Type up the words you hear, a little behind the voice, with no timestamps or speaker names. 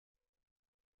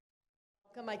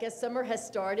I guess summer has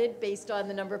started based on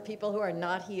the number of people who are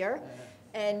not here.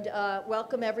 And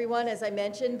welcome everyone. As I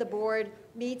mentioned, the board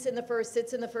sits in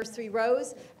the first 3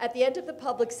 rows. At the end of the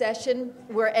public session,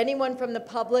 where anyone from the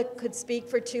public could speak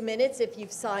for 2 minutes if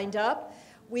you've signed up,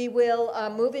 we will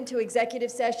move into executive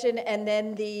session, and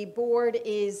then the board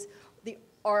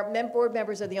our board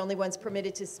members are the only ones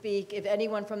permitted to speak. If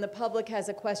anyone from the public has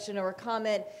a question or a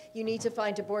comment, you need to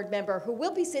find a board member who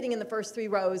will be sitting in the first 3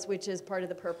 rows, which is part of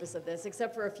the purpose of this,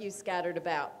 except for a few scattered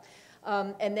about.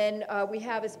 And then we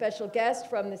have a special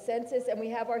guest from the census, and we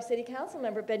have our city council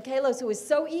member, Ben Kallos, who is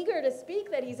so eager to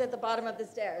speak that he's at the bottom of the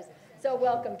stairs. So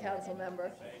welcome, council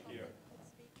member. Thank you.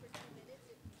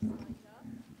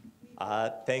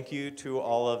 Thank you to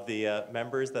all of the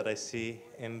members that I see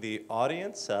in the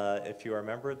audience. If you are a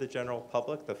member of the general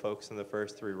public, the folks in the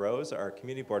first 3 rows are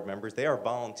community board members. They are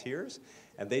volunteers,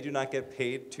 and they do not get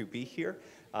paid to be here.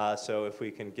 So if we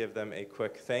can give them a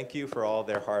quick thank you for all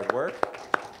their hard work.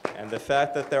 And the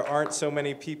fact that there aren't so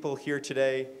many people here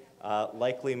today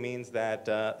likely means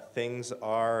that things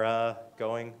are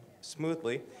going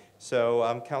smoothly. So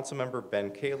I'm Councilmember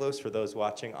Ben Kallos. For those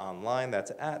watching online,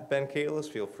 that's at Ben Kallos.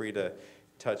 Feel free to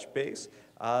touch base.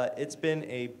 It's been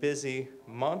a busy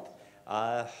month.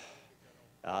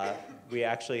 We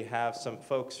actually have some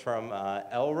folks from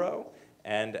Elro,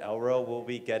 and Elro will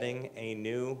be getting a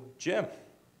new gym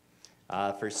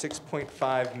for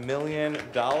 $6.5 million.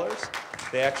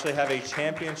 They actually have a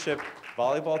championship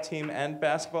volleyball team and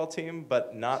basketball team,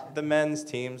 but not the men's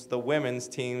teams. The women's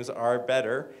teams are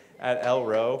better at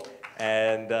Elro,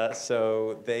 and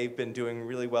so they've been doing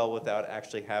really well without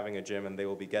actually having a gym, and they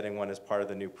will be getting one as part of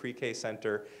the new pre-K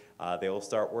center. They will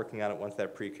start working on it once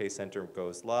that pre-K center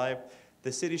goes live.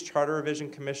 The city's Charter Revision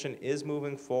Commission is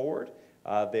moving forward.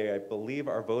 They, I believe,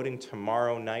 are voting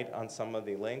tomorrow night on some of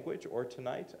the language, or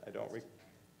tonight.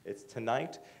 It's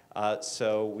tonight.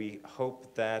 So we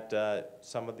hope that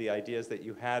some of the ideas that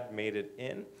you had made it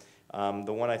in.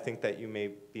 The one I think that you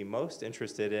may be most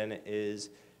interested in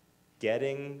is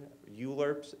getting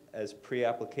ULURPs as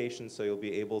pre-applications, so you'll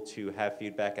be able to have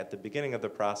feedback at the beginning of the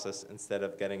process instead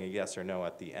of getting a yes or no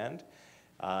at the end.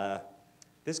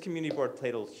 This community board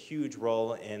played a huge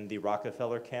role in the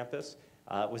Rockefeller campus.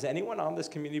 Was anyone on this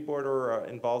community board or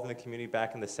involved in the community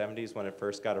back in the 70s when it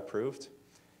first got approved?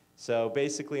 So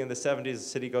basically in the 70s, the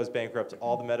city goes bankrupt.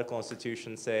 All the medical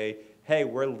institutions say, hey,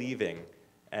 we're leaving.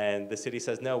 And the city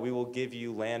says, no, we will give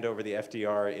you land over the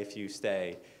FDR if you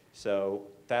stay. So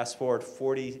fast forward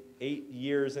 40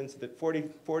 years into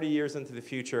the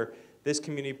future, this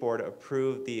community board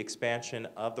approved the expansion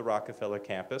of the Rockefeller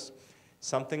campus.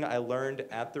 Something I learned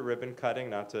at the ribbon cutting,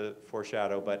 not to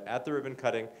foreshadow, but at the ribbon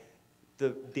cutting,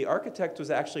 the architect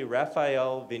was actually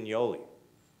Raphael Vignoli.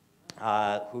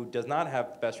 Who does not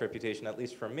have the best reputation, at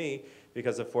least for me,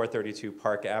 because of 432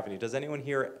 Park Avenue. Does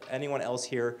anyone else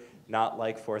here not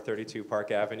like 432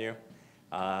 Park Avenue?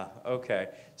 Okay.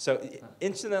 So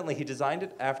incidentally, he designed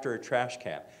it after a trash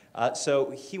can.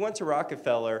 So he went to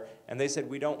Rockefeller, and they said,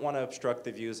 we don't want to obstruct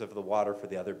the views of the water for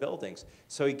the other buildings.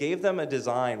 So he gave them a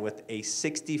design with a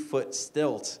 60-foot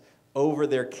stilt over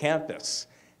their campus.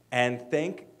 And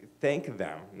thank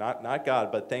them, not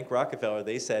God, but thank Rockefeller,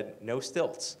 they said, no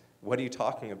stilts. What are you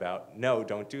talking about? No,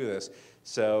 don't do this.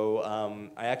 So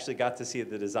I actually got to see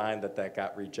the design that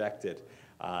got rejected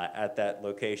at that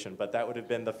location, but that would have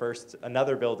been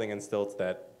another building in stilts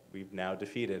that we've now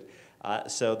defeated.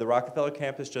 So the Rockefeller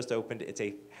campus just opened. It's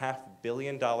a $500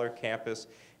 million campus.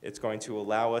 It's going to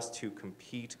allow us to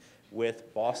compete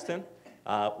with Boston.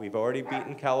 We've already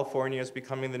beaten California as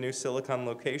becoming the new Silicon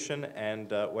location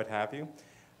and what have you.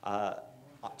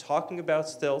 Talking about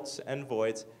stilts and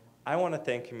voids, I want to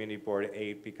thank Community Board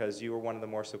 8 because you were one of the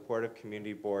more supportive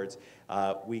community boards.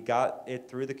 We got it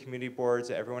through the community boards.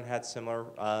 Everyone had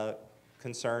similar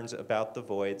concerns about the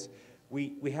voids.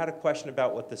 We had a question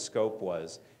about what the scope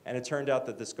was, and it turned out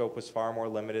that the scope was far more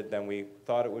limited than we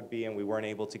thought it would be, and we weren't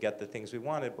able to get the things we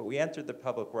wanted, but we entered the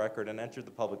public record and entered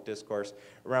the public discourse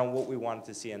around what we wanted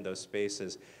to see in those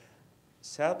spaces.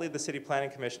 Sadly, the City Planning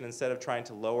Commission, instead of trying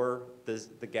to lower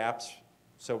the gaps,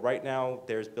 so right now,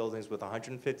 there's buildings with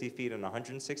 150 feet and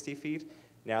 160 feet.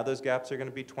 Now those gaps are going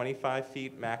to be 25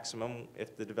 feet maximum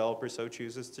if the developer so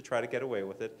chooses to try to get away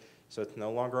with it. So it's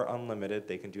no longer unlimited.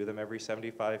 They can do them every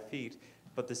 75 feet.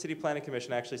 But the City Planning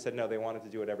Commission actually said no, they wanted to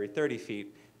do it every 30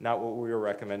 feet, not what we were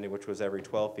recommending, which was every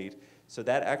 12 feet. So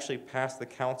that actually passed the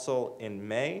council in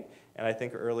May, and I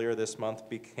think earlier this month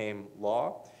became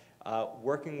law.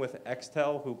 Working with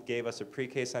Extel, who gave us a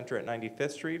pre-K center at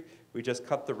 95th Street, we just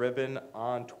cut the ribbon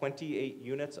on 28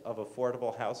 units of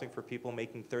affordable housing for people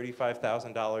making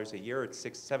 $35,000 a year. It's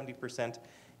 70%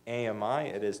 AMI.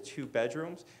 It is 2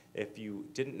 bedrooms. If you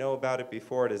didn't know about it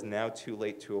before, it is now too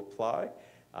late to apply.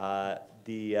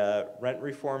 The rent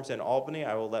reforms in Albany,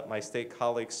 I will let my state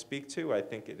colleagues speak to. I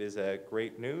think it is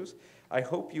great news. I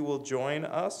hope you will join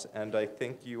us, and I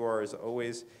think you are, as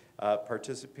always,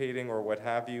 participating or what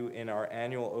have you in our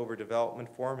annual Overdevelopment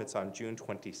Forum. It's on June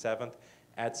 27th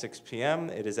at 6 p.m.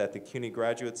 It is at the CUNY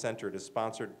Graduate Center. It is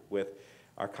sponsored with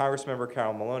our Congressmember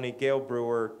Carol Maloney, Gail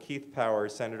Brewer, Keith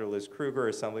Powers, Senator Liz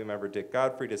Krueger, Assemblymember Dick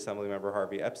Gottfried, Assemblymember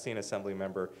Harvey Epstein,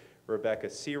 Assemblymember Rebecca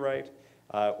Seawright.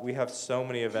 We have so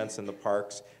many events in the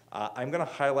parks. I'm going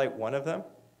to highlight one of them.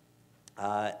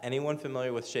 Anyone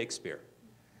familiar with Shakespeare?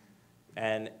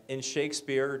 And in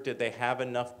Shakespeare, did they have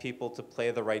enough people to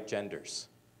play the right genders?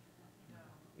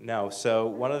 No. So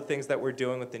one of the things that we're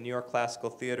doing with the New York Classical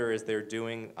Theater is they're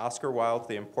doing Oscar Wilde,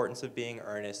 The Importance of Being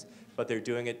Earnest, but they're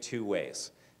doing it 2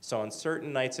 ways. So on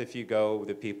certain nights, if you go,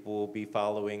 the people will be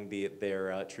following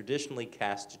their traditionally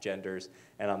cast genders,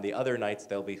 and on the other nights,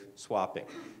 they'll be swapping.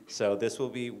 So this will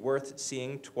be worth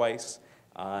seeing twice,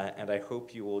 and I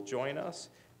hope you will join us.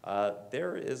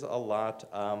 There is a lot.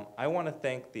 I want to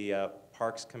thank the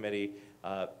Parks Committee,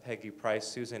 Peggy Price,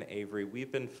 Susan Avery.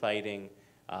 We've been fighting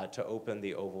to open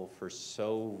the Oval for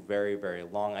so very, very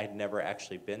long. I'd never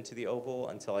actually been to the Oval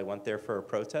until I went there for a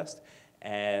protest.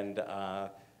 And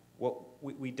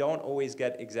we don't always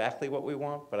get exactly what we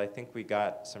want, but I think we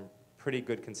got some pretty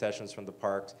good concessions from the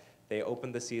parks. They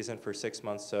opened the season for 6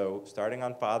 months, so starting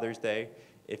on Father's Day,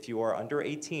 if you are under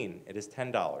 18, it is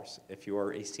 $10. If you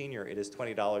are a senior, it is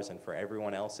 $20, and for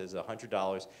everyone else, it is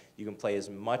 $100. You can play as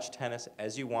much tennis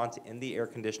as you want in the air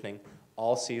conditioning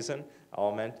all season.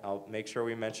 I'll make sure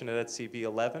we mention it at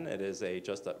CB11. It is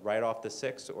just right off the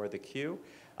 6 or the Q,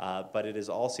 but it is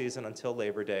all season until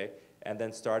Labor Day. And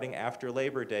then starting after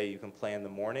Labor Day, you can play in the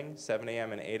morning, 7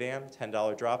 a.m. and 8 a.m.,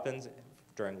 $10 drop-ins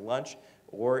during lunch,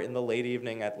 or in the late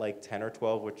evening at like 10 or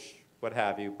 12, what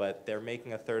have you, but they're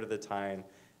making a third of the time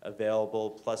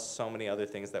available, plus so many other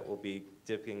things that we'll be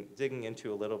digging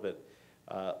into a little bit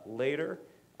later.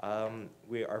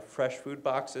 Our fresh food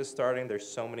box is starting. There's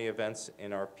so many events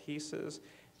in our pieces.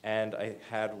 And I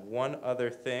had one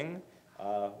other thing.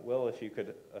 Will, if you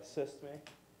could assist me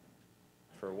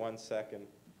for 1 second.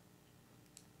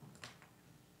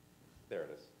 There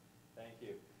it is. Thank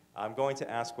you. I'm going to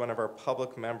ask one of our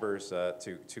public members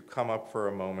to come up for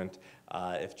a moment.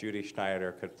 If Judy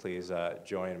Schneider could please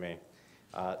join me.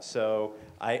 So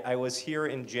I was here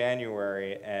in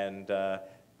January, and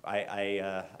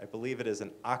I believe it is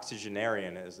an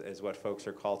octogenarian is what folks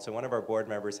are called. So one of our board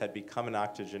members had become an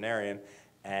octogenarian,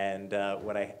 and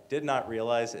what I did not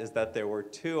realize is that there were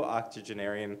 2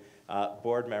 octogenarian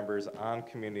board members on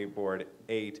Community Board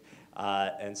 8.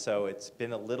 And so it's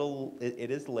been a little,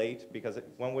 it is late because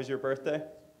when was your birthday? January.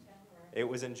 It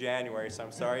was in January, so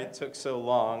I'm sorry it took so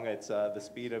long. It's the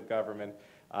speed of government.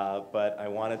 But I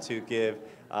wanted to give,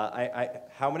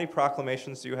 how many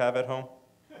proclamations do you have at home?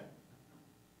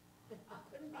 I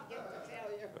couldn't begin to tell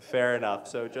you. Fair enough.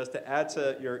 So just to add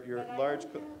to your large,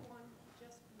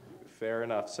 fair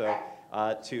enough. So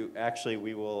actually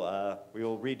we will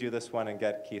redo this one and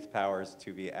get Keith Powers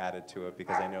to be added to it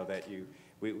because I know that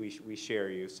we share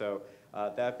you. So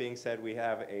that being said, we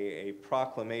have a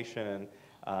proclamation.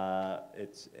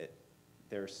 It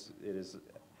is.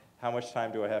 How much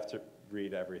time do I have to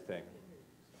read everything?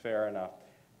 Fair enough.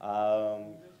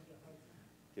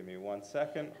 Give me 1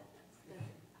 second.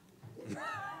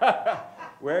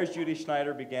 Whereas Judy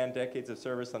Schneider began decades of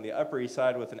service on the Upper East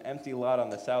Side with an empty lot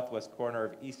on the southwest corner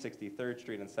of East 63rd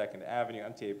Street and 2nd Avenue,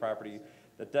 MTA property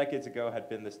that decades ago had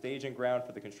been the staging ground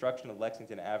for the construction of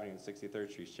Lexington Avenue and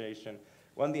 63rd Street Station.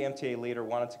 When the MTA later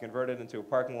wanted to convert it into a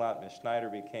parking lot, Ms. Schneider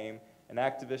became an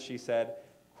activist. She said,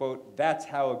 quote, "That's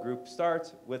how a group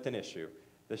starts, with an issue."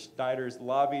 The Schneiders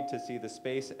lobbied to see the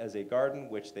space as a garden,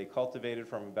 which they cultivated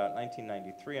from about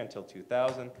 1993 until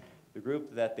 2000. The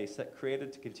group that they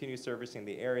created to continue servicing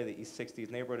the area, the East 60s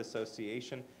Neighborhood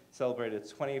Association, celebrated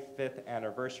its 25th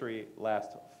anniversary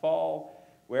last fall.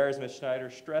 Whereas Ms. Schneider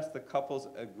stressed the couple's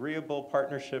agreeable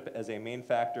partnership as a main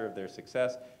factor of their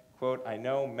success. Quote, "I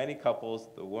know many couples,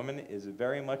 the woman is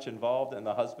very much involved and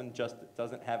the husband just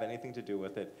doesn't have anything to do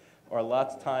with it, or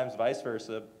lots of times vice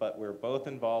versa, but we're both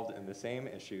involved in the same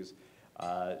issues,"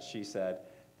 she said.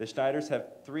 The Schneiders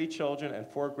have 3 children and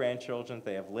 4 grandchildren.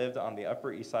 They have lived on the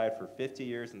Upper East Side for 50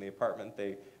 years in the apartment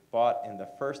they bought in the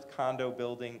first condo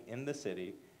building in the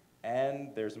city.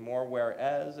 And there's more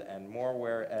whereas and more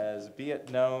whereas. Be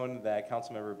it known that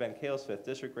Councilmember Ben Kallos, 5th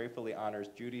District, gratefully honors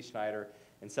Judy Schneider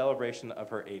in celebration of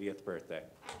her 80th birthday.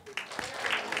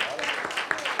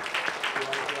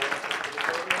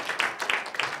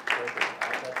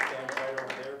 Stand right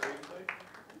over there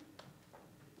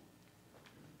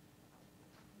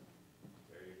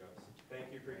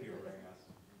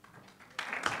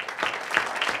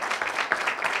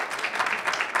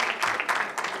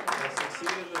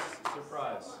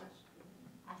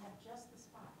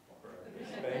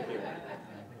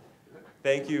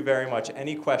Thank you very much.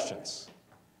 Any questions?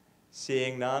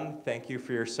 Seeing none, thank you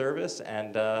for your service,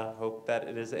 and hope that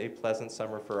it is a pleasant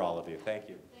summer for all of you. Thank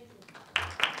you. Thank you.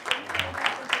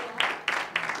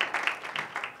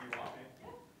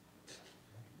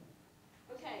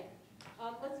 Okay,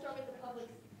 let's start with the public.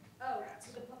 Oh,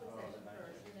 the public session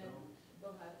first, and then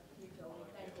we'll have you, Jolie.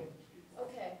 Thank you.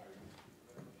 Okay.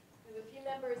 We have a few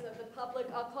members of the public.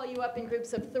 I'll call you up in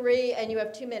groups of 3, and you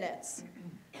have 2 minutes.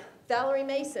 Valerie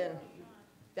Mason.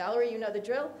 Valerie, you know the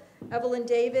drill. Evelyn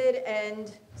David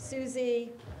and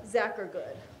Susie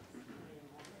Zackergood.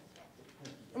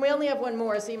 And we only have one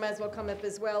more, so you might as well come up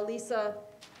as well. Lisa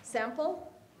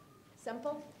Semple?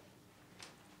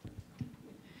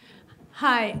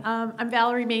 Hi, I'm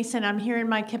Valerie Mason. I'm here in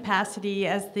my capacity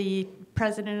as the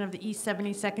president of the East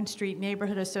 72nd Street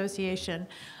Neighborhood Association.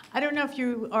 I don't know if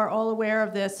you are all aware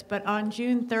of this, but on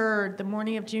June 3rd, the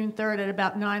morning of June 3rd at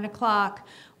about 9 o'clock,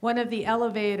 one of the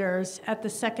elevators at the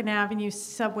 2nd Avenue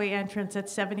subway entrance at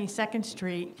 72nd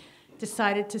Street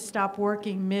decided to stop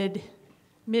working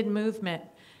mid-movement.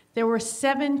 There were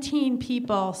 17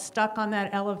 people stuck on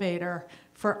that elevator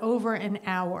for over an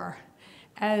hour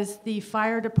as the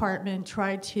fire department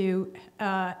tried to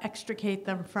extricate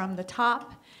them from the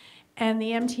top, and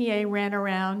the MTA ran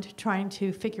around trying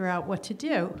to figure out what to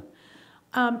do.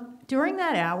 During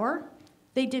that hour,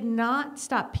 they did not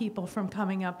stop people from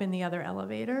coming up in the other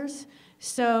elevators.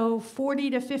 So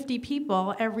 40 to 50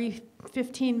 people every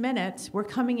 15 minutes were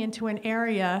coming into an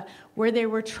area where they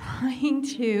were trying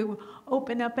to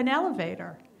open up an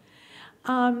elevator.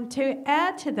 To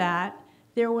add to that,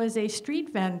 there was a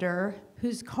street vendor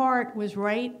whose cart was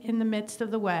right in the midst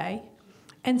of the way.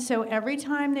 And so every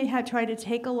time they had tried to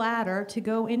take a ladder to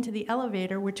go into the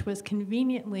elevator, which was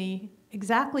conveniently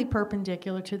exactly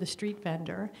perpendicular to the street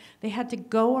vendor, they had to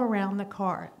go around the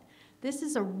cart. This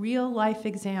is a real-life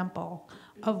example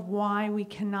of why we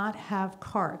cannot have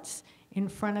carts in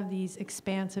front of these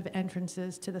expansive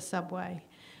entrances to the subway.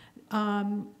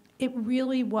 It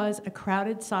really was a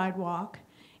crowded sidewalk.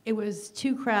 It was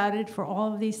too crowded for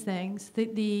all of these things.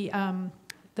 The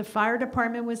fire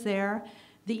department was there.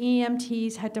 The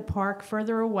EMTs had to park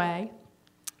further away.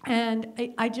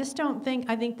 And I just don't think,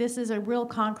 I think this is a real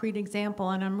concrete example,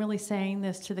 and I'm really saying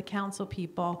this to the council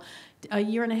people. A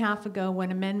year and a half ago,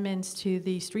 when amendments to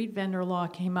the street vendor law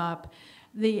came up,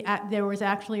 there was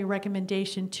actually a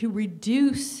recommendation to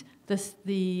reduce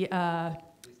the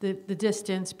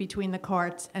distance between the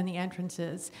carts and the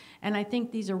entrances. And I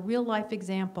think these are real-life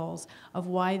examples of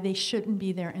why they shouldn't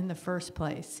be there in the first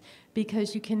place,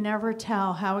 because you can never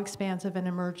tell how expansive an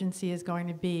emergency is going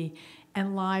to be,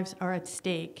 and lives are at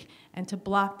stake. And to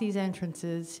block these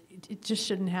entrances, it just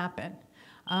shouldn't happen.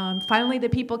 Finally, the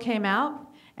people came out,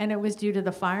 and it was due to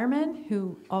the firemen,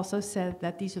 who also said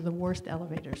that these are the worst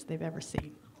elevators they've ever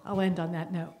seen. I'll end on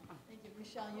that note. Thank you.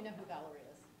 Michelle, you know who Valerie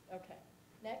is. Okay.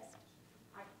 Next?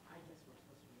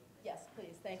 Yes,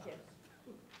 please. Thank you.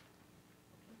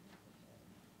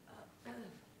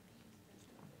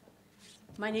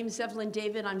 My name is Evelyn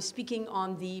David. I'm speaking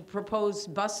on the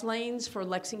proposed bus lanes for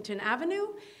Lexington Avenue.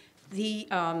 The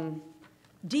DOT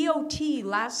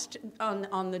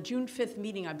on the June 5th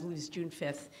meeting, I believe it's June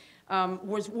 5th,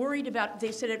 was worried about,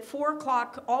 they said at 4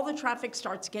 o'clock, all the traffic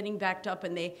starts getting backed up,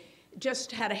 and they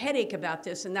just had a headache about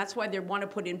this, and that's why they want to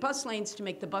put in bus lanes to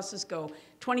make the buses go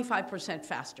 25%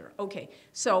 faster. Okay,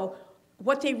 so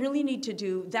what they really need to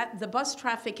do, that the bus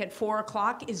traffic at 4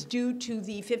 o'clock is due to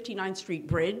the 59th Street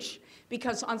Bridge,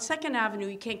 because on 2nd Avenue,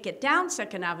 you can't get down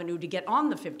 2nd Avenue to get on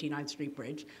the 59th Street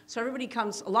Bridge. So everybody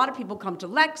comes, a lot of people come to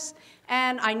Lex,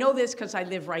 and I know this because I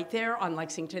live right there on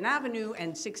Lexington Avenue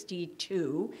and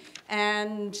 62,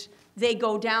 and they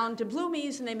go down to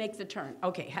Bloomies and they make the turn.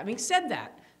 Okay, having said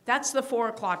that, that's the 4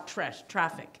 o'clock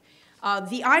traffic.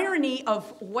 The irony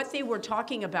of what they were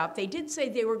talking about, they did say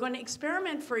they were going to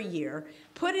experiment for a year,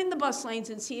 put in the bus lanes,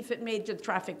 and see if it made the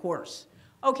traffic worse.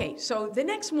 Okay, so the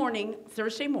next morning,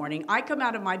 Thursday morning, I come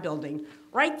out of my building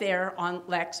right there on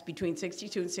Lex between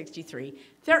 62 and 63.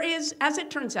 There is, as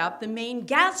it turns out, the main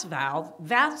gas valve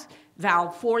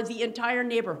for the entire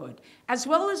neighborhood, as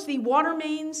well as the water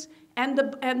mains and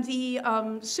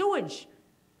the sewage.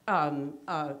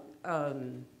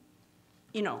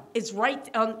 You know, it's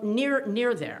right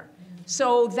near there.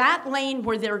 So that lane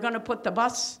where they're going to put the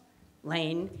bus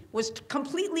lane was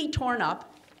completely torn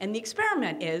up. And the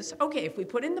experiment is, okay, if we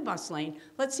put in the bus lane,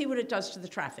 let's see what it does to the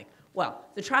traffic. Well,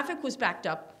 the traffic was backed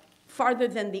up farther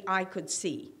than the eye could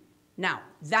see. Now,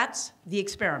 that's the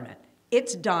experiment.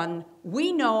 It's done.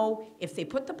 We know if they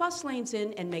put the bus lanes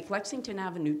in and make Lexington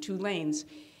Avenue 2 lanes,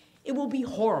 it will be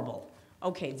horrible.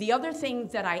 Okay, the other thing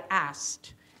that I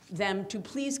asked them to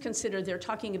please consider, they're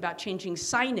talking about changing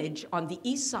signage on the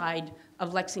east side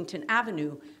of Lexington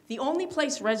Avenue. The only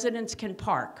place residents can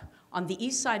park on the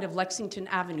east side of Lexington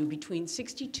Avenue between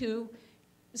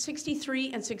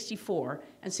 63 and 64,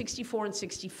 and 64 and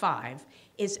 65,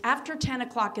 is after 10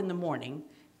 o'clock in the morning.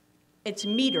 It's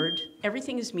metered,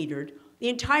 everything is metered. The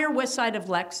entire west side of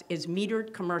Lex is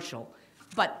metered commercial,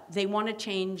 but they want to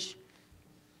change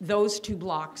those 2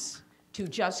 blocks to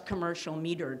just commercial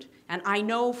metered. And I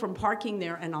know from parking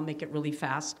there, and I'll make it really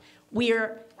fast,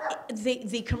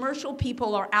 the commercial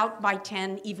people are out by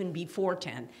 10, even before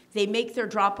 10. They make their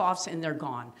drop-offs and they're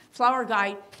gone. Flower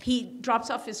guy, he drops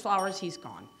off his flowers, he's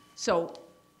gone. So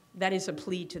that is a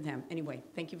plea to them. Anyway,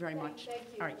 thank you very much. Thank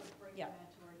you. All right. Yeah.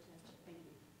 Thank you.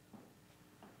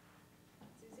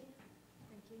 Susie?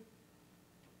 Thank you.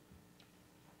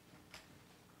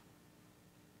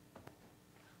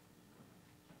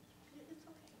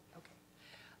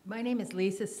 My name is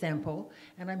Lisa Semple,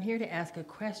 and I'm here to ask a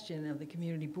question of the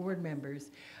community board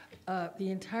members.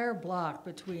 The entire block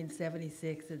between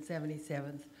 76th and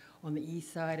 77th on the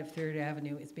east side of 3rd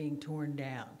Avenue is being torn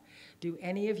down. Do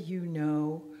any of you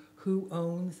know who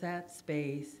owns that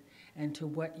space and to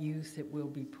what use it will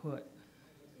be put?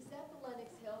 Is that the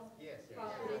Lenox Hill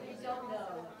property? We don't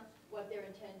know what they're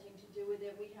intending to do with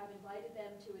it. We have invited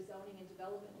them to a zoning and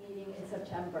development meeting in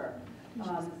September.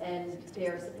 And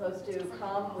they're supposed to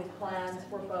come with plans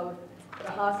for both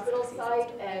the hospital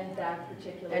site and that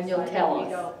particular site. And you'll tell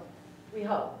us. We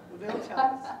hope. They'll tell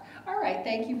us. All right,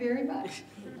 thank you very much.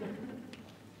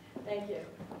 Thank you.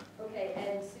 Okay,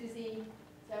 and Susie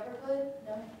Severgood?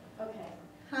 No? Okay.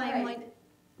 Hi, All right.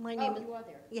 my name is, you are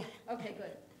there. yeah, Okay,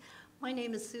 good. my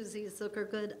name is Susie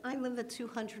Zuckergood. I live at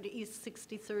 200 East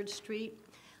 63rd Street.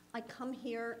 I come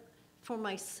here for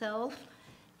myself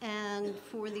and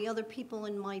for the other people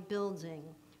in my building.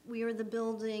 We are the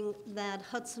building that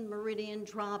Hudson Meridian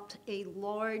dropped a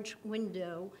large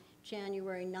window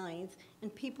January 9th,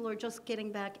 and people are just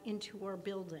getting back into our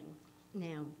building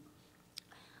now.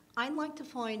 I'd like to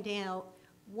find out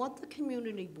what the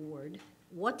community board,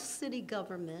 what city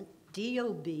government,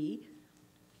 DOB,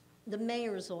 the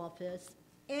mayor's office,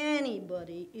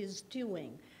 anybody is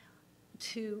doing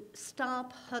to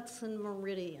stop Hudson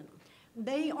Meridian.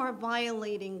 They are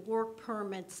violating work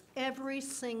permits every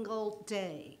single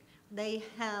day. They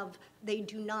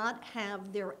do not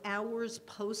have their hours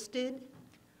posted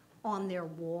on their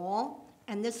wall,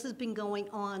 and this has been going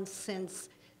on since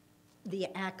the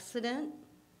accident.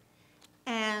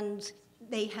 And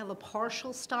they have a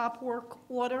partial stop work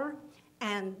order,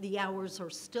 and the hours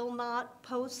are still not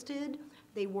posted.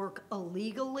 They work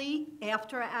illegally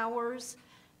after hours.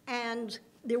 And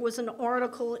there was an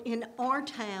article in our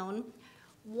town.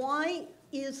 Why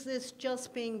is this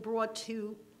just being brought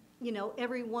to,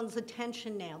 everyone's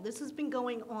attention now? This has been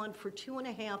going on for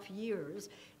 2.5 years.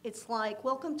 It's like,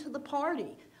 welcome to the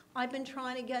party. I've been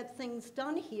trying to get things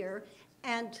done here,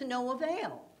 and to no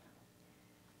avail.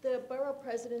 The Borough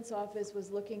President's Office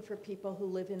was looking for people who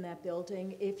live in that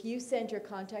building. If you send your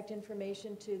contact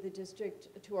information to the district,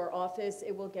 to our office,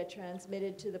 it will get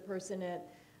transmitted to the person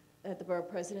at the Borough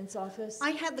President's Office.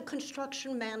 I had the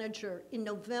construction manager in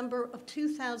November of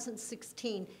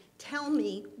 2016 tell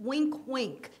me, wink,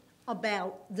 wink,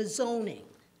 about the zoning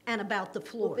and about the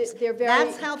floors. They're very-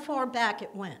 That's how far back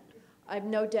it went. I have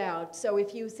no doubt. So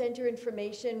if you send your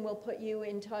information, we'll put you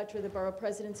in touch, or the Borough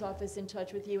President's Office in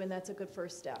touch with you, and that's a good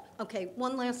first step. Okay,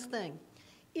 one last thing.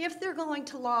 If they're going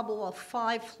to lob off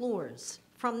 5 floors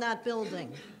from that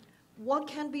building, what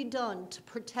can be done to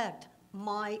protect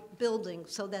my building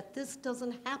so that this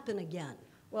doesn't happen again?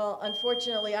 Well,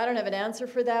 unfortunately, I don't have an answer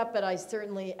for that, but I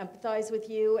certainly empathize with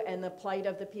you and the plight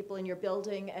of the people in your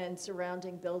building and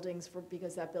surrounding buildings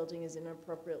because that building is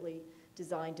inappropriately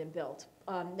designed and built.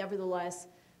 Nevertheless,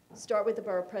 start with the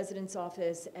Borough President's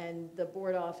Office and the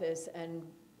board office, and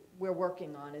we're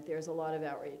working on it. There's a lot of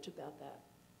outreach about that.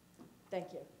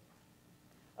 Thank you.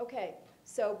 Okay,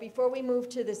 so before we move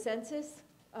to the census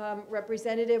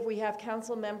representative, we have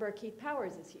Council Member Keith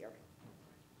Powers is here.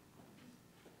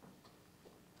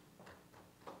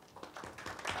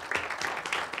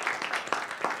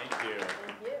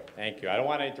 Thank you. I don't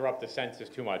want to interrupt the census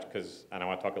too much and I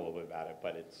want to talk a little bit about it,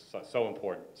 but it's so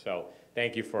important. So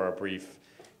thank you for a brief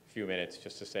few minutes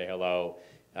just to say hello.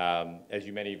 As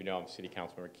many of you know, I'm City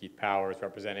Councilmember Keith Powers,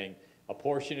 representing a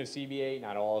portion of CBA,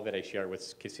 not all of it. I share it with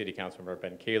City Councilmember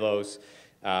Ben Kallos,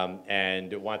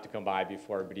 and want to come by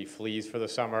before everybody flees for the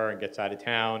summer and gets out of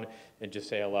town and just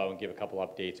say hello and give a couple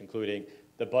updates, including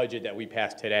the budget that we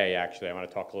passed today. Actually, I want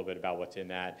to talk a little bit about what's in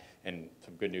that and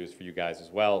some good news for you guys as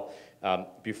well.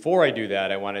 Before I do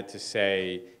that, I wanted to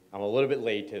say I'm a little bit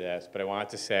late to this, but I wanted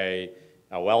to say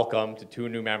welcome to 2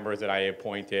 new members that I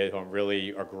appointed who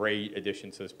really are great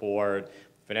additions to this board,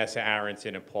 Vanessa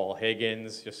Aronson and Paul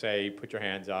Higgins. Just say, put your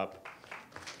hands up.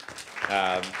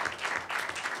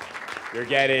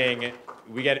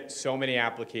 We get so many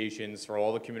applications for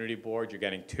all the community boards. You're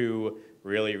getting 2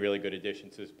 really, really good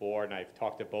additions to this board, and I've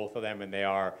talked to both of them, and they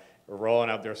are rolling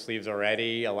up their sleeves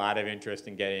already. A lot of interest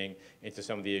in getting into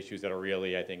some of the issues that are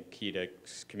really, I think, key to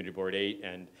Community Board 8,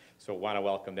 and so want to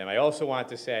welcome them. I also want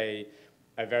to say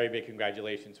a very big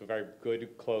congratulations to a very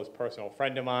good, close, personal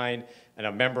friend of mine and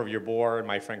a member of your board.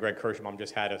 My friend Greg Kirschbaum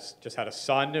just had a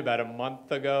son about a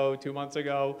month ago, 2 months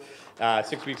ago,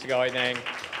 6 weeks ago, I think.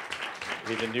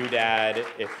 He's a new dad.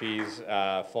 If he's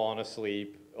fallen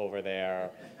asleep over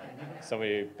there,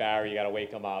 Barry, you got to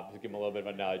wake him up. Give him a little bit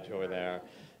of a nudge over there.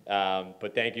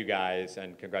 But thank you guys,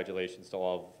 and congratulations to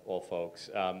all folks.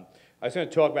 I was going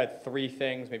to talk about 3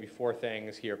 things, maybe 4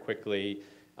 things here quickly.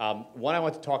 One I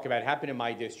want to talk about happened in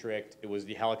my district. It was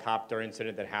the helicopter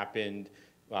incident that happened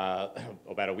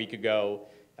about a week ago.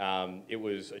 It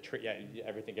was, I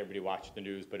think everybody watched the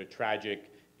news, but a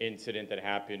tragic incident that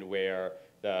happened where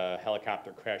the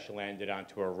helicopter crash landed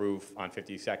onto a roof on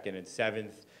 52nd and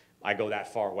 7th. I go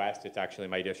that far west. It's actually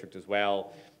my district as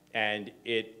well. And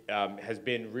it has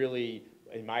been really,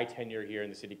 in my tenure here in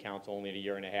the city council, only in a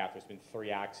year and a half, there's been 3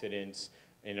 accidents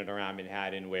in and around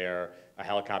Manhattan where a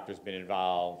helicopter's been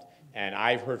involved. And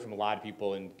I've heard from a lot of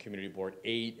people in Community Board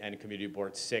 8 and Community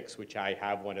Board 6, which I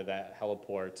have one of the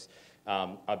heliports,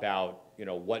 about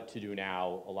what to do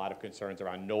now. A lot of concerns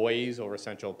around noise over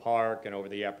Central Park and over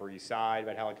the Upper East Side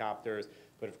about helicopters,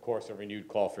 but of course a renewed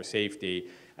call for safety.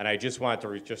 And I just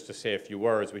wanted to say a few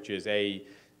words, which is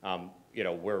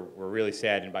we're really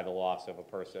saddened by the loss of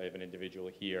an individual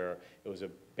here. It was a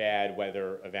bad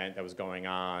weather event that was going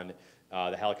on.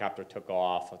 The helicopter took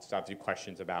off. Let's obviously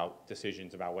questions about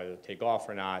decisions about whether to take off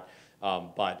or not,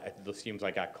 but it seems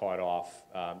like got caught off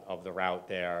of the route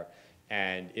there.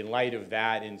 And in light of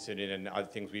that incident and other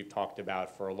things we've talked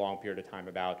about for a long period of time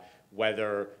about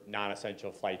whether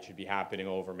non-essential flights should be happening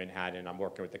over Manhattan, I'm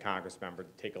working with the Congress member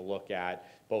to take a look at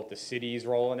both the city's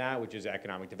role in that, which is the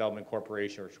Economic Development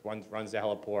Corporation, which runs the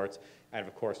heliports, and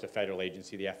of course the federal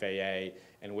agency, the FAA,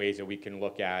 and ways that we can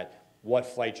look at what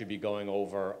flight should be going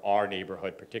over our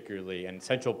neighborhood particularly. And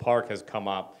Central Park has come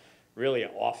up really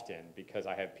often because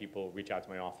I have people reach out to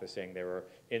my office saying they were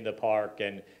in the park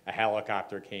and a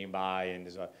helicopter came by and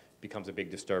becomes a big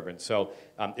disturbance. So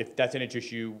if that's an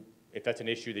issue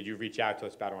that you reach out to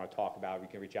us about or want to talk about, we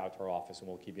can reach out to our office and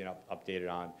we'll keep you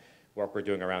updated on work we're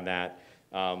doing around that.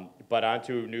 But on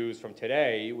to news from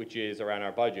today, which is around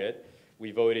our budget.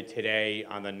 We voted today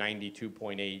on the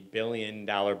 $92.8 billion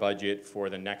budget for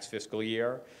the next fiscal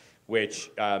year,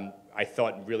 which I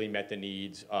thought really met the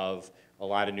needs of a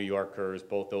lot of New Yorkers,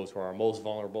 both those who are our most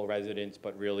vulnerable residents,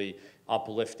 but really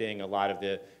uplifting a lot of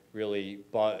the really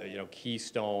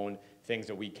keystone things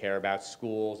that we care about,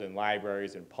 schools and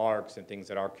libraries and parks and things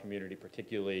that our community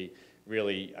particularly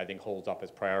really, I think, holds up as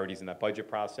priorities in that budget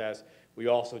process. We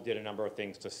also did a number of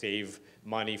things to save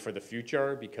money for the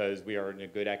future because we are in a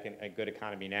good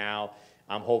economy now.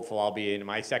 I'm hopeful I'll be in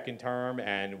my 2nd term,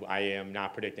 and I am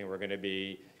not predicting we're going to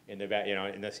be in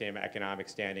the same economic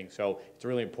standing. So it's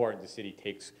really important the city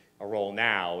takes a role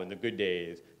now in the good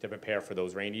days to prepare for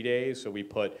those rainy days. So we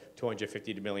put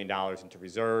 $250 million into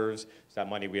reserves. So that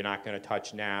money we're not going to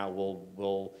touch now.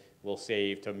 We'll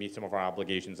save to meet some of our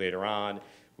obligations later on.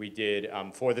 We did,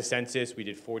 for the census, we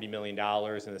did $40 million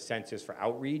in the census for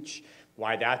outreach.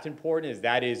 Why that's important is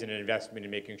that is an investment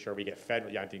in making sure we get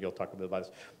federal, I think you'll talk a bit about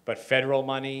this, but federal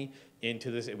money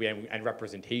into this and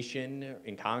representation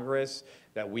in Congress,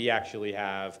 that we actually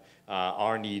have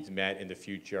our needs met in the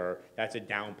future. That's a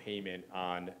down payment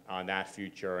on that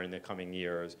future in the coming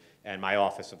years. And my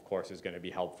office, of course, is going to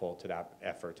be helpful to that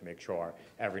effort to make sure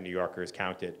every New Yorker is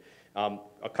counted.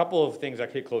 A couple of things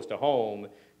that hit close to home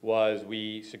was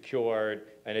we secured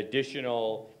an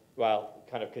additional,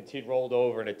 rolled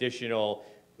over an additional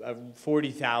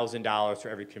 $40,000 for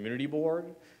every community board.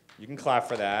 You can clap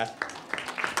for that.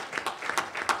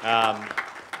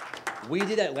 We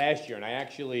did that last year, and I'm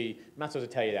not supposed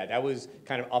to tell you that. That was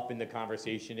kind of up in the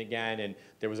conversation again, and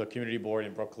there was a community board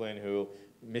in Brooklyn who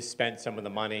misspent some of the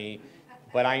money.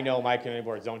 But I know my community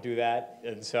boards don't do that,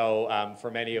 and so for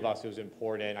many of us it was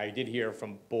important. I did hear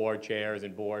from board chairs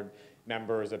and board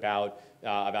members about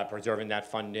preserving that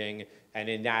funding, and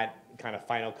in that kind of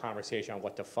final conversation on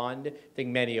what to fund, I think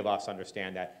many of us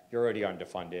understand that you're already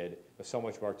underfunded. There's so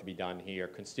much work to be done here.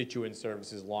 Constituent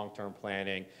services, long-term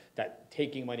planning, that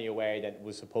taking money away that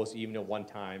was supposed to even a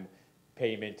one-time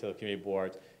payment to the community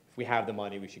boards if we have the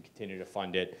money, we should continue to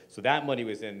fund it. So that money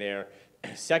was in there.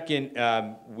 Second,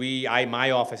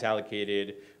 my office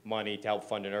allocated money to help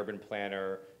fund an urban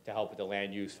planner to help with the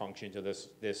land use functions of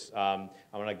this. I'm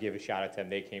gonna give a shout out to them.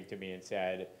 They came to me and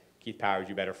said, Keith Powers,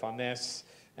 you better fund this.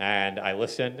 And I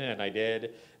listened, and I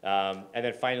did. And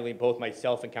then finally, both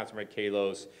myself and Councilmember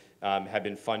Kallos have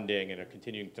been funding and are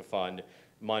continuing to fund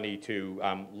money to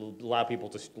allow people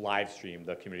to live stream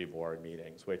the community board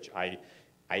meetings, which I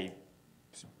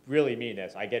really mean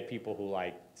this. I get people who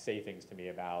say things to me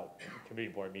about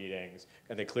community board meetings,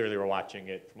 and they clearly were watching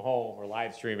it from home or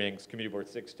live streaming, community board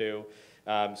 6-2.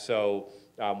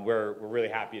 We're really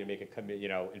happy to make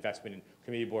a investment in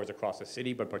community boards across the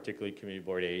city, but particularly community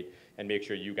board 8, and make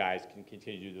sure you guys can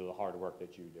continue to do the hard work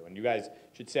that you do. And you guys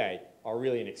should say are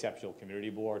really an exceptional community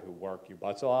board who work your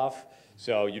butts off.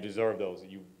 So you deserve those.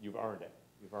 You've earned it.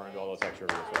 You've earned all those extra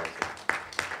resources.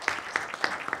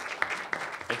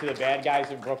 And to the bad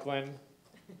guys in Brooklyn,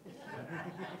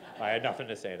 I had nothing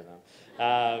to say to them.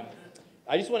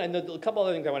 I just want to, a couple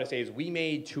other things I want to say is we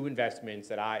made 2 investments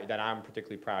that I'm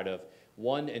particularly proud of.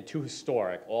 1 and 2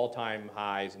 historic, all-time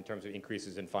highs in terms of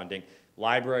increases in funding,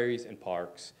 libraries and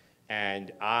parks.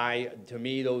 And to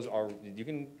me, those are, you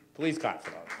can please clap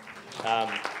for those.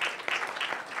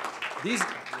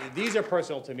 These are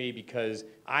personal to me because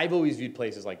I've always viewed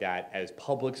places like that as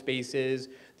public spaces.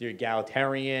 They're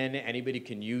egalitarian. Anybody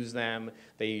can use them.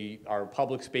 They are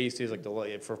public spaces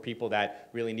for people that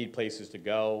really need places to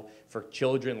go. For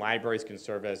children, libraries can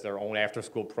serve as their own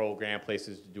after-school program,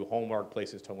 places to do homework,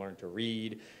 places to learn to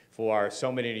read. For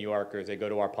so many New Yorkers, they go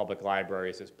to our public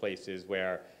libraries as places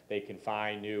where they can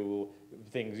find new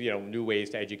things, new ways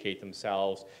to educate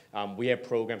themselves. We have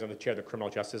programs. I'm the chair of the Criminal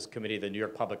Justice Committee. The New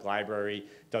York Public Library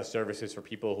does services for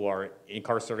people who are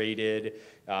incarcerated.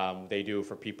 They do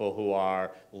for people who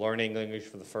are learning English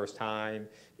for the first time.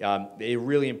 They're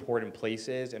really important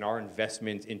places, and our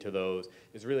investment into those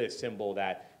is really a symbol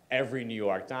that every New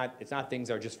York, it's not things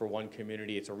that are just for one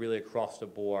community, it's a really across the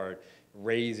board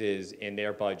raises in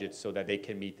their budgets so that they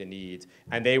can meet the needs.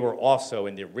 And they were also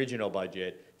in the original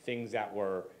budget, things that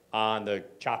were on the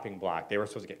chopping block. They were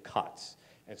supposed to get cuts.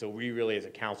 And so we really, as a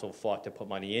council, fought to put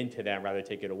money into them rather than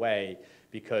take it away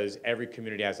because every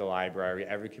community has a library,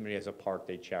 every community has a park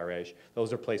they cherish.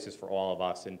 Those are places for all of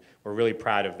us, and we're really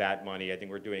proud of that money. I think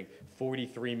we're doing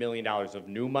 $43 million of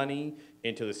new money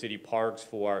into the city parks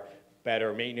for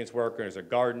better maintenance workers or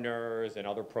gardeners and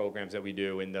other programs that we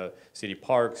do in the city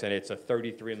parks, and it's a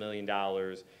 $33 million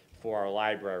for our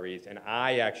libraries. And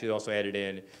I actually also added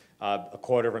in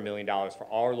 $250,000 for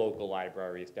our local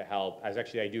libraries to help, as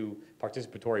actually I do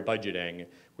participatory budgeting,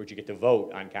 which you get to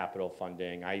vote on capital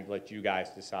funding. I let you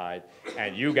guys decide,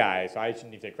 and you guys, so I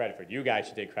shouldn't even take credit for it, you guys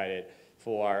should take credit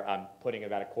for putting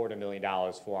about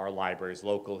 $250,000 for our libraries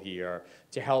local here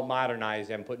to help modernize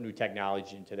them, put new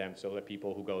technology into them so that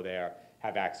people who go there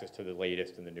have access to the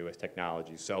latest and the newest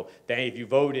technology. So if you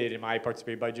voted in my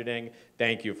participatory budgeting,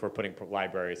 thank you for putting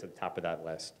libraries at the top of that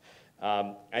list.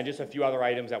 And just a few other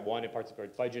items that in participatory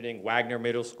budgeting. Wagner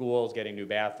Middle School is getting new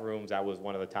bathrooms. That was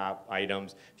one of the top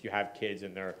items. If you have kids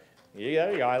in there, yeah,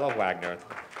 there you go, I love Wagner.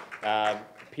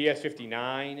 PS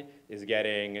 59 is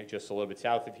getting, just a little bit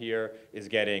south of here, is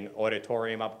getting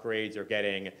auditorium upgrades or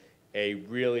getting a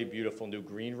really beautiful new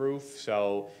green roof.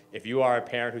 So if you are a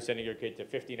parent who's sending your kid to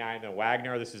 59 and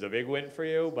Wagner, this is a big win for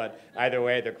you. But either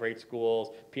way, they're great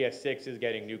schools. PS 6 is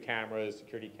getting new cameras,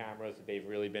 security cameras that they've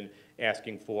really been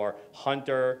asking for.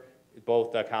 Hunter,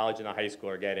 both the college and the high school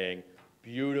are getting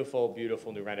beautiful,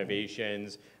 beautiful new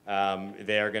renovations.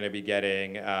 They're going to be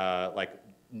getting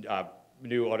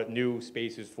new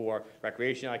spaces for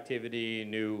recreational activity,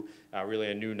 really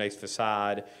a new nice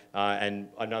facade, and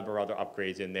a number of other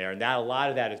upgrades in there. And a lot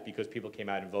of that is because people came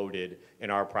out and voted in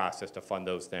our process to fund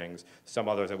those things. Some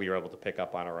others that we were able to pick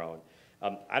up on our own.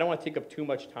 I don't want to take up too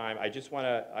much time. I just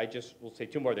will say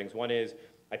 2 more things. One is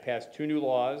I passed 2 new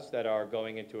laws that are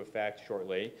going into effect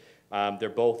shortly. They're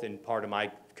both in part of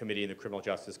my committee, in the Criminal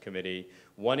Justice Committee.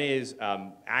 One is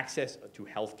access to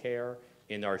health care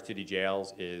in our city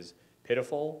jails is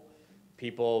pitiful.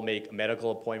 People make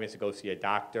medical appointments to go see a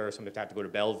doctor. Sometimes have to go to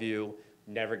Bellevue,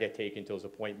 never get taken to those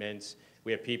appointments.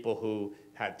 We have people who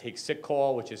take sick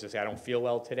call, which is to say, I don't feel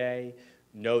well today.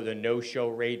 The no-show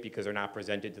rate because they're not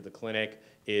presented to the clinic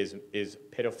is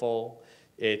pitiful.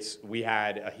 We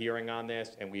had a hearing on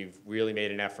this, and we've really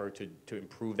made an effort to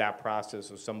improve that process.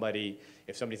 So if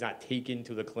somebody's not taken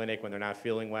to the clinic when they're not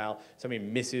feeling well, somebody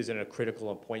misses a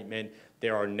critical appointment,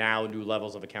 there are now new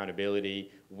levels of accountability.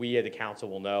 We at the council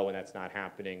will know when that's not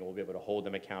happening, and we'll be able to hold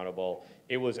them accountable.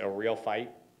 It was a real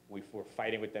fight We're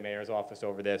fighting with the mayor's office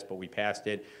over this, but we passed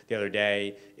it the other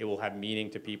day. It will have meaning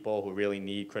to people who really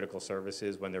need critical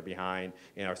services when they're behind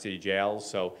in our city jails.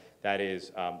 So that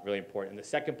is really important. And the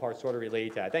second part sort of related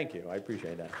to that. Thank you, I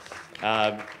appreciate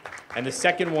that. And the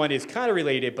second one is kind of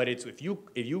related, but it's if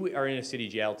you are in a city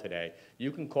jail today,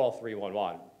 you can call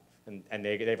 311. And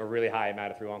they have a really high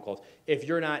amount of 311 calls.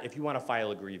 If you want to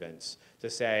file a grievance to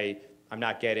say, I'm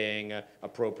not getting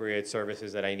appropriate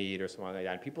services that I need or something like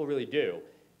that, and people really do,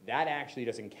 that actually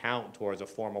doesn't count towards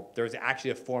there's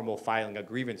actually a formal filing a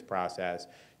grievance process.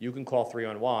 You can call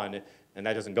 311, and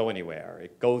that doesn't go anywhere.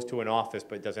 It goes to an office,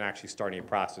 but it doesn't actually start any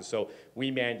process. So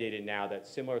we mandated now that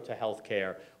similar to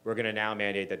healthcare, we're gonna now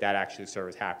mandate that actually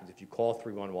service happens. If you call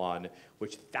 311,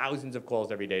 which thousands of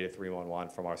calls every day to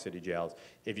 311 from our city jails,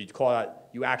 if you call that,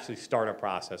 you actually start a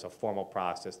process, a formal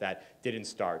process that didn't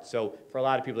start. So for a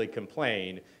lot of people, they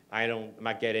complain, I'm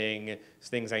not getting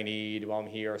things I need while I'm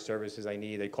here, services I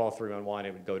need. They call 311,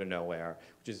 it would go to nowhere,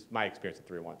 which is my experience at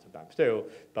 311 sometimes too.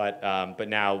 But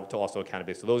now to also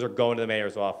accountability. So those are going to the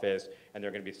mayor's office, and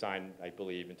they're going to be signed, I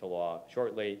believe, into law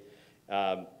shortly.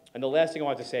 And the last thing I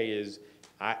want to say is,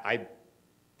 I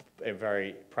am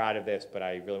very proud of this, but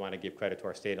I really want to give credit to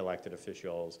our state elected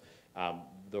officials.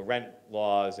 The rent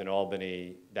laws in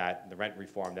Albany, the rent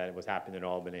reform that was happening in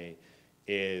Albany,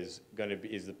 is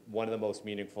one of the most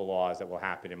meaningful laws that will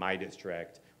happen in my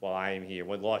district while I am here.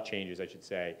 When law changes, I should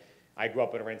say. I grew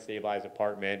up in a rent-stabilized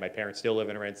apartment. My parents still live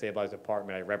in a rent-stabilized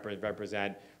apartment. I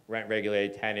represent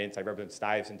rent-regulated tenants. I represent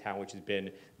Stuyvesant, which has been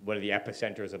one of the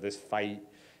epicenters of this fight.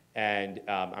 And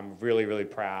I'm really, really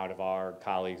proud of our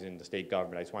colleagues in the state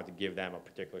government. I just want to give them a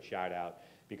particular shout out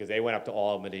because they went up to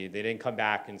Albany. They didn't come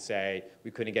back and say,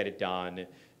 we couldn't get it done.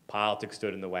 Politics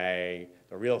stood in the way.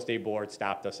 The real estate board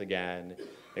stopped us again.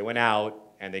 They went out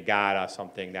and they got us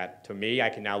something that, to me, I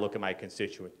can now look at my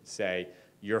constituents and say,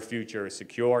 your future is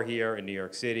secure here in New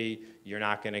York City. You're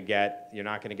not going to get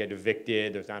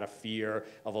evicted. There's not a fear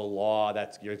of a law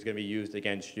that's going to be used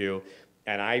against you.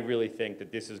 And I really think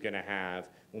that this is going to have,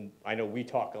 I know we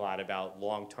talk a lot about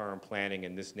long-term planning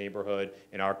in this neighborhood,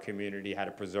 in our community, how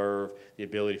to preserve the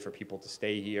ability for people to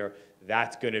stay here.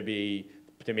 That's going to be,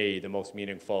 to me, the most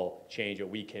meaningful change that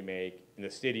we can make in the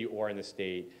city or in the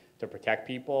state to protect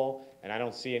people. And I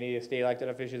don't see any of the state elected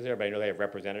officials there, but I know they have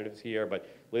representatives here. But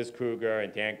Liz Kruger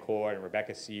and Dan Court and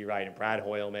Rebecca Seawright and Brad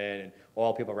Hoylman and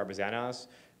all people who represent us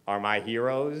are my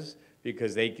heroes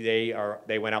because they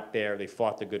went up there, they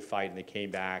fought the good fight, and they came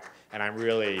back. And I'm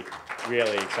really,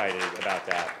 really excited about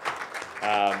that.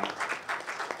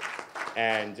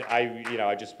 And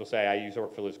I just will say, I used to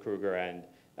work for Liz Kruger, and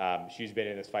she's been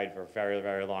in this fight for a very,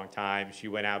 very long time. She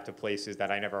went out to places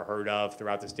that I never heard of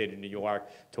throughout the state of New York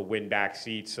to win back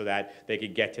seats so that they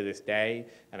could get to this day.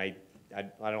 And I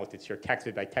don't know what it's your text,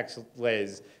 but I texted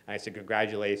Liz, and I said,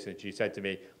 congratulations. She said to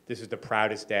me, this is the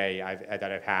proudest day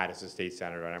that I've had as a state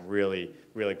senator, and I'm really,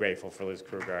 really grateful for Liz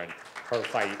Kruger and her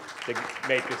fight to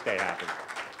make this day happen.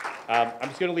 I'm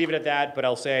just going to leave it at that, but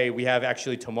I'll say we have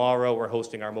actually tomorrow, we're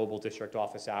hosting our mobile district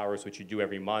office hours, which you do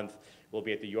every month. We'll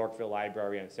be at the Yorkville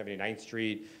Library on 79th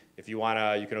Street. If you want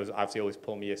to, you can obviously always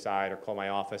pull me aside or call my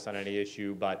office on any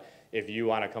issue, but if you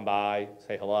want to come by,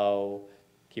 say hello,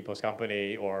 keep us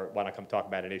company, or want to come talk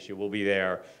about an issue, we'll be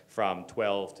there from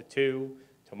 12 to 2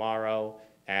 tomorrow.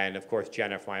 And of course,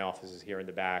 Jenna from my office is here in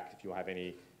the back if you have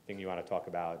anything you want to talk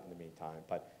about in the meantime.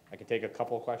 But I can take a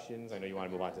couple of questions. I know you want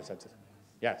to move on to the census.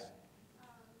 Yes.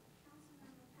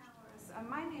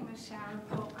 My name is Sharon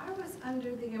Pope. I was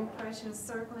under the impression,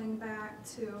 circling back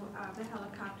to the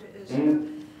helicopter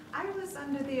issue, I was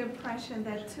under the impression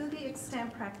that to the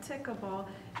extent practicable,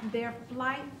 their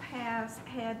flight paths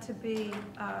had to be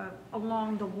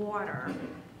along the water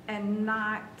and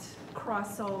not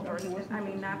crossovers. I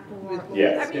mean, not for,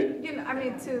 yes. I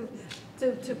mean,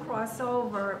 to cross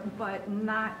over, but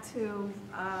not to,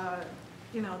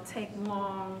 take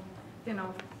long,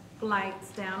 flights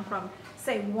down from,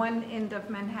 say, one end of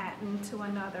Manhattan to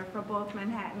another for both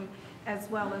Manhattan as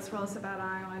well as Roosevelt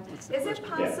Island. Is it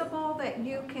possible that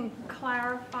you can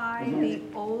clarify the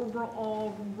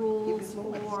overall rules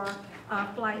for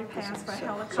flight paths for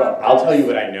helicopters? So I'll tell you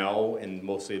what I know, and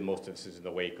most of this is in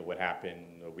the wake of what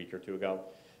happened a week or two ago.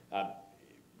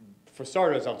 For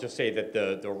starters, I'll just say that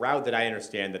the route that I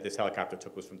understand that this helicopter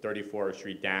took was from 34th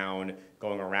Street down,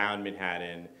 going around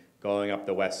Manhattan, going up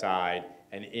the west side,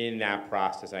 and in that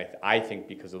process, I think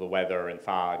because of the weather and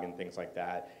fog and things like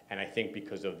that, and I think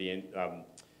because of the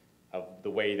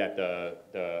way that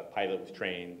the pilot was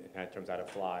trained in terms of how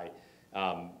to fly,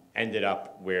 ended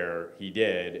up where he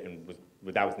did, and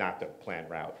that was not the planned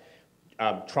route.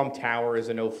 Trump Tower is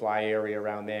a no-fly area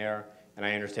around there. and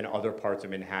I understand other parts of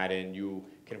Manhattan, you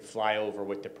can fly over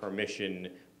with the permission,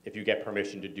 if you get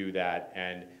permission to do that,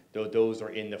 and those are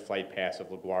in the flight path of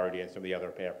LaGuardia and some of the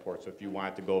other airports. So if you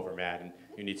want to go over Manhattan,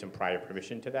 you need some prior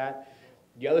permission to that.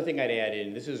 The other thing I'd add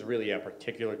in, this is really a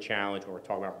particular challenge when we're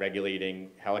talking about regulating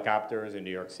helicopters in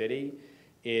New York City,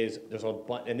 is there's a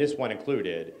bunch, and this one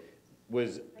included,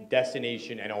 was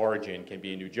destination and origin can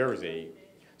be in New Jersey.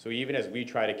 So even as we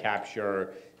try to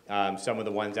capture some of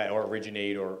the ones that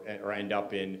originate or end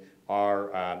up in our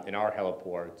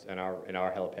heliports and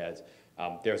our helipads,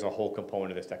 there's a whole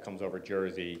component of this that comes over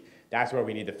Jersey. That's where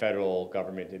we need the federal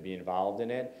government to be involved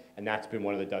in it, and that's been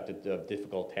one of the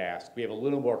difficult tasks. We have a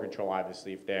little more control,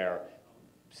 obviously, if they're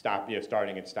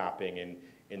starting and stopping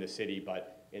in the city,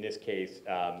 but in this case,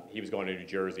 he was going to New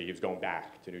Jersey. He was going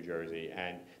back to New Jersey,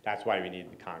 and that's why we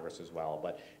need the Congress as well.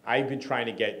 But I've been trying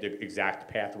to get the exact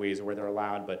pathways where they're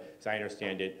allowed, but as I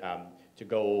understand it, to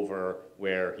go over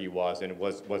where he was and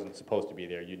wasn't supposed to be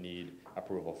there, you need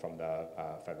approval from the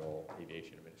Federal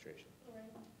Aviation Administration.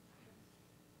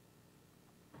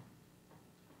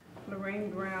 Lorraine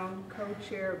Brown,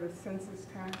 co-chair of the Census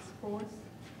Task Force.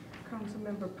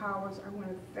 Councilmember Powers, I want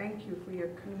to thank you for your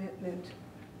commitment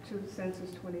to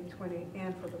Census 2020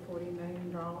 and for the $40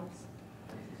 million.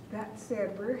 That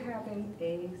said, we're having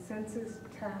a Census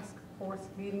Task Force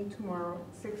meeting tomorrow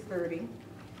at 6:30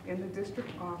 in the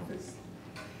district office,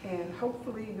 and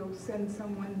hopefully you'll send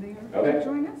someone there to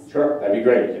join us. Sure, that'd be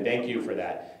great, and thank you for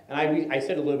that. And I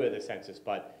said a little bit of the census,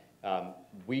 but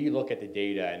we look at the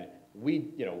data, and we,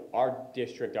 our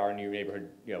district, our new neighborhood,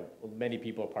 many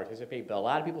people participate, but a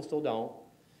lot of people still don't.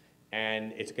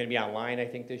 And it's going to be online, I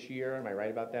think, this year. Am I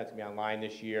right about that? It's going to be online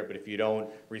this year, but if you don't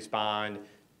respond,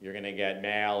 you're going to get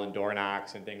mail and door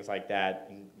knocks and things like that,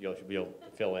 and you'll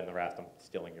fill in the rest. I'm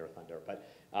stealing your thunder, but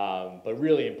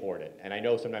really important. And I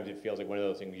know sometimes it feels like one of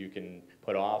those things you can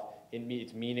put off.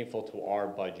 It's meaningful to our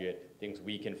budget, things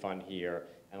we can fund here.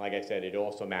 And like I said, it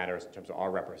also matters in terms of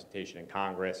our representation in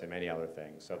Congress and many other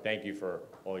things. So thank you for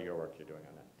all your work you're doing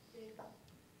on that.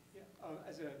 Yeah,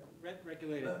 as a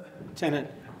rent-regulated tenant,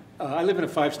 I live in a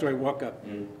 5-story walk-up.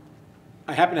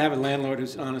 I happen to have a landlord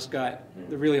who's an honest guy.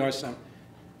 There really are some.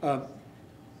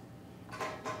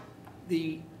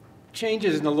 The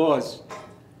changes in the laws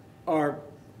are,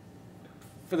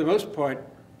 for the most part,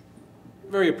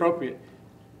 very appropriate.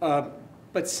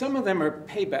 But some of them are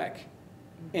payback.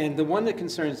 And the one that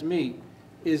concerns me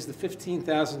is the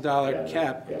 $15,000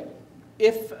 cap.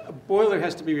 If a boiler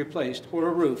has to be replaced, or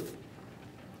a roof,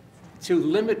 to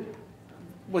limit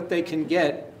what they can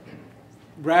get,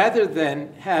 rather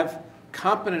than have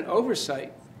competent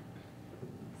oversight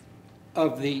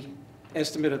of the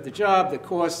estimate of the job, the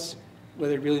costs,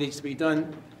 whether it really needs to be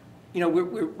done.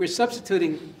 We're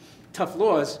substituting tough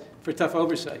laws for tough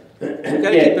oversight. We've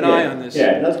got to keep an eye on this.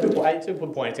 Yeah, that's a good point. It's a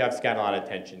good point. It's gotten a lot of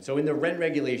attention. So in the rent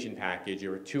regulation package, there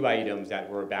were 2 items that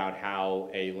were about how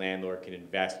a landlord can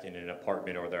invest in an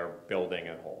apartment or their building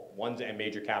as a whole. One's a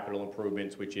major capital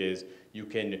improvements, which is you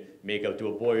can do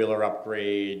a boiler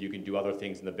upgrade, you can do other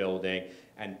things in the building,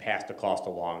 and pass the cost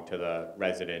along to the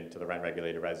resident, to the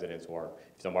rent-regulated residents, or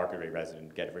if it's a market rate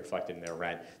resident, get it reflected in their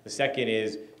rent. The second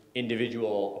is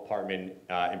individual apartment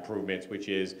improvements, which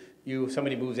is if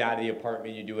somebody moves out of the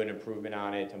apartment, you do an improvement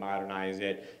on it to modernize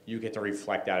it, you get to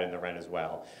reflect that in the rent as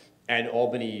well. And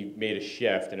Albany made a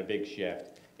shift, and a big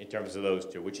shift, in terms of those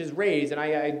 2, which is raised, and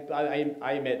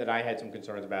I admit that I had some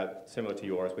concerns about, similar to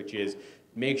yours, which is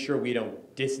make sure we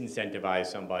don't disincentivize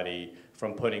somebody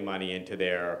from putting money into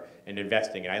and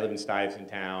investing. And I live in Stuyvesant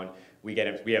town. We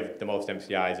have the most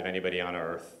MCIs of anybody on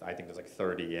earth. I think there's like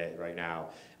 30 right now.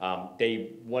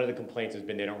 One of the complaints has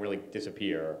been they don't really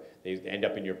disappear. They end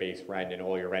up in your base rent, and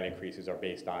all your rent increases are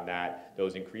based on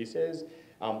those increases.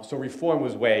 So reform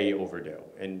was way overdue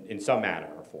in some manner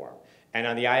or form. And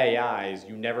on the IAIs,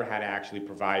 you never had to actually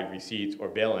provide receipts or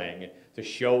billing to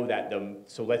show that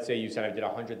so let's say you said I did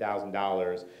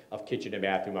 $100,000 of kitchen and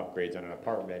bathroom upgrades on an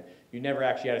apartment. You never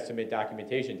actually had to submit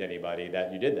documentation to anybody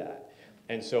that you did that.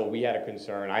 And so we had a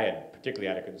concern,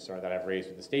 particularly had a concern that I've raised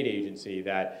with the state agency,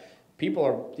 that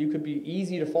you could be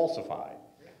easy to falsify.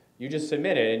 You just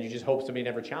submit it and you just hope somebody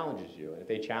never challenges you. And if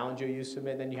they challenge you, you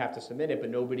submit, then you have to submit it,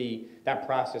 but that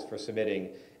process for submitting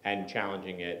and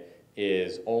challenging it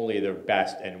is only the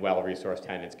best and well-resourced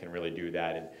tenants can really do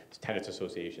that, and it's tenants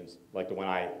associations like the one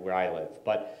where I live.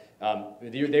 But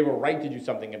they were right to do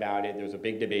something about it. There was a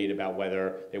big debate about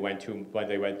whether they went too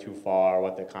far,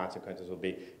 what the consequences will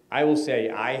be. I will say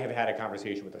I have had a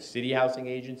conversation with the city housing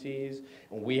agencies,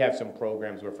 and we have some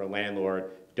programs where if a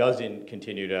landlord doesn't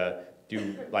continue to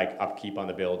do like upkeep on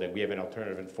the building. We have an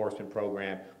alternative enforcement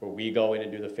program where we go in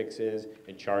and do the fixes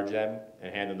and charge them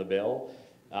and hand them the bill.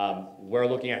 We're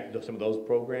looking at some of those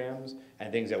programs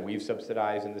and things that we've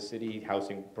subsidized in the city,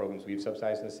 housing programs we've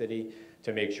subsidized in the city,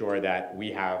 to make sure that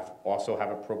we also have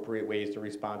appropriate ways to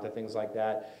respond to things like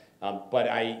that. But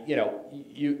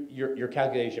your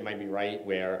calculation might be right,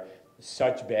 where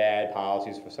such bad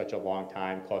policies for such a long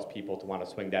time cause people to want to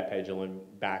swing that pendulum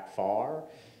back far.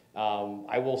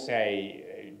 I will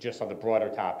say, just on the broader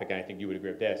topic, and I think you would agree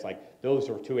with this, like those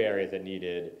are two areas that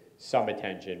needed some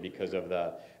attention because of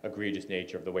the egregious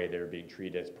nature of the way they were being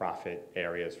treated as profit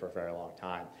areas for a very long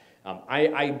time.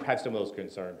 I have some of those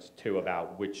concerns too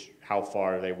about how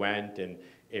far they went and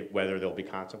whether there'll be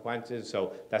consequences.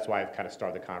 So that's why I've kind of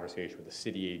started the conversation with the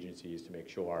city agencies to make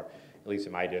sure, at least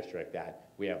in my district, that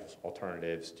we have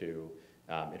alternatives to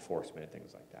enforcement and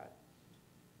things like that.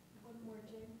 One more,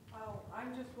 Jane. Oh, I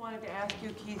just wanted to ask you,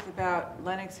 Keith, about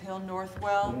Lenox Hill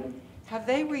Northwell. Have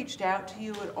they reached out to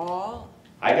you at all?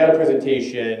 I got a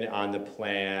presentation on the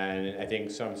plan, I think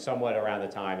somewhat around the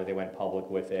time that they went public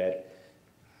with it.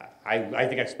 I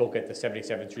think I spoke at the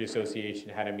 77th Street Association,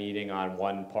 had a meeting on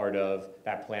one part of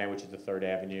that plan, which is the 3rd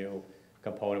Avenue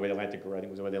component, where the Atlantic Grill, I think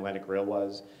it was where the Atlantic Grill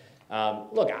was.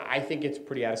 Look, I think it's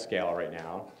pretty out of scale right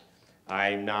now.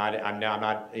 I'm not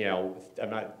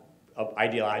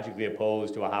ideologically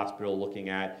opposed to a hospital looking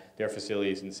at their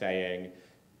facilities and saying,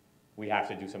 we have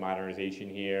to do some modernization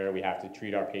here, we have to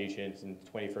treat our patients in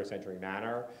a 21st century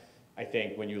manner. I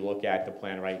think when you look at the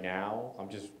plan right now, I'm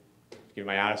just giving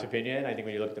my honest opinion, I think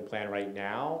when you look at the plan right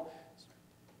now,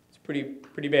 it's pretty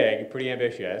big, pretty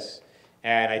ambitious.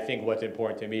 And I think what's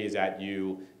important to me is that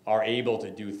you are able to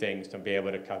do things to be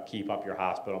able to keep up your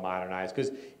hospital modernized.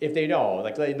 Because if they know,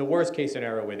 like in the worst case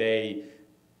scenario where they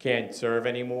can't serve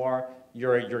anymore,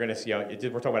 you're going to see,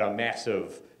 we're talking about a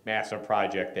massive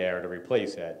project there to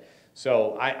replace it.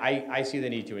 So I see the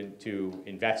need to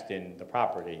invest in the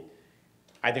property.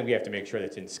 I think we have to make sure that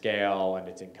it's in scale and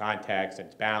it's in context and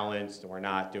it's balanced and we're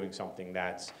not doing something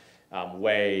that's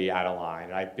way out of line.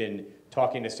 And I've been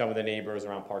talking to some of the neighbors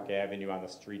around Park Avenue on the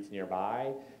streets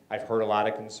nearby. I've heard a lot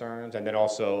of concerns, and then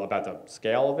also about the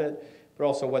scale of it, but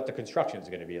also what the construction is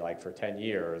going to be like for 10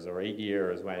 years or 8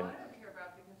 years when... Well, I don't care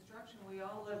about the construction. We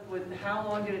all live with how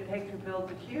long did it take to build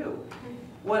the queue.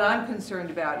 What I'm concerned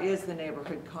about is the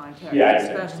neighborhood context,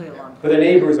 especially along. But the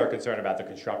neighbors are concerned about the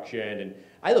construction, and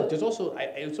there's also,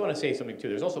 I just want to say something too,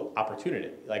 there's also opportunity.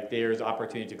 Like there's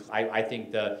opportunity to, I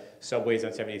think the subways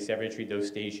on 77th Street, those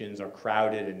stations are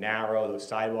crowded and narrow, those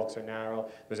sidewalks are narrow,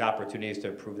 there's opportunities to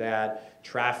improve that.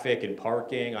 Traffic and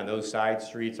parking on those side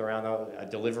streets around the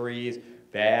deliveries,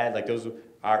 bad, like those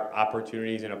are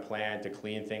opportunities in a plan to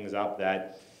clean things up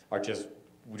that are just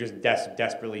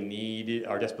desperately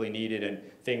needed, and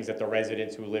things that the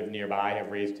residents who live nearby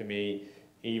have raised to me,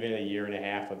 even a year and a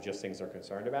half of just things they're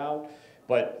concerned about.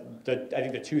 But I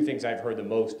think the two things I've heard the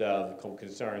most of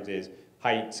concerns is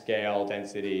height, scale,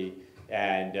 density,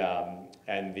 and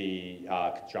the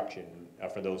construction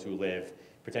for those who live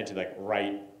potentially like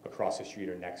right across the street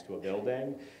or next to a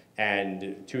building.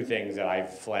 And two things that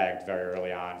I've flagged very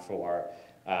early on for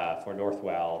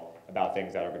Northwell about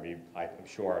things that are going to be, I'm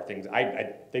sure, things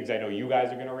I know you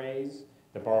guys are going to raise,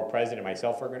 the borough president and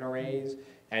myself are going to raise,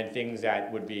 and things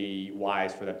that would be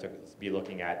wise for them to be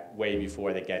looking at way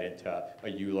before they get into a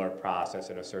ULURP process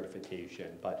and a certification.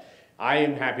 But I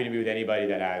am happy to be with anybody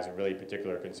that has really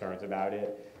particular concerns about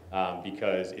it,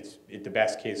 because the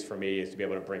best case for me is to be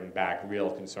able to bring back real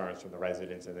concerns from the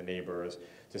residents and the neighbors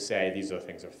to say these are the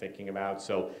things they're thinking about,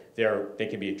 so they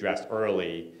can be addressed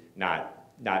early, not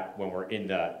when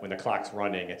when the clock's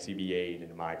running at CB8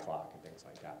 and my clock and things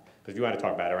like that. Because if you want to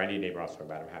talk about it, or any neighbor wants to talk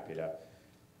about it, I'm happy to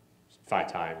find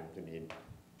time to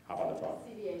hop on the phone.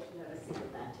 CBA should have a seat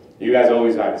at that table. You guys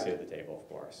always have a seat at the table, of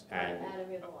course. And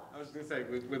I was going to say,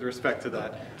 with respect to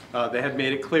that, they had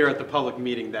made it clear at the public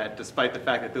meeting that despite the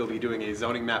fact that they'll be doing a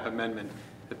zoning map amendment,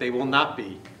 that they will not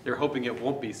be, they're hoping it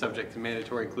won't be subject to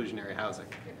mandatory inclusionary housing.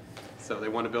 So they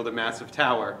want to build a massive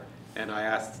tower. And I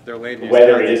asked their land use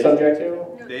whether it is subject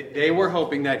to? They were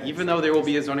hoping that even though there will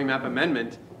be a zoning map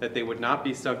amendment, that they would not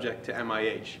be subject to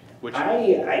MIH, which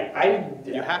you have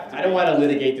to. I don't want to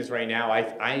litigate this right now.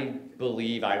 I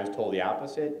believe I was told the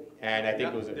opposite, and I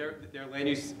think it was their land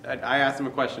use. I asked them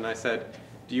a question. I said,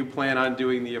 "Do you plan on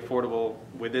doing the affordable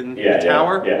within the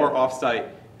tower or off-site?"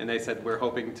 And they said, "We're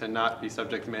hoping to not be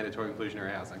subject to mandatory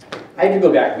inclusionary housing." I have to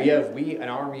go back. We in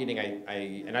our meeting,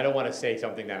 and I don't want to say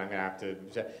something that I'm going to have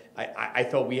to. I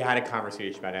thought we had a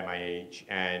conversation about MIH,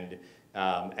 and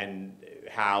and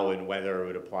how and whether it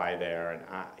would apply there. And,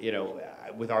 you know,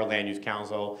 with our land use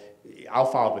council, I'll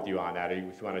follow up with you on that.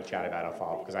 If you want to chat about it, I'll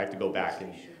follow up, because I have to go back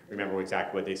and remember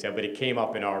exactly what they said. But it came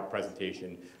up in our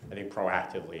presentation, I think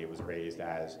proactively it was raised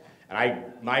as, and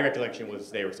my recollection was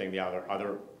they were saying the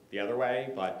other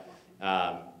way, but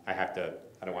I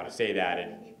don't want to say that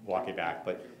and walk it back,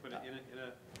 but. Put it in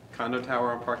a condo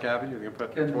tower on Park Avenue, you're going to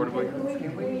put affordably?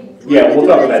 Yeah, we'll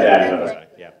talk about that another time,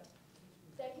 yeah.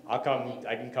 I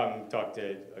can come talk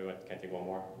to, can I take one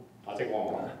more? I'll take one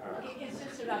more. All right. It's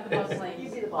just about the bus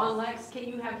lanes. On Lex, can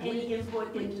you have any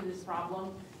input into this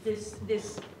problem? There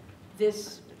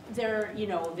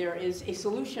is a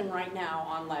solution right now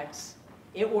on Lex.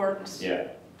 It works. Yeah.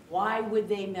 Why would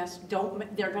they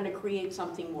they're gonna create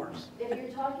something worse. If you're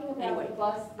talking about Anyway. the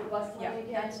bus line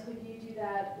again, could you do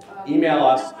that? Email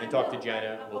us and talk to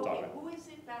Jenna, we'll talk about it. Who is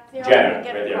it back there? Jenna, I'll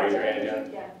get right it there, right. raise your hand, Jenna.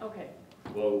 Yeah. Okay.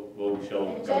 She'll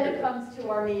And come Jenna here. comes to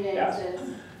our meetings, Yes.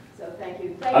 and so thank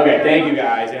you. Okay, thank you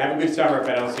guys, and have a good summer if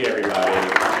I don't see everybody.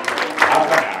 I'll come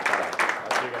back, all right.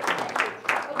 I'll see you guys.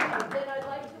 Okay, then I'd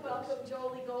like to welcome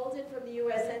Jolie Golden from the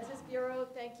U.S. Census Bureau.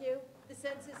 Thank you. The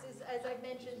census is, as I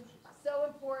mentioned, so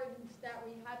important that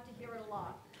we have to hear it a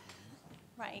lot.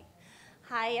 Right.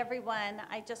 Hi, everyone.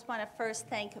 I just want to first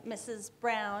thank Mrs.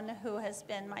 Brown, who has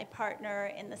been my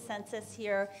partner in the census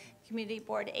here, Community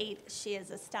Board 8. She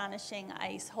is astonishing.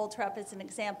 I hold her up as an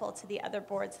example to the other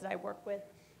boards that I work with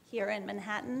here in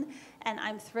Manhattan, and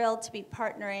I'm thrilled to be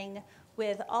partnering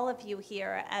with all of you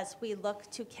here as we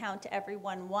look to count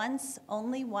everyone once,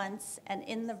 only once, and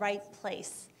in the right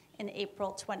place in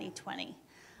April 2020.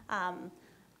 I'm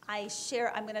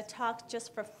going to talk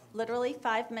just for literally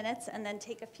 5 minutes and then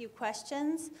take a few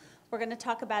questions. We're going to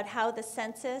talk about how the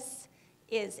census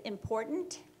is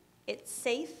important, it's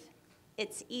safe,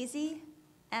 it's easy,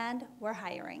 and we're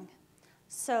hiring.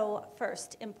 So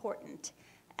first, important.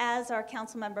 As our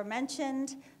council member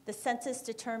mentioned, the census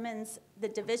determines the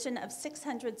division of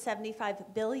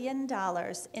 $675 billion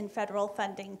in federal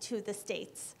funding to the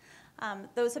states.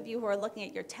 Those of you who are looking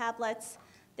at your tablets,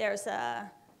 there's a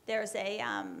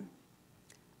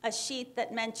sheet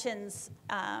that mentions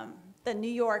the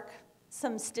New York,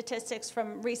 some statistics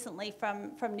from recently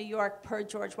from New York per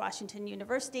George Washington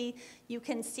University. You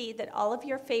can see that all of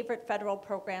your favorite federal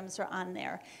programs are on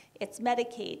there. It's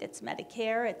Medicaid, it's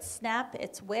Medicare, it's SNAP,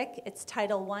 it's WIC, it's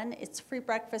Title I, it's free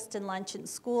breakfast and lunch in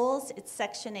schools, it's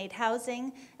Section 8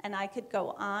 housing, and I could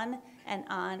go on and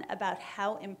on about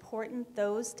how important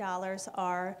those dollars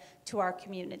are to our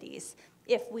communities.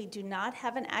 If we do not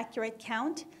have an accurate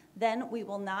count, then we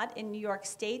will not, in New York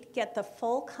State, get the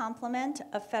full complement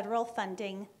of federal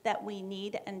funding that we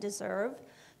need and deserve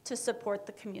to support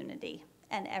the community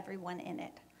and everyone in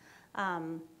it.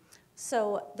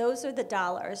 So those are the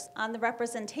dollars. On the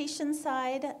representation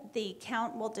side, the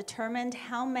count will determine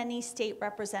how many state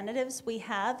representatives we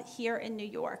have here in New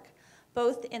York,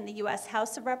 both in the U.S.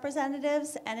 House of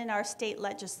Representatives and in our state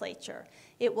legislature.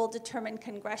 It will determine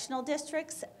congressional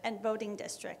districts and voting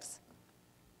districts.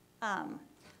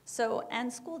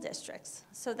 And school districts.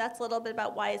 So that's a little bit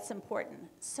about why it's important.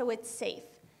 So it's safe.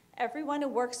 Everyone who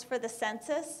works for the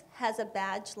census has a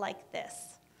badge like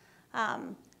this.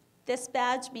 This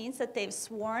badge means that they've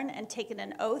sworn and taken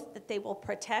an oath that they will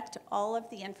protect all of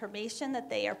the information that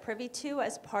they are privy to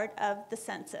as part of the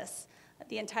census,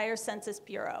 the entire Census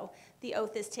Bureau. The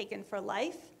oath is taken for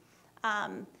life,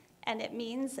 and it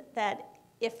means that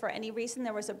if for any reason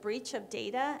there was a breach of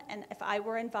data, and if I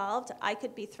were involved, I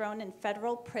could be thrown in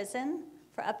federal prison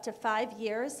for up to 5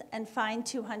 years and fined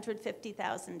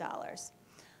 $250,000.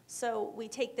 So we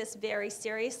take this very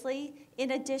seriously.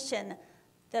 In addition,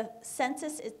 the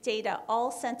census data,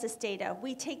 all census data,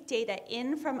 we take data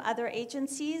in from other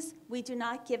agencies. We do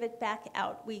not give it back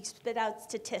out. We spit out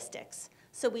statistics.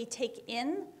 So we take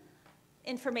in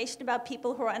information about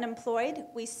people who are unemployed.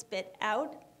 We spit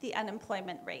out the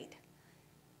unemployment rate.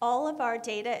 All of our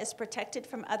data is protected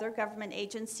from other government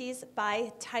agencies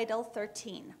by Title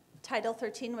 13. Title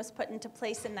 13 was put into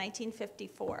place in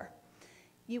 1954.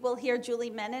 You will hear Julie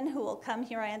Menon, who will come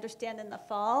here, I understand, in the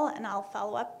fall, and I'll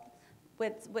follow up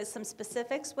with some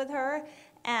specifics with her.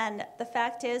 And the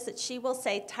fact is that she will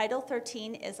say Title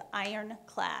 13 is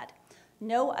ironclad.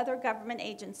 No other government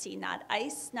agency, not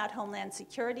ICE, not Homeland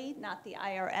Security, not the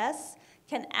IRS,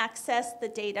 can access the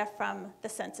data from the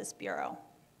Census Bureau.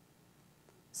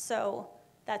 So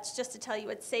that's just to tell you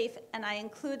it's safe. And I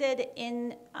included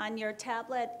on your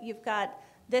tablet, you've got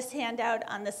this handout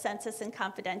on the census and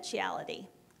confidentiality.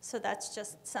 So that's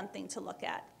just something to look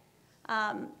at.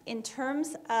 In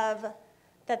terms of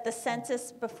that the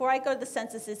census, before I go to the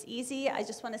census is easy, I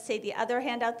just want to say the other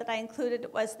handout that I included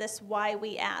was this why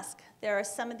we ask. There are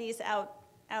some of these out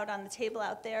on the table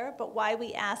out there, but why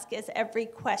we ask is every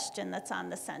question that's on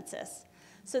the census.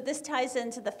 So this ties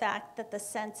into the fact that the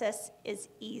census is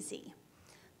easy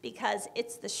because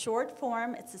it's the short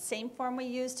form, it's the same form we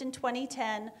used in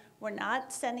 2010. We're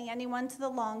not sending anyone to the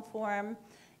long form.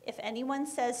 If anyone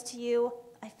says to you,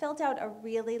 I filled out a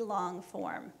really long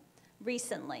form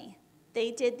recently,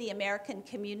 they did the American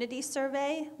Community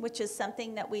Survey, which is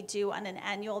something that we do on an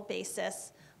annual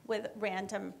basis with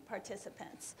random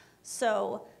participants.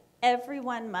 So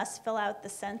everyone must fill out the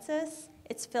census.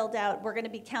 It's filled out, we're going to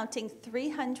be counting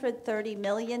 330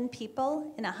 million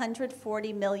people in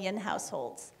 140 million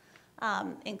households,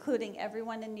 including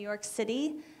everyone in New York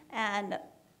City. And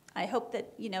I hope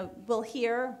that, we'll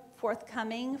hear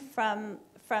forthcoming from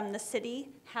the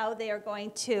city how they are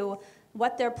going to,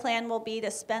 what their plan will be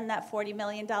to spend that $40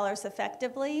 million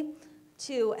effectively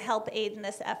to help aid in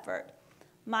this effort.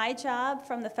 My job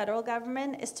from the federal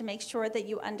government is to make sure that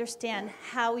you understand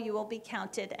how you will be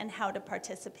counted and how to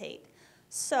participate.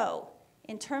 So,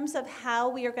 in terms of how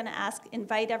we are going to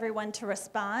invite everyone to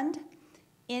respond,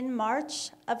 in March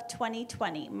of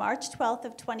 2020, March 12th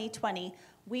of 2020,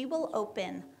 we will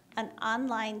open an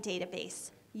online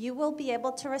database. You will be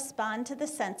able to respond to the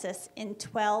census in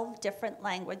 12 different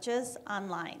languages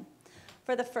online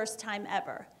for the first time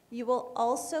ever. You will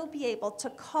also be able to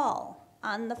call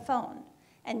on the phone,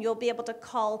 and you'll be able to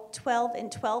call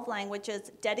 12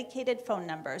 languages, dedicated phone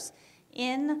numbers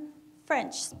in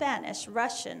French, Spanish,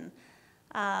 Russian,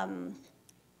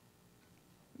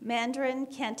 Mandarin,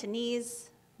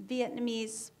 Cantonese,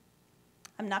 Vietnamese.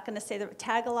 I'm not going to say the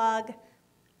Tagalog.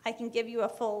 I can give you the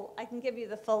full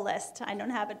list. I don't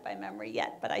have it by memory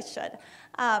yet, but I should.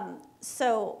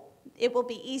 So it will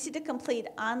be easy to complete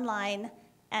online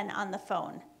and on the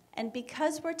phone. And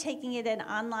because we're taking it in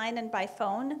online and by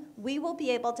phone, we will be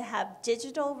able to have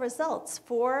digital results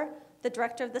for the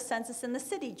director of the census in the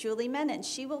city, Julie Menon.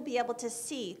 She will be able to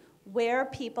see where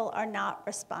people are not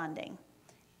responding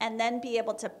and then be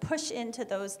able to push into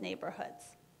those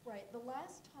neighborhoods. Right. The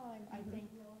last time, I think,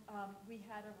 we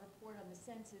had a report on the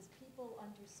census, people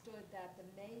understood that the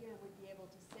mayor would be able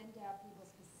to send out people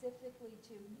specifically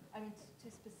to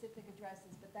specific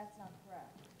addresses, but that's not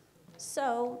correct.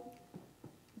 So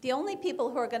the only people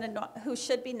who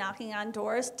should be knocking on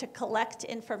doors to collect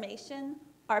information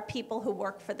are people who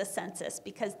work for the census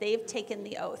because they've taken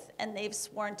the oath and they've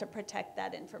sworn to protect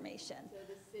that information. So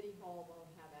the city hall won't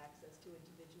have access to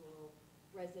individual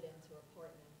residents or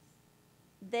apartments?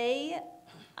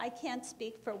 I can't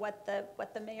speak for what the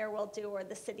mayor will do or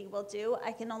the city will do.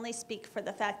 I can only speak for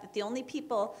the fact that the only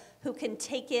people who can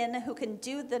who can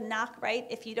do the knock, right?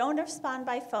 If you don't respond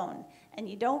by phone and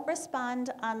you don't respond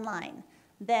online,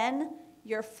 then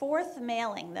your fourth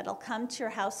mailing that'll come to your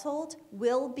household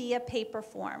will be a paper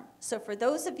form. So for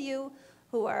those of you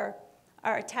who are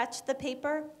attached to the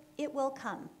paper, it will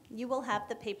come. You will have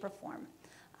the paper form.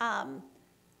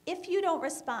 If you don't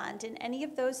respond in any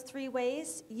of those three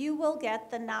ways, you will get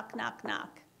the knock, knock,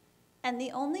 knock. And the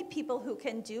only people who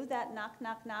can do that knock,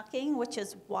 knock, knocking, which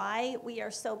is why we are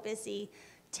so busy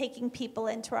taking people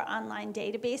into our online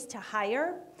database to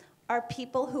hire, are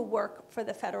people who work for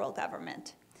the federal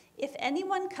government. If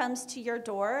anyone comes to your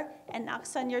door and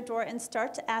knocks on your door and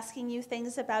starts asking you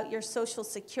things about your social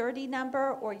security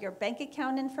number or your bank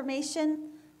account information,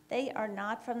 they are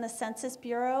not from the Census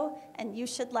Bureau, and you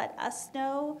should let us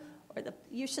know, or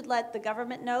you should let the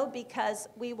government know, because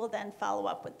we will then follow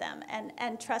up with them.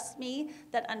 And trust me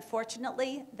that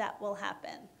unfortunately that will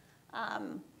happen.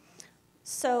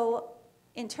 So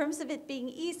in terms of it being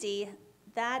easy,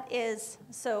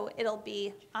 so it'll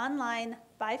be online,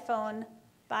 by phone,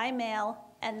 by mail,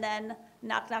 and then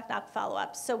knock, knock, knock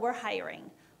follow-up. So we're hiring.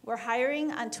 We're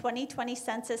hiring on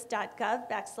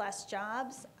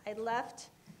 2020census.gov/jobs. I left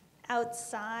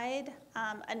outside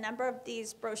a number of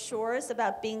these brochures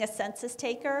about being a census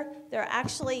taker. There are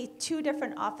actually 2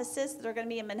 different offices that are going to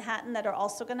be in Manhattan that are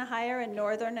also going to hire in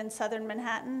northern and southern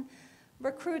Manhattan.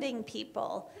 Recruiting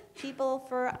people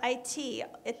for IT.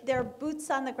 They're boots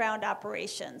on the ground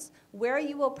operations. Where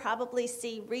you will probably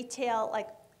see retail, like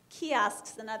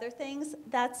kiosks and other things,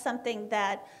 that's something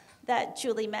that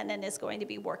Julie Menon is going to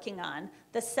be working on.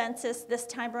 The census this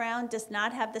time around does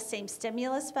not have the same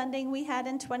stimulus funding we had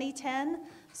in 2010,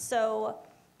 so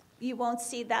you won't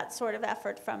see that sort of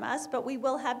effort from us, but we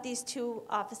will have these 2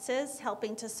 offices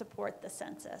helping to support the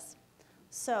census.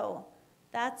 So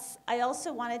I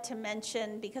also wanted to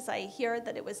mention, because I hear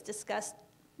that it was discussed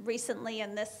recently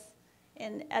in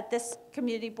at this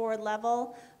community board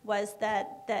level was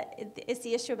that it's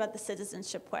the issue about the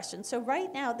citizenship question. So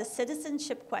right now, the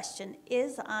citizenship question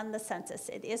is on the census.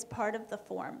 It is part of the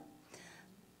form.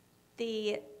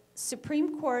 The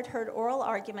Supreme Court heard oral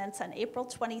arguments on April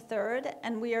 23rd,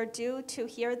 and we are due to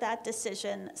hear that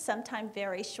decision sometime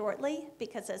very shortly,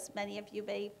 because as many of you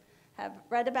may have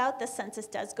read about, the census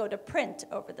does go to print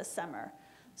over the summer.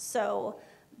 So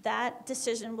that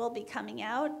decision will be coming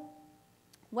out.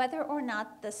 Whether or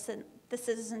not the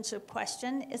citizenship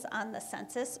question is on the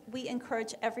census, we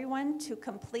encourage everyone to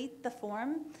complete the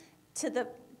form to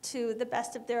the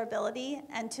best of their ability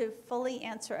and to fully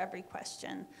answer every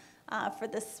question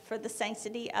for the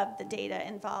sanctity of the data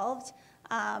involved.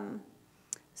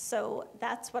 So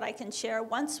that's what I can share.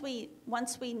 Once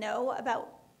we know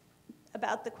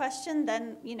about the question,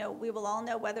 then we will all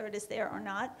know whether it is there or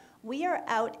not. We are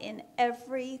out in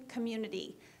every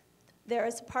community. There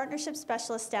is a partnership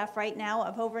specialist staff right now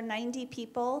of over 90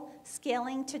 people,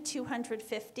 scaling to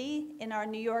 250 in our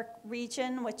New York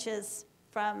region, which is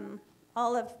from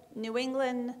all of New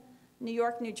England, New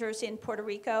York, New Jersey, and Puerto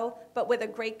Rico, but with a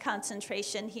great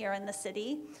concentration here in the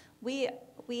city. We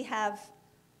have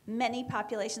many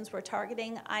populations we're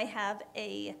targeting. I have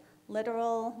a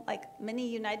literal, mini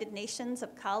United Nations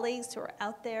of colleagues who are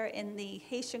out there in the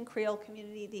Haitian Creole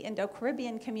community, the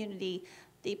Indo-Caribbean community,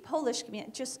 the Polish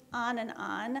community, just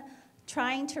on,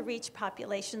 trying to reach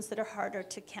populations that are harder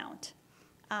to count.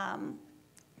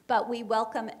 But we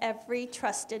welcome every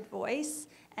trusted voice,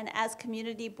 and as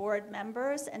community board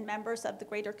members and members of the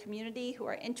greater community who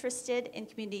are interested in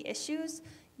community issues,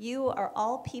 you are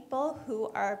all people who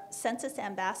are census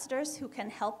ambassadors who can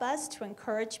help us to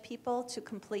encourage people to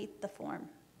complete the form.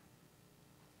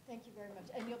 Thank you very much.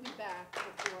 And you'll be back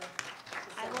before.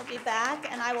 I will be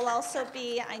back, and I will also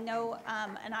be,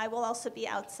 and I will also be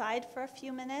outside for a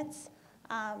few minutes.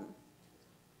 We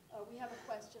have a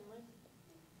question, Lynn.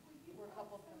 Or a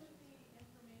couple of questions.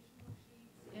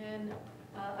 In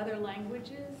other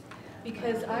languages,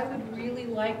 because I would really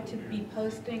like to be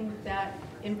posting that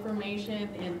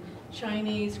information in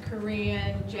Chinese,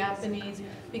 Korean, Japanese,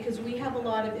 because we have a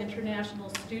lot of international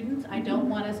students. I don't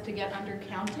want us to get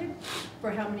undercounted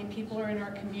for how many people are in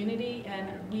our community, and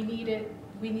we need it.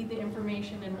 We need the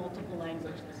information in multiple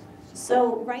languages.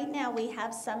 So right now we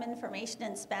have some information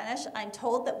in Spanish. I'm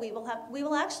told that we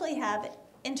will actually have,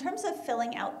 in terms of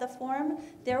filling out the form,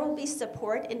 there will be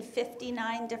support in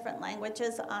 59 different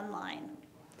languages online.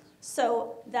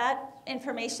 So that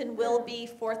information will be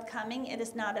forthcoming. It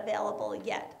is not available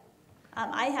yet.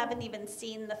 I haven't even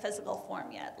seen the physical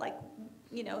form yet.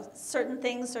 Certain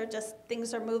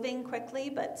things are moving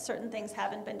quickly, but certain things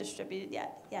haven't been distributed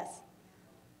yet. Yes.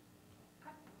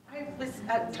 I was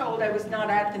told, I was not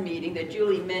at the meeting, that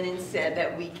Julie Menon said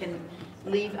that we can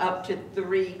leave up to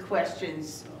 3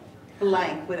 questions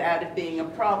blank without it being a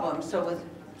problem. So if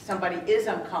somebody is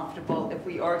uncomfortable, if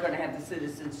we are going to have the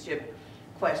citizenship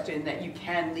question, that you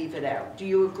can leave it out. Do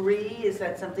you agree? Is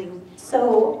that something?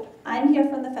 So I'm here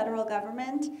from the federal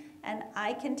government, and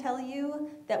I can tell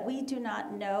you that we do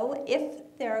not know if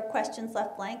there are questions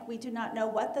left blank. We do not know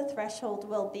what the threshold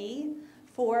will be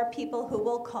for people who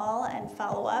will call and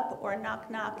follow up or knock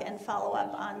and follow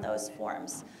up on those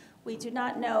forms. We do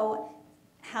not know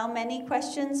how many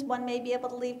questions one may be able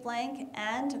to leave blank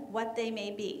and what they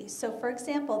may be. So for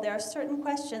example, there are certain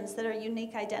questions that are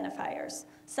unique identifiers.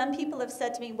 Some people have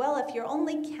said to me, well, if you're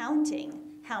only counting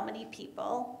how many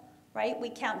people, right? We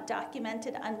count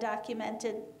documented,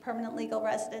 undocumented, permanent legal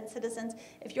resident citizens.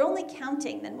 If you're only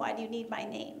counting, then why do you need my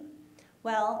name?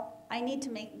 Well, I need to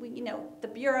the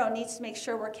Bureau needs to make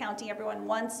sure we're counting everyone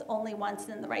once, only once,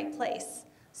 and in the right place.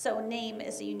 So name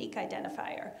is a unique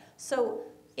identifier. So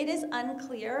it is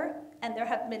unclear, and there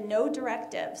have been no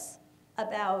directives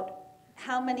about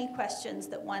how many questions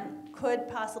that one could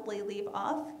possibly leave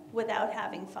off without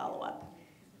having follow-up.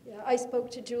 Yeah, I spoke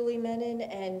to Julie Menon,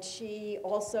 and she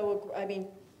also,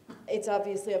 it's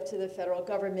obviously up to the federal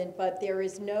government, but there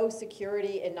is no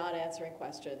security in not answering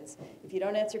questions. If you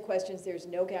don't answer questions, there's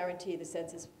no guarantee the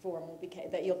census form will be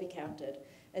that you'll be counted.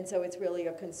 And so it's really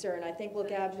a concern. I think we'll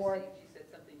have more. She said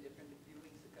something different a few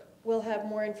weeks ago. We'll have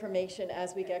more information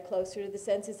as we get closer to the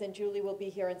census, and Julie will be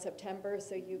here in September,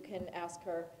 so you can ask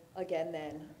her again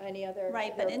then. Any other?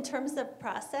 Right, but in terms of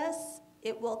process,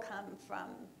 it will come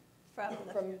from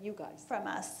you guys. From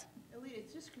us. Alida,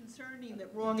 it's just concerning that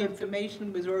wrong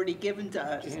information was already given to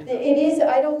us. It is,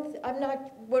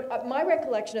 my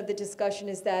recollection of the discussion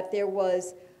is that there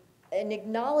was an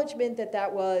acknowledgement that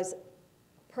that was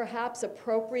perhaps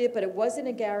appropriate, but it wasn't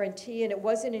a guarantee and it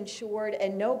wasn't insured,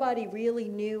 and nobody really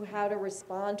knew how to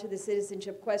respond to the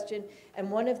citizenship question. And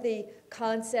one of the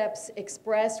concepts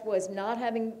expressed was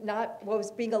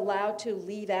was being allowed to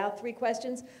leave out 3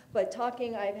 questions. But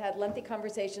I've had lengthy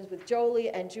conversations with Jolie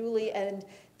and Julie, and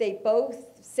they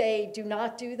both say do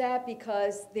not do that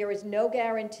because there is no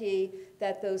guarantee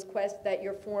that that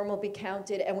your form will be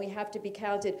counted, and we have to be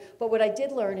counted. But what I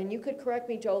did learn, and you could correct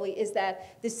me, Jolie, is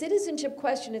that the citizenship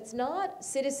question, it's not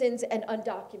citizens and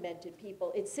undocumented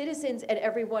people. It's citizens and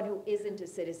everyone who isn't a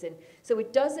citizen. So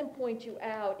it doesn't point you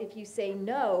out if you say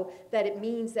no that it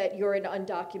means that you're an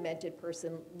undocumented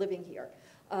person living here.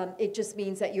 It just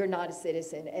means that you're not a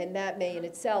citizen, and that may in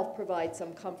itself provide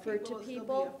some comfort to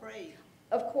people. Will still be afraid.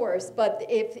 Of course, but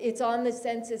if it's on the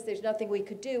census, there's nothing we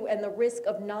could do, and the risk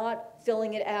of not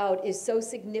filling it out is so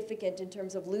significant in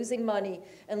terms of losing money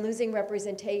and losing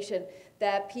representation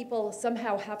that people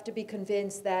somehow have to be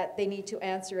convinced that they need to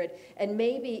answer it. And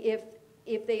maybe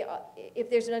if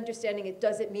there's an understanding it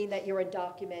doesn't mean that you're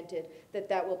undocumented,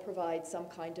 that will provide some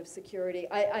kind of security.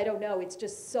 I don't know, it's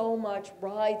just so much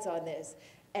rides on this.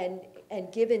 And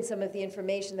given some of the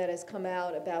information that has come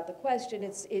out about the question,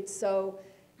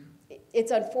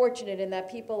 it's unfortunate, and that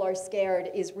people are scared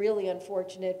is really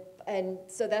unfortunate. And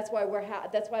so that's why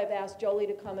I've asked Jolie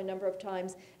to come a number of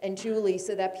times, and Julie,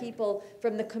 so that people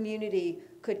from the community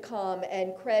could come.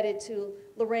 And credit to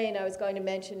Lorraine, I was going to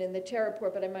mention in the chair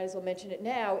report, but I might as well mention it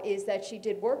now, is that she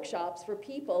did workshops for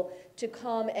people to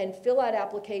come and fill out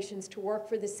applications to work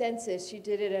for the census. She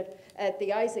did it at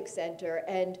the Isaac Center,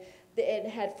 and it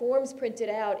had forms printed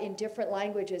out in different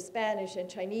languages, Spanish and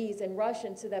Chinese and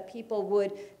Russian, so that people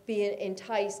would be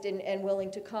enticed and willing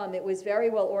to come. It was very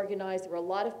well organized. There were a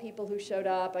lot of people who showed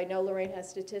up. I know Lorraine has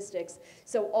statistics.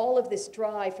 So all of this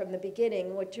drive from the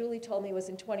beginning, what Julie told me was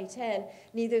in 2010,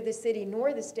 neither the city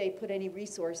nor the state put any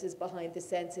resources behind the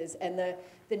census, and the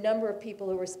number of people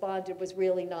who responded was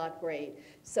really not great.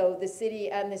 So the city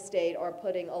and the state are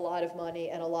putting a lot of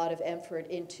money and a lot of effort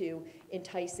into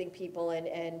enticing people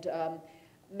and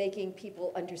making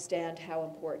people understand how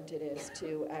important it is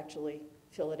to actually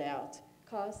fill it out.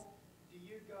 Kallos? Do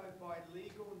you go by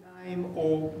legal name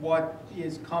or what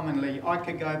is commonly? I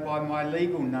could go by my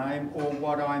legal name or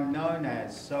what I'm known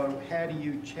as. So how do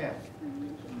you check?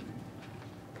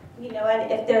 You know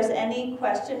what, if there's any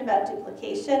question about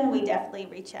duplication, we definitely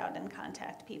reach out and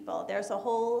contact people. There are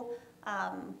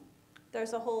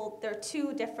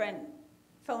 2 different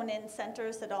phone-in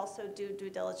centers that also do due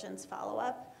diligence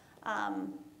follow-up.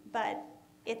 But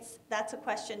that's a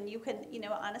question you can,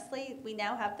 honestly, we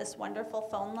now have this wonderful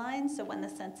phone line, so when the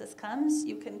census comes,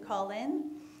 you can call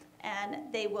in,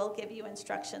 and they will give you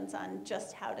instructions on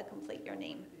just how to complete your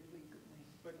name.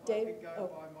 But Dave? I could go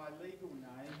by my legal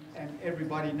name, and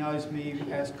everybody knows me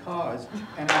as Kallos,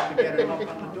 and I could get a knock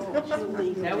on the door.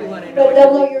 Now we want to know.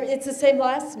 But it's the same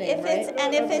last name, right?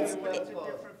 If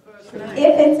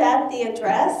it's at the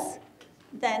address,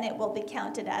 then it will be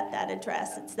counted at that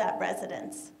address. It's that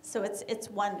residence. So it's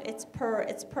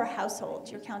per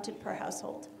household. You're counted per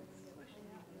household.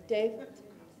 Dave?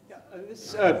 Yeah,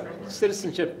 this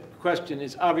citizenship question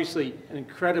is obviously an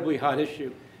incredibly hot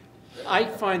issue. I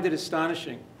find it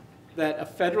astonishing that a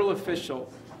federal official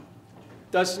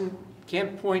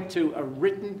can't point to a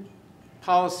written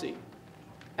policy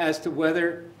as to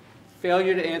whether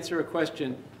failure to answer a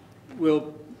question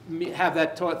will have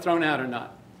that thrown out or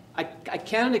not. I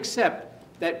cannot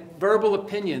accept that verbal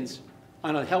opinions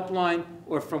on a helpline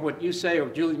or from what you say or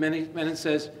Julie Menon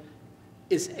says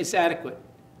is adequate.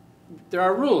 There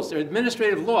are rules.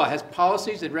 Administrative law has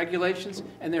policies and regulations,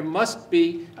 and there must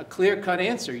be a clear-cut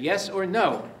answer, yes or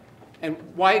no. And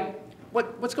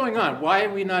what's going on? Why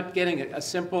are we not getting a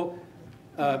simple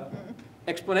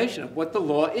explanation of what the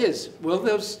law is? Will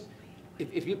those,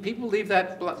 if people leave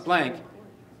that blank,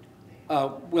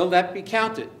 will that be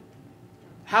counted?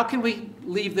 How can we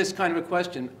leave this kind of a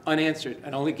question unanswered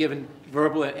and only given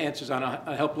verbal answers on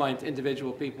a helpline to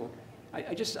individual people?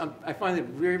 I find it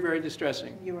very, very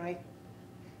distressing. You're right.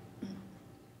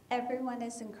 Everyone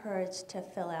is encouraged to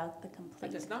fill out the complete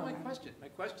But that's not my form. question. My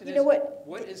question You is, know what?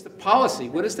 what is the policy?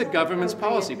 What is the government's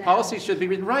policy? Policy should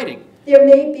be in writing. There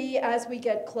may be, as we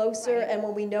get closer and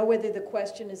when we know whether the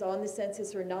question is on the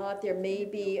census or not, there may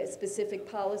be specific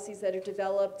policies that are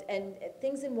developed, and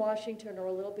things in Washington are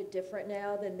a little bit different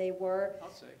now than they were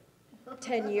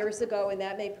 10 years ago, and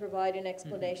that may provide an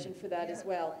explanation for that as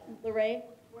well. Lorraine?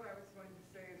 What I was going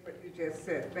to say is what you just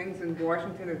said. Things in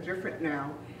Washington are different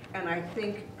now, and I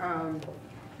think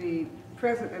the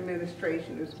present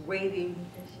administration is waiting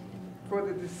for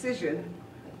the decision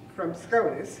from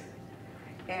SCOTUS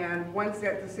And once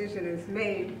that decision is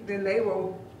made, then they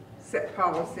will set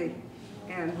policy,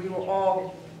 and we will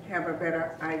all have a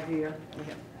better idea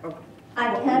of.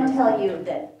 I can tell you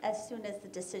that as soon as the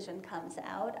decision comes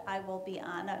out, I will be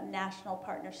on a national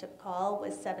partnership call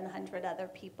with 700 other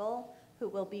people who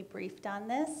will be briefed on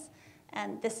this.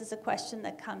 And this is a question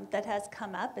that has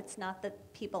come up. It's not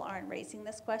that people aren't raising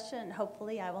this question, and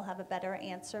hopefully I will have a better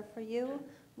answer for you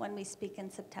when we speak in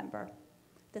September.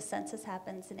 The census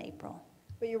happens in April.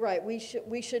 But you're right, we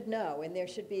should know, and there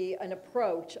should be an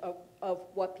approach of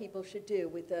what people should do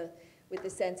with the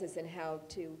census and how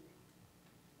to.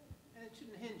 And it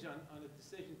shouldn't hinge on a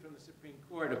decision from the Supreme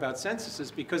Court about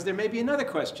censuses, because there may be another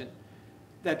question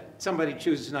that somebody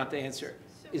chooses not to answer.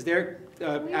 Is their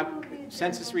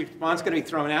census response going to be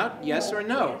thrown out, yes or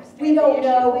no? We don't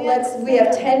know. We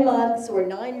have 10 months or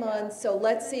 9 months, so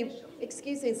let's see.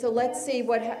 Excuse me. So let's see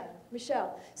what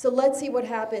Michelle. So let's see what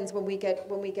happens when we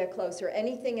get closer.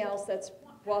 Anything else that's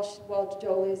while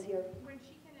Jolie is here? When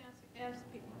she can ask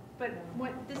people, but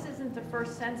this isn't the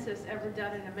first census ever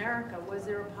done in America. Was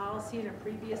there a policy in a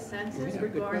previous census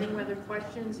regarding whether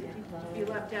questions, if you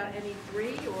left out any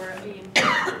three, or I mean,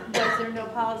 was there no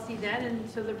policy then? And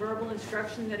so the verbal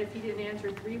instruction that if you didn't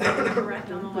answer three would be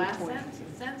correct on the last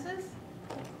census?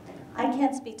 I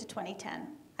can't speak to 2010.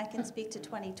 I can speak to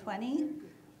 2020.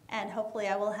 And hopefully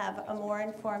I will have a more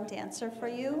informed answer for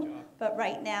you. But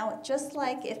right now, just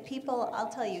like if people, I'll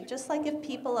tell you, just like if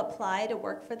people apply to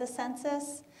work for the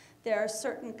census, there are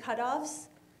certain cutoffs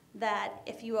that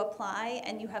if you apply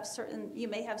and you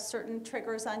may have certain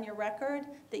triggers on your record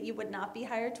that you would not be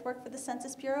hired to work for the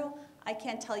Census Bureau. I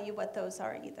can't tell you what those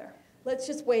are either. Let's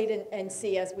just wait and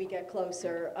see as we get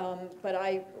closer. But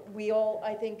I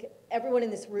think everyone in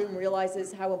this room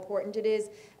realizes how important it is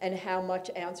and how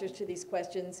much answers to these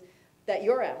questions that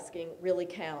you're asking really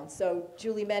count. So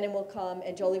Julie Menon will come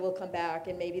and Jolie will come back,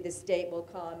 and maybe the state will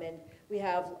come, and we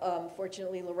have,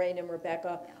 fortunately, Lorraine and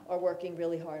Rebecca are working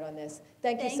really hard on this.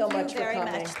 Thank you so much for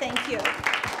coming. Thank you.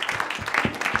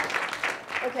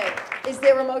 Okay, is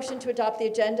there a motion to adopt the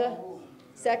agenda?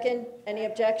 Second, any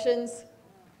objections?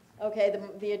 Okay,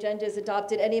 the agenda is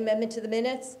adopted. Any amendment to the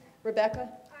minutes? Rebecca?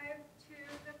 I have two.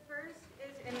 The first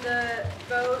is in the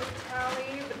vote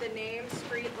tally with the name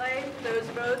street light. Those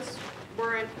votes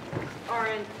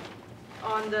aren't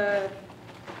on the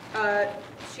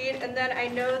sheet. And then I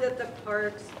know that the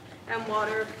parks and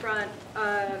waterfront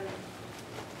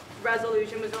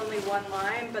resolution was only one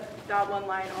line, but that one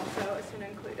line also isn't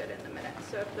included in the minutes.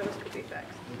 So if those could be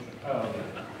fixed.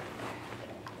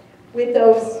 With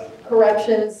those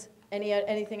corrections,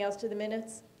 anything else to the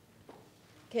minutes?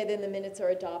 Okay, then the minutes are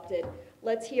adopted.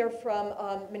 Let's hear from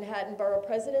Manhattan Borough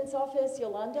President's Office.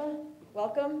 Yolanda,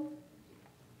 welcome.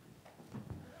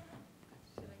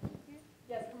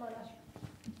 Yes, come on up.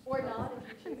 Or not,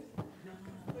 if you choose.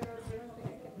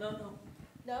 No.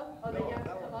 No? Oh, they have to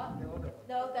come up?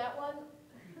 No, that one?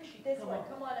 This one,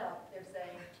 come on up, they're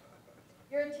saying.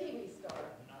 You're a TV star.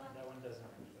 No, that one doesn't.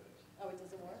 Oh, it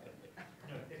doesn't work?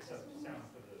 No, it picks up sound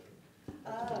for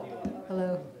the...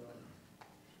 Hello.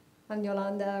 I'm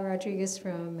Yolanda Rodriguez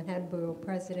from Manhattan Borough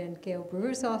President Gail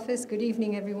Brewer's office. Good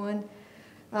evening, everyone.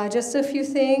 Just a few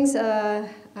things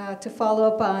to follow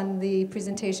up on the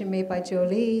presentation made by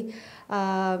Jolie.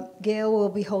 Gail will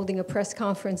be holding a press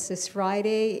conference this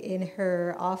Friday in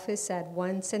her office at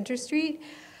 1 Center Street,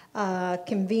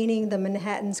 convening the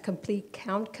Manhattan's Complete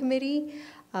Count Committee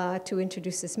to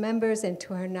introduce its members and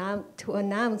to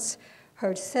announce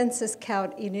her Census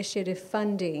Count Initiative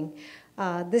funding.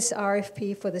 This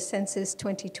RFP for the Census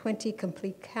 2020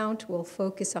 Complete Count will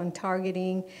focus on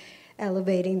targeting,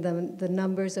 elevating the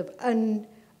numbers of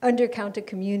undercounted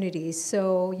communities.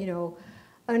 So, you know,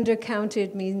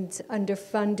 undercounted means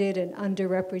underfunded and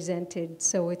underrepresented.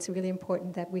 So it's really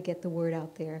important that we get the word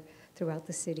out there throughout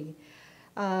the city.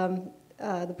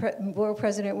 The Borough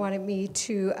President wanted me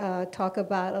to talk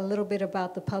about a little bit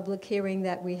about the public hearing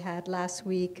that we had last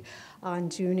week on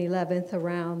June 11th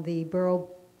around the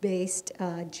borough-based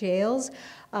jails.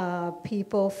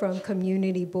 People from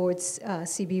community boards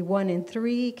CB 1 and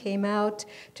 3 came out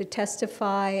to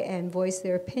testify and voice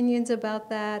their opinions about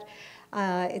that.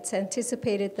 It's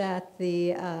anticipated that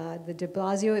the de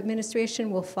Blasio administration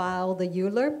will file the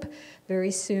ULURP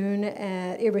very soon,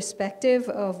 irrespective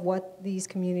of what these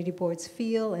community boards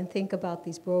feel and think about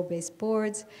these borough-based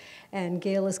boards. And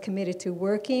Gail is committed to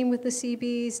working with the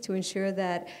CBs to ensure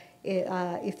that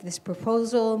if this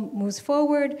proposal moves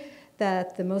forward,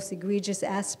 that the most egregious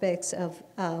aspects of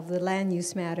the land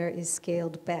use matter is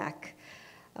scaled back.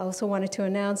 I also wanted to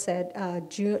announce that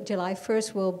July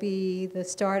 1st will be the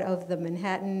start of the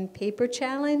Manhattan Paper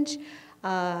Challenge.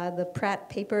 The Pratt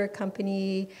Paper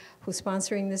Company, who's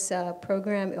sponsoring this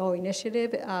program or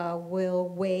initiative, will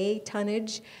weigh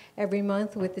tonnage every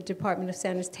month with the Department of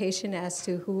Sanitation as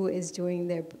to who is doing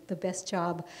the best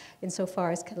job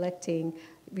insofar as collecting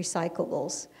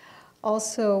recyclables.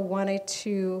 Also wanted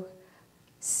to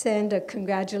send a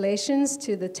congratulations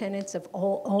to the tenants of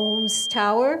Olms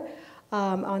Tower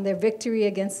on their victory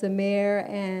against the mayor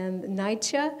and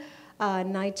NYCHA.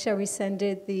 NYCHA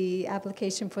rescinded the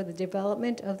application for the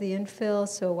development of the infill,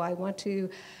 so I want to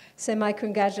send my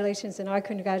congratulations and our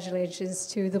congratulations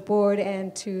to the board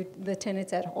and to the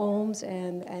tenants at Olms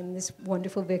and this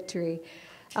wonderful victory.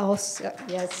 Also,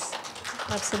 yes,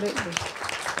 absolutely.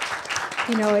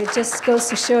 You know, it just goes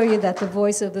to show you that the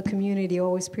voice of the community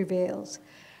always prevails.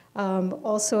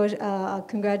 Also, a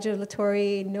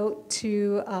congratulatory note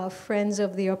to Friends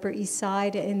of the Upper East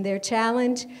Side in their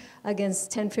challenge against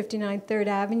 1059 3rd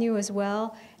Avenue as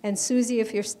well. And Susie,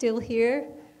 if you're still here,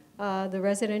 the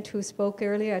resident who spoke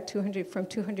earlier at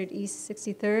 200 East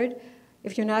 63rd,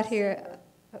 if you're not here,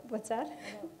 what's that?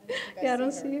 I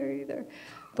don't see her either.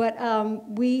 But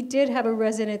we did have a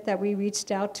resident that we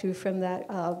reached out to from that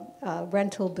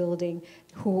rental building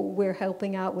who we're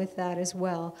helping out with that as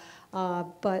well.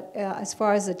 But as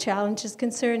far as the challenge is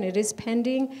concerned, it is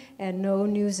pending, and no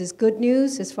news is good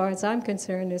news as far as I'm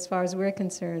concerned, as far as we're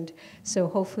concerned. So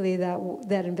hopefully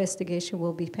that investigation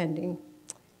will be pending.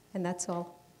 And that's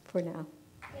all for now.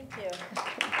 Thank you.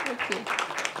 Thank you.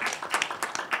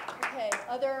 Okay,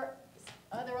 other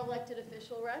elected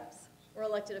official reps or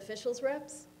elected officials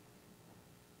reps?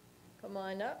 Come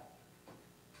on up.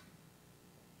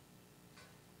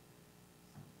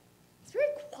 It's very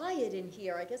quiet in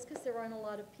here, I guess because there aren't a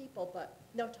lot of people, but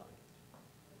no talk.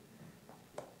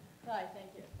 Hi,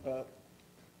 thank you.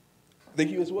 Thank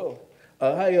you as well.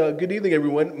 Hi, good evening,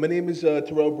 everyone. My name is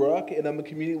Terrell Brock, and I'm a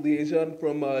community liaison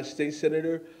from State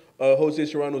Senator Jose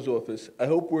Serrano's office. I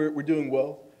hope we're doing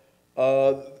well.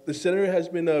 The senator has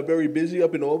been very busy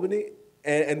up in Albany,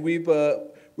 and we're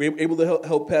able to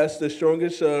help pass the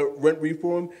strongest rent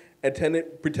reform and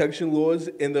tenant protection laws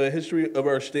in the history of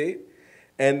our state.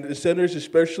 And the senator is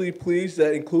especially pleased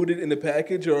that included in the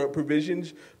package are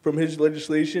provisions from his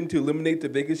legislation to eliminate the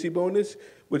vacancy bonus,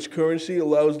 which currently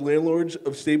allows landlords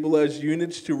of stabilized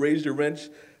units to raise their rents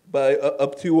by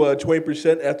up to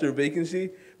 20% after a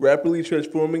vacancy, rapidly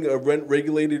transforming a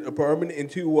rent-regulated apartment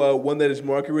into one that is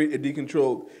market rate and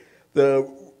decontrolled. The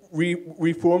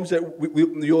reforms that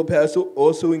we all passed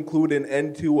also include an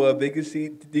end to vacancy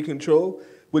decontrol,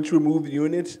 which remove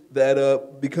units that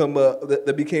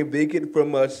that became vacant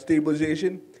from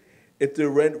stabilization if the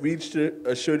rent reached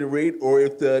a certain rate or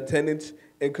if the tenant's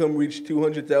income reached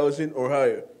 $200,000 or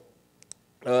higher.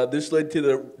 This led to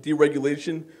the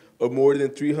deregulation of more than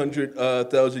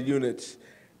 300,000 units.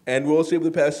 And we're also able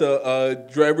to pass a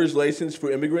driver's license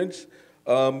for immigrants.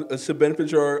 Some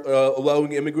benefits are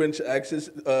allowing immigrants access.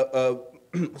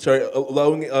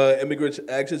 Allowing immigrants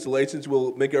access to license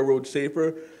will make our roads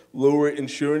safer, lower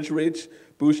insurance rates,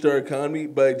 boost our economy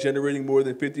by generating more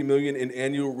than $50 million in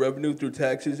annual revenue through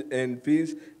taxes and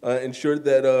fees, ensure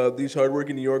that these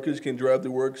hardworking New Yorkers can drive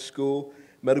to work, school,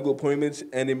 medical appointments,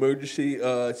 and emergency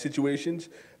situations,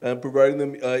 providing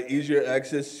them easier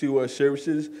access to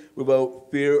services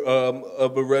without fear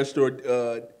of arrest or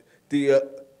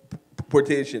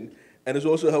deportation. And has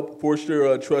also helped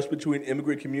foster trust between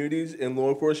immigrant communities and law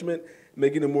enforcement,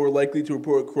 making them more likely to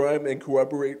report crime and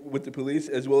cooperate with the police,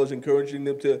 as well as encouraging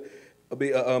them to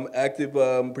be active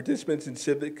participants in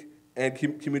civic and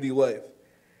community life.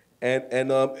 And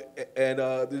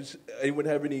does anyone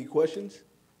have any questions?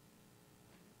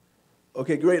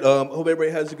 Okay, great. Hope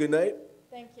everybody has a good night.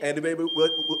 Thank you. And if anybody,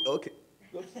 okay.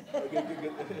 Oops. Okay,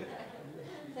 good.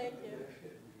 Thank you.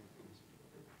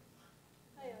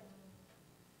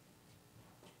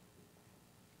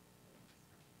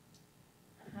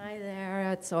 Hi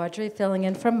there, it's Audrey filling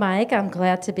in for Mike. I'm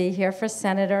glad to be here for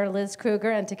Senator Liz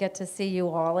Krueger and to get to see you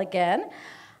all again.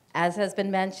 As has been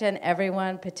mentioned,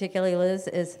 everyone, particularly Liz,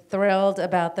 is thrilled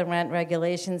about the rent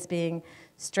regulations being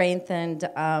strengthened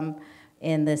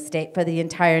in the state for the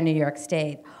entire New York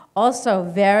State. Also,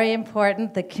 very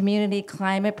important, the Community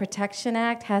Climate Protection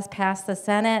Act has passed the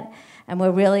Senate, and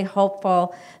we're really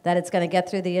hopeful that it's going to get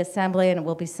through the Assembly and it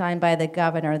will be signed by the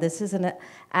governor. This is an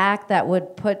act that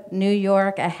would put New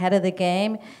York ahead of the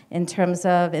game in terms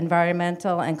of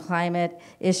environmental and climate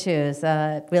issues,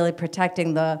 really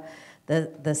protecting the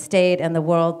state and the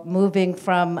world, moving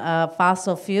from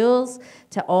fossil fuels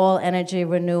to all energy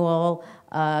renewal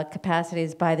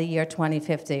capacities by the year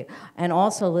 2050. And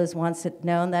also, Liz wants it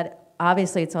known that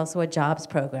obviously it's also a jobs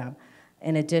program.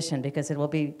 in addition, because it will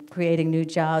be creating new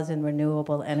jobs in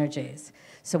renewable energies.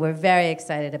 So we're very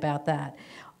excited about that.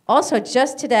 Also,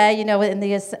 just today, you know, in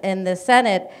the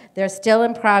Senate, they're still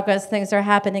in progress. Things are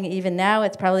happening even now.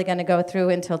 It's probably going to go through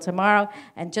until tomorrow.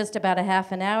 And just about a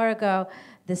half an hour ago,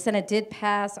 the Senate did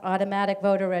pass automatic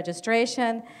voter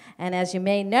registration. And as you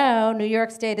may know, New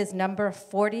York State is number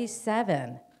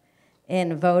 47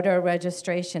 in voter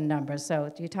registration numbers.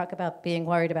 So you talk about being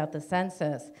worried about the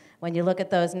census. When you look at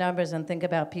those numbers and think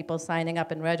about people signing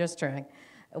up and registering,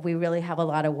 we really have a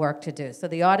lot of work to do. So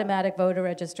the automatic voter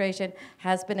registration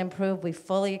has been improved. We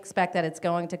fully expect that it's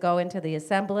going to go into the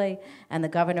Assembly and the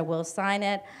governor will sign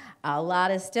it. A lot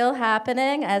is still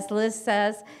happening. As Liz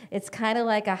says, it's kind of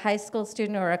like a high school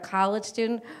student or a college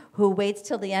student who waits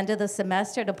till the end of the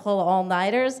semester to pull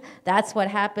all-nighters. That's what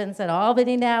happens at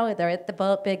Albany now. They're at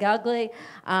the Big Ugly,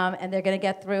 and they're going to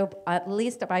get through at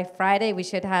least by Friday. We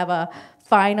should have a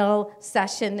final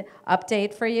session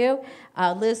update for you.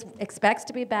 Liz expects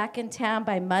to be back in town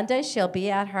by Monday. She'll be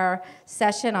at her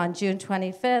session on June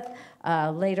 25th,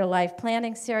 later life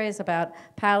planning series about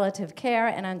palliative care,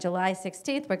 and on July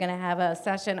 16th, we're going to have a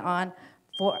session on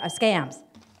scams.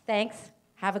 Thanks.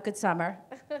 Have a good summer.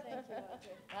 Thank you, Audrey.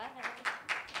 Bye.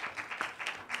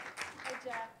 Hey,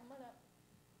 Jack, come on up.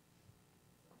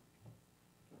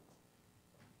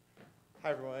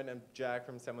 Hi everyone, I'm Jack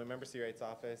from Assemblymember Seawright's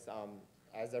office.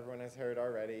 As everyone has heard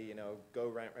already, you know, go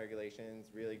rent regulations,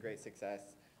 really great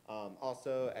success.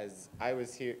 Also, as I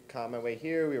was here, on my way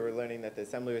here, we were learning that the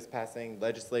Assembly was passing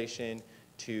legislation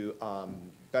to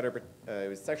it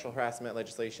was sexual harassment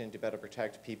legislation to better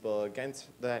protect people against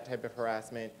that type of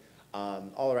harassment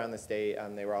all around the state.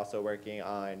 They were also working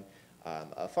on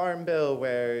a farm bill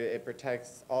where it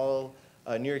protects all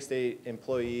New York State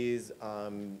employees,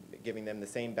 giving them the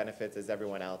same benefits as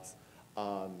everyone else.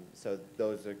 So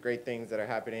those are great things that are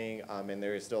happening, and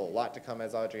there is still a lot to come,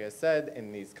 as Audrey has said,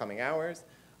 in these coming hours.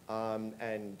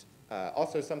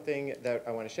 Also something that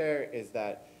I want to share is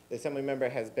that the Assembly member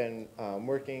has been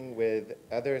working with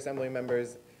other Assembly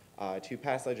members to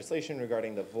pass legislation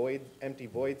regarding the empty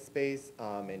void space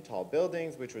in tall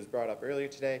buildings, which was brought up earlier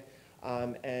today.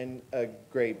 And a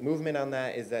great movement on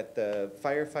that is that the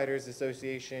Firefighters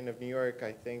Association of New York,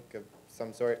 I think of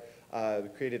some sort,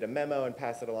 created a memo and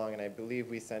passed it along, and I believe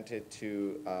we sent it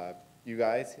to you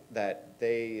guys, that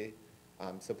they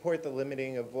support the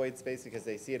limiting of void space because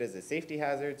they see it as a safety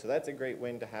hazard. So that's a great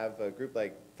win to have a group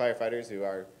like firefighters who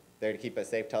are there to keep us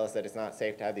safe tell us that it's not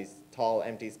safe to have these tall,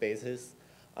 empty spaces.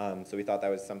 So we thought that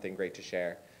was something great to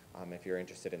share. If you're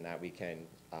interested in that, we can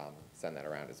send that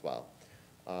around as well.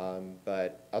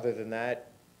 But other than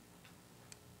that,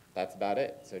 that's about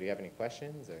it. So do you have any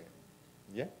questions? Or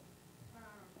yeah?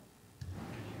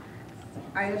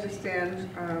 I understand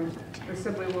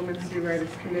Assemblywoman Seawright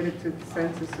is committed to the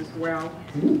census as well.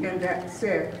 And that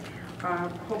said,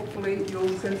 hopefully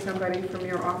you'll send somebody from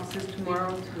your offices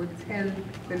tomorrow to attend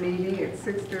the meeting at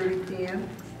 6:30 p.m.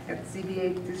 at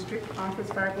CB8 District Office,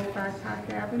 505 Park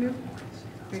Avenue,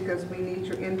 because we need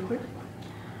your input.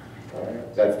 All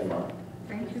right, that's tomorrow.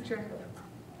 Thank you, Jack.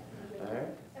 All right.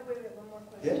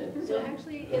 Yeah. So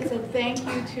actually, it's a thank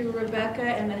you to Rebecca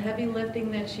and the heavy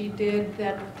lifting that she did,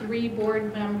 that 3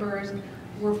 board members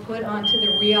were put onto the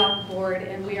REOC board,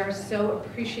 and we are so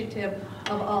appreciative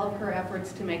of all of her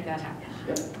efforts to make that happen.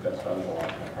 Yeah, that's a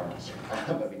lot, I promise.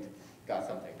 But we got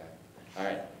something done. All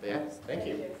right, yes, thank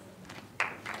you.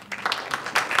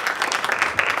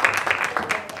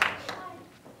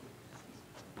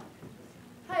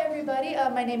 Hi everybody,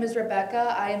 my name is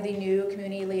Rebecca. I am the new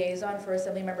community liaison for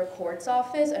Assemblymember Court's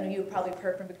office. I know you've probably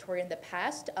heard from Victoria in the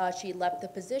past. She left the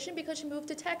position because she moved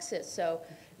to Texas, so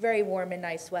very warm and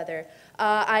nice weather.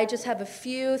 I just have a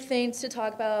few things to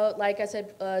talk about. Like I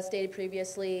said, stated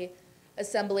previously,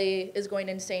 Assembly is going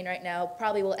insane right now,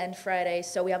 probably will end Friday,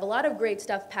 so we have a lot of great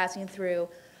stuff passing through.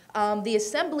 The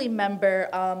Assembly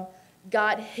member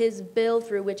got his bill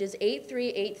through, which is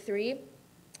 8383.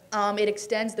 It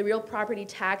extends the real property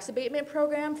tax abatement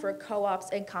program for co-ops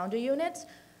and condo units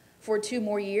for 2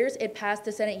 more years. It passed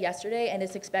the Senate yesterday and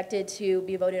is expected to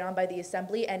be voted on by the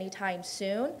Assembly anytime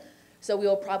soon. So we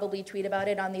will probably tweet about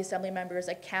it on the Assembly members'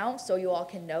 account so you all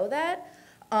can know that.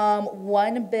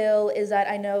 One bill is that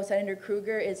I know Senator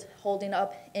Krueger is holding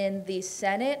up in the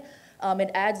Senate.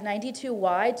 It adds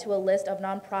 92Y to a list of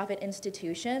nonprofit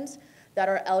institutions that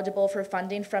are eligible for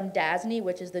funding from DASNY,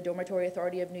 which is the Dormitory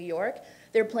Authority of New York.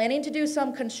 They're planning to do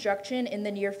some construction in the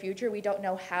near future. We don't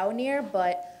know how near,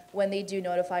 but when they do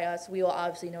notify us, we will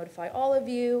obviously notify all of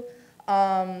you.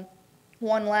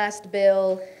 One last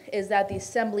bill is that the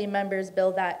Assembly members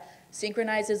bill that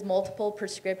synchronizes multiple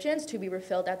prescriptions to be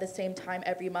refilled at the same time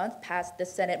every month past the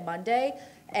Senate Monday,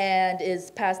 and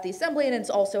is past the Assembly, and it's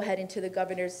also heading to the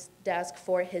governor's desk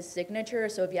for his signature.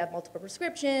 So if you have multiple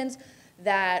prescriptions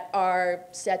that are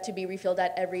set to be refilled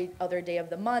at every other day of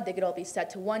the month, they could all be set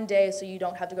to one day so you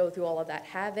don't have to go through all of that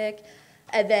havoc.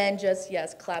 And then just,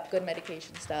 yes, clap, good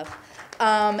medication stuff.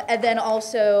 And then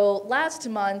also last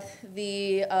month,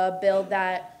 the bill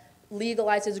that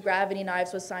legalizes gravity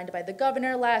knives was signed by the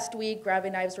governor last week.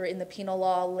 Gravity knives were in the penal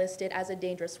law listed as a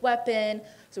dangerous weapon.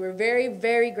 So we're very,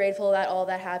 very grateful that all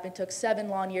that happened. It took 7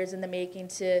 long years in the making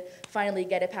to finally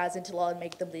get it passed into law and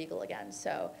make them legal again.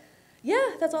 So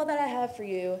yeah, that's all that I have for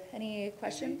you. Any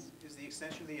questions? Is the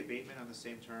extension of the abatement on the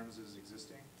same terms as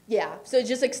existing? Yeah, so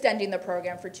just extending the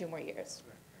program for 2 more years.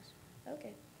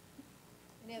 Okay.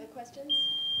 Any other questions?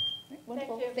 All right,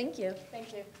 wonderful. Thank you.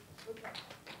 Thank you. Okay.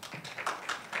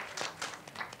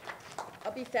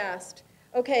 I'll be fast.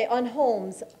 Okay, on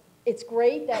homes, it's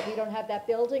great that we don't have that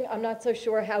building. I'm not so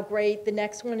sure how great the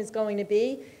next one is going to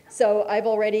be. So I've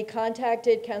already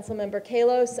contacted Councilmember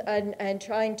Kallos and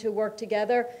trying to work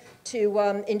together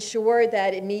to ensure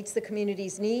that it meets the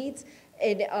community's needs.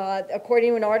 And,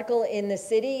 according to an article in the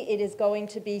city, it is going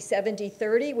to be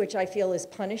 70-30, which I feel is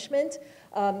punishment.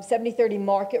 70-30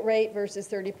 market rate versus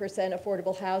 30%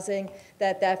 affordable housing,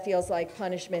 that feels like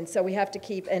punishment. So we have to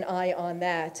keep an eye on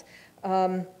that.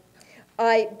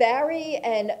 Barry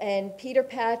and Peter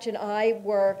Patch and I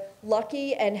were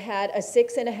lucky and had a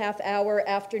 6.5-hour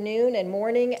afternoon and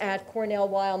morning at Cornell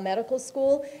Weill Medical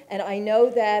School, and I know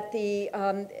that the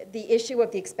issue of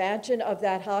the expansion of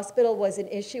that hospital was an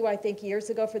issue, I think,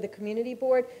 years ago for the community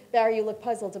board. Barry, you look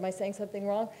puzzled. Am I saying something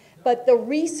wrong? But the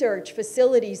research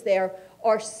facilities there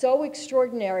are so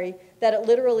extraordinary that it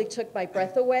literally took my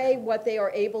breath away, what they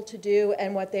are able to do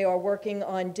and what they are working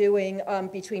on doing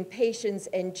between patients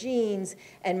and genes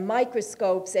and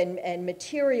microscopes and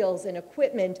materials and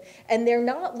equipment. And they're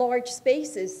not large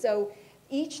spaces, so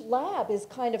each lab is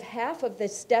kind of half of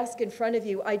this desk in front of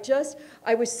you.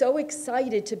 I was so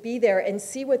excited to be there and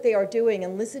see what they are doing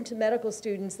and listen to medical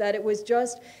students that it was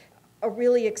just a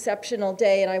really exceptional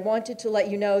day, and I wanted to let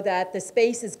you know that the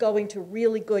space is going to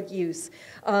really good use.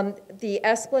 The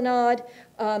Esplanade,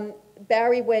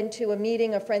 Barry went to a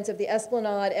meeting of Friends of the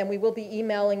Esplanade, and we will be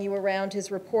emailing you around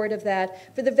his report of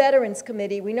that. For the Veterans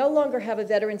Committee, we no longer have a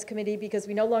Veterans Committee because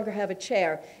we no longer have a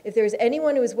chair. If there's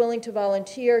anyone who is willing to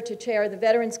volunteer to chair the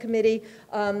Veterans Committee,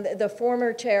 the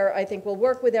former chair, I think, will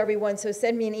work with everyone, so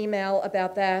send me an email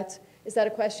about that. Is that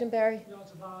a question, Barry? No,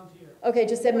 it's a volunteer. Okay,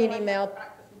 just send me an email.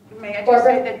 May I just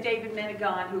say that David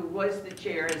Menegon, who was the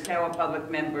chair, is now a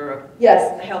public member of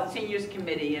the Health Seniors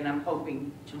Committee, and I'm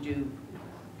hoping to do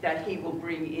that he will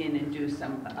bring in and do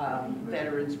some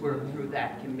veterans work through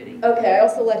that committee. Okay, I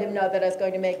also let him know that I was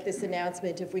going to make this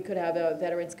announcement if we could have a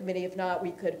Veterans Committee. If not,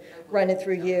 we could run it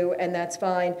through you, and that's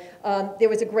fine. There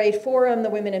was a great forum the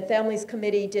Women and Families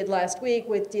Committee did last week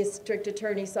with District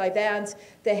Attorney Cy Vance,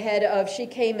 the head of, she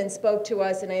came and spoke to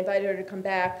us, and I invited her to come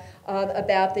back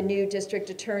about the new District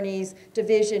Attorney's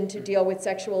division to deal with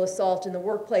sexual assault in the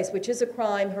workplace, which is a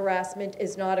crime. Harassment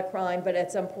is not a crime, but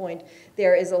at some point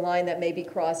there is a line that may be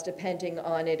crossed depending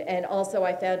on it. And also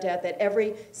I found out that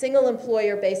every single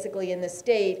employer basically in the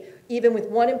state, even with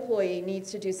one employee,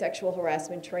 needs to do sexual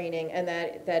harassment training, and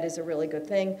that is a really good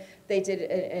thing. They did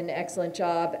an excellent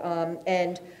job.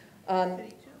 And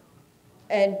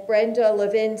Brenda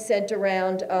Levin sent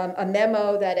around a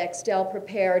memo that Extel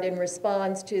prepared in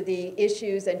response to the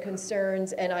issues and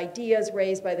concerns and ideas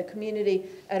raised by the community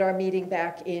at our meeting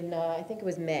back in, I think it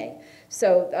was May.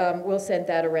 So we'll send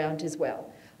that around as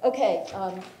well. Okay,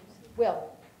 Will,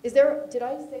 did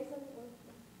I say something?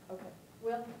 Okay,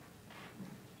 Will?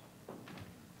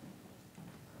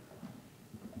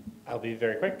 I'll be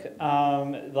very quick.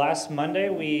 Last Monday,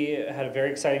 we had a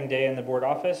very exciting day in the board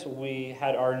office. We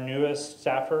had our newest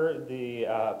staffer, the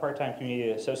part-time community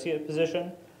associate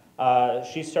position.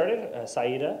 She started,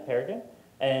 Saida Harrigan,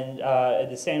 and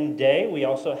at the same day, we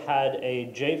also had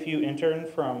a JFU intern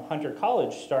from Hunter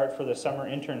College start for the summer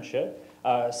internship.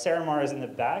 Sarah Marr is in the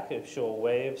back, if she'll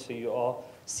wave so you all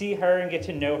see her and get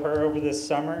to know her over this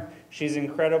summer. She's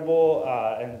incredible,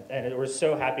 and we're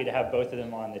so happy to have both of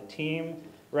them on the team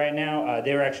right now.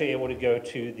 They were actually able to go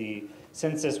to the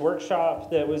census workshop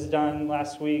that was done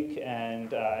last week,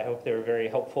 and I hope they were very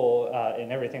helpful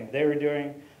in everything they were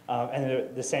doing. And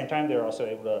at the same time, they were also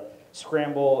able to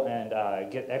scramble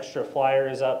and get extra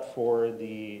flyers up for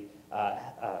the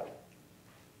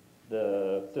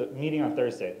meeting on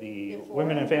Thursday, the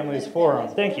Women and Families Forum.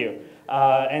 Thank you.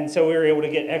 And so we were able to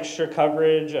get extra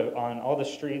coverage on all the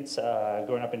streets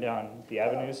going up and down the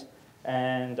avenues.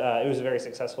 And it was a very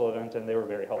successful event, and they were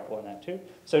very helpful in that too.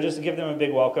 So just to give them a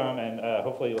big welcome, and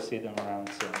hopefully you'll see them around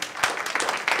soon.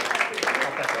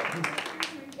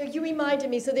 You reminded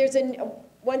me, so there's a,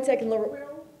 1 second, Laura. Will,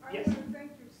 I want to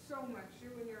thank you so much,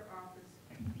 you and your office,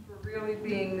 for really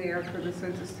being there for the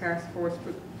Census Task Force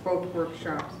for both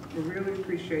workshops. We really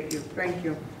appreciate you. Thank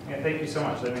you. Yeah, thank you so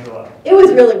much. That means a lot. It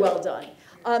was really well done.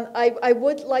 I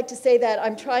would like to say that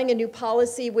I'm trying a new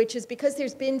policy, which is because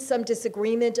there's been some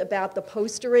disagreement about the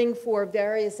postering for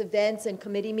various events and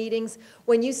committee meetings.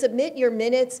 When you submit your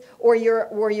minutes or your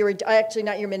actually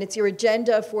not your minutes, your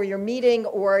agenda for your meeting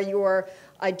or your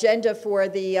agenda for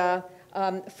the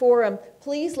forum,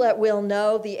 please let Will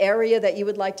know the area that you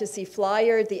would like to see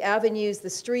flyered, the avenues, the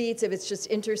streets, if it's just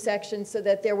intersections, so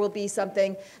that there will be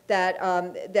something that,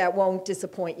 that won't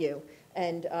disappoint you.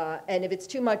 And if it's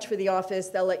too much for the office,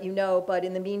 they'll let you know. But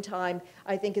in the meantime,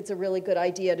 I think it's a really good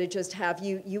idea to just have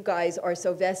you guys are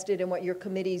so vested in what your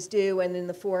committees do and in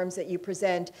the forums that you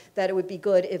present that it would be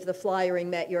good if the flyering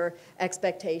met your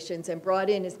expectations and brought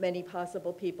in as many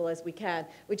possible people as we can,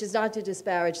 which is not to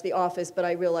disparage the office, but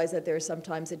I realize that there's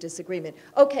sometimes a disagreement.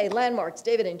 Okay, landmarks,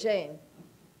 David and Jane.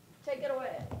 Take it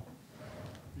away.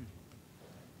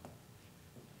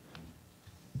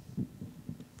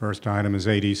 First item is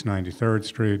 8 East 93rd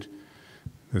Street.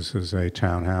 This is a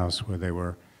townhouse where they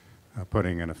were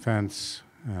putting in a fence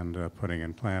and putting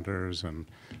in planters and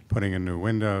putting in new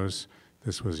windows.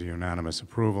 This was a unanimous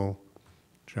approval.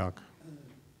 Chuck?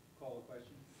 Call the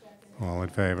question. All in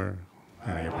favor?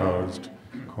 Any opposed?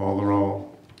 Call the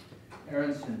roll.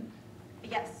 Aronson.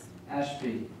 Yes.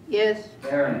 Ashby. Yes.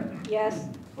 Barron. Yes.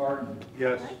 Barton.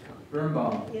 Yes.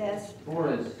 Birnbaum. Yes.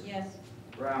 Forrest. Yes.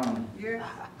 Brown. Yes.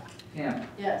 Camp.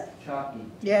 Yes. Chalky.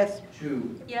 Yes.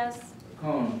 Chu. Yes.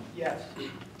 Cone. Yes.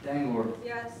 Dangler.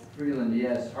 Yes. Freeland,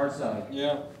 yes. Hartside.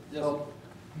 Yeah. Yes.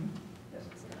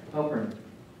 Halpern.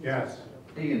 Yes.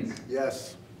 Higgins.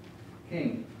 Yes.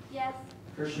 King. Yes.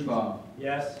 Kirschenbaum.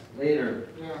 Yes. Later.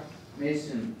 Yes.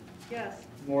 Mason. Yes.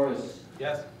 Morris.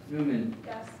 Yes. Newman.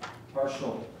 Yes.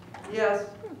 Marshall. Yes.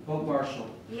 Pope Marshall.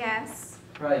 Yes.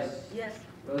 Price. Yes.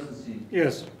 Rosenstein.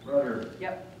 Yes. Rudder.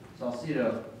 Yep.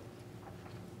 Salcido.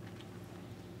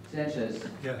 Sanchez.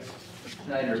 Yes.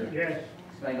 Schneider. Yes.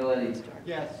 Spangaletti.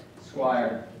 Yes.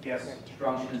 Squire. Yes.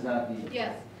 Strong Shinazaki.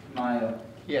 Yes. Mayo.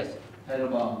 Yes.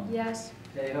 Titlebaum. Yes.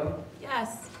 Tejo.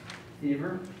 Yes.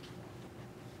 Fever.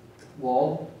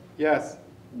 Wald. Yes.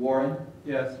 Warren.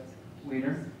 Yes.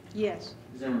 Wiener. Yes.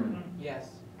 Zimmerman. Yes.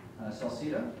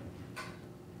 Salcido.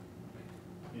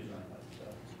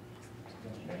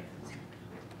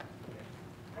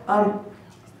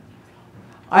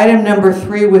 Item number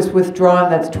 3 was withdrawn.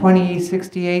 That's 20 East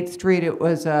 68th Street. It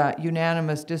was a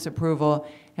unanimous disapproval,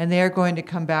 and they're going to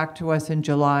come back to us in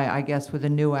July, I guess, with a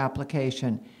new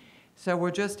application. So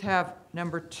we'll just have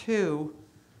number 2,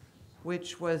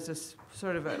 which was a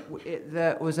sort of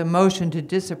that was a motion to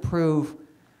disapprove,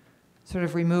 sort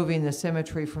of removing the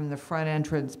symmetry from the front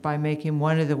entrance by making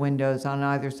one of the windows on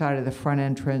either side of the front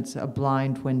entrance a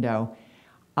blind window.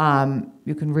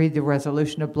 You can read the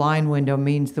resolution. A blind window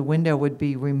means the window would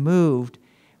be removed,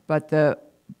 but the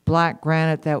black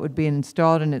granite that would be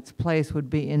installed in its place would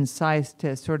be incised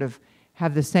to sort of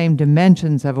have the same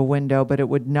dimensions of a window, but it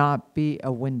would not be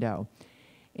a window.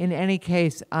 In any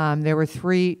case, there were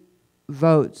 3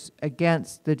 votes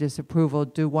against the disapproval.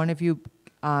 Do one of you,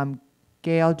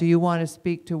 Gail, do you want to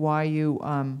speak to why you...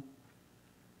 Well,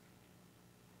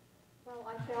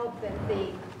 I felt that the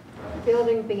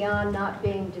building beyond not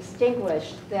being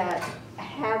distinguished, that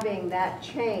having that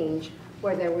change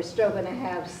where they were still going to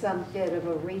have some bit of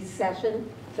a recession,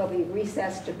 so it'll be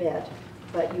recessed a bit,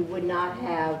 but you would not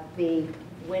have the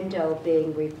window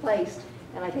being replaced.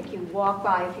 And I think you walk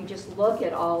by, if you just look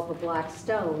at all the black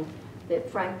stone, that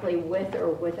frankly, with or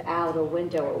without a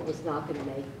window, it was not going to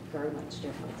make very much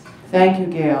difference. Thank you,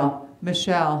 Gail.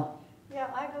 Michelle. Yeah,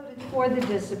 I voted for the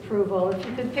disapproval. If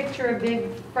you could picture a big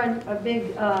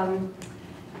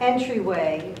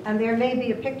entryway, and there may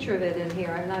be a picture of it in here,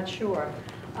 I'm not sure.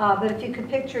 But if you could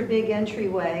picture a big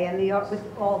entryway and with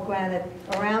all granite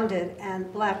around it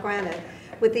and black granite,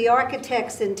 with the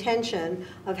architect's intention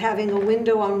of having a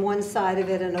window on one side of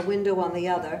it and a window on the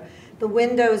other, the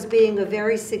windows being a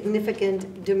very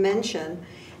significant dimension,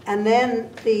 and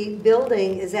then the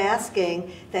building is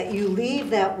asking that you leave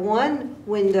that one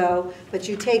window, but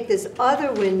you take this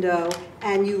other window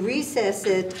and you recess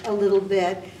it a little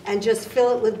bit and just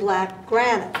fill it with black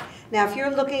granite. Now, if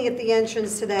you're looking at the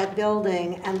entrance to that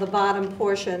building and the bottom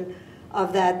portion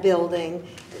of that building,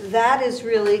 that is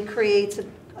really creates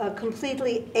a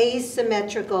completely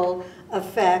asymmetrical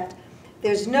effect.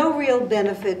 There's no real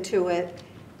benefit to it.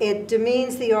 It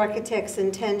demeans the architect's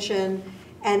intention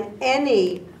and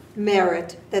any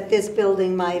merit that this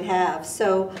building might have.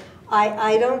 So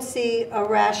I don't see a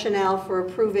rationale for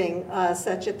approving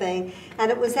such a thing. And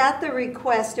it was at the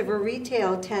request of a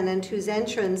retail tenant whose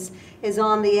entrance is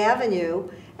on the avenue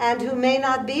and who may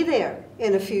not be there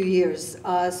in a few years.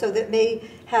 So that may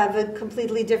have a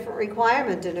completely different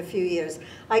requirement in a few years.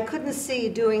 I couldn't see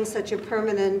doing such a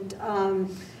permanent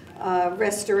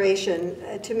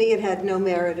restoration. To me, it had no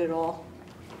merit at all.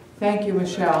 Thank you,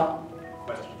 Michelle.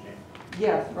 Question, Jane.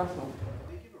 Yes, Russell.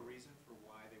 Did they give a reason for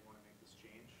why they want to make this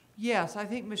change? Yes, I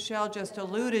think Michelle just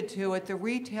alluded to it. The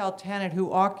retail tenant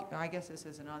who I guess this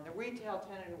isn't on. The retail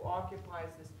tenant who occupies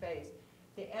the space,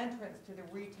 the entrance to the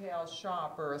retail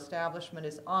shop or establishment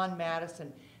is on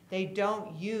Madison. They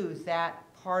don't use that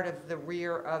part of the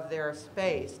rear of their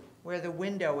space where the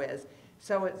window is.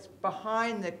 So it's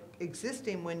behind the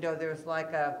existing window. There's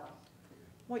like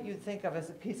what you'd think of as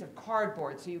a piece of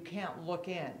cardboard, so you can't look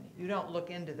in. You don't look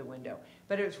into the window.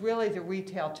 But it's really the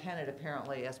retail tenant,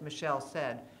 apparently, as Michelle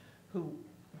said, who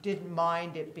didn't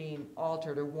mind it being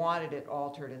altered or wanted it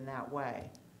altered in that way.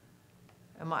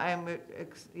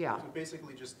 Yeah. So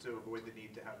basically just to avoid the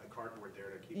need to have the cardboard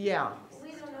there to keep. Yeah.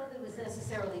 We don't know that it was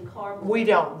necessarily cardboard. We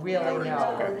don't really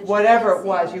know. Whatever it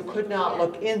was, you could not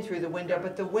look in through the window,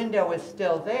 but the window is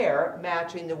still there,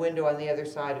 matching the window on the other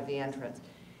side of the entrance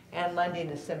and lending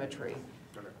the symmetry.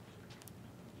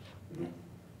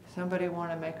 Somebody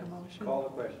want to make a motion? Call the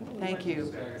question. Thank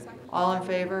you. All in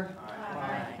favor?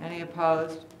 Aye. Any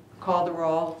opposed? Call the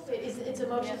roll. It's a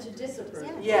motion to disapprove.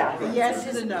 Yeah. Yes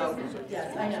is a no.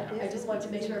 Yes, I know. I just want to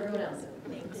make sure everyone else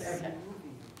knows. Okay.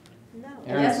 No.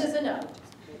 Yes is a no.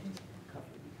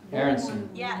 Aronson.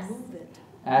 Yes.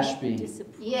 Ashby.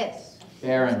 Yes.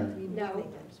 Barron. No.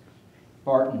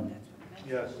 Barton.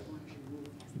 Yes.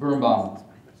 Birnbaum.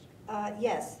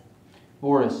 Yes.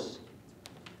 Boris.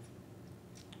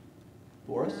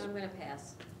 Boris? I'm going to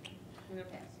pass. I'm going to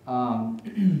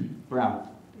pass. Brown.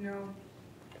 No.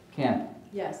 Camp.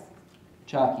 Yes.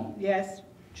 Chalky. Yes.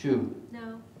 Chu.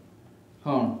 No.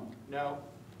 Hone. No.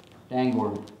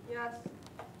 Dangor. Yes.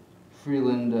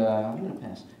 Freeland, I'm going to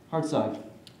pass. Hartzog.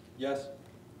 Yes.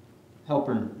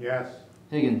 Halpern. Yes.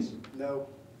 Higgins. No.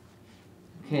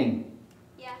 King.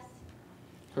 Yes.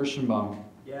 Kirschenbaum.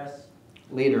 Yes.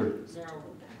 Later. No.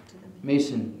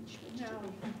 Mason. No.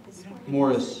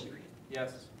 Morris.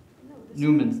 Yes.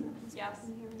 Newman. Yes.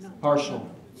 Partial.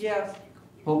 Yes.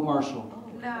 Pope Marshall.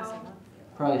 No.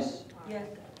 Price. Yes.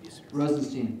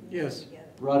 Rosenstein. Yes.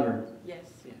 Rudder. Yes.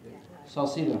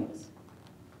 Salcido.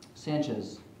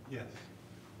 Sanchez. Yes.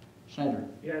 Schneider.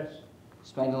 Yes.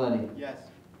 Spagnoletti. Yes.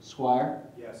 Squire.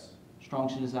 Yes. Strong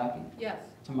Shinizaki. Yes.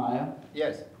 Tamayo.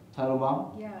 Yes.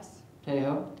 Titlebaum. Yes.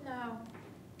 Tejo. No.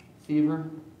 Fever.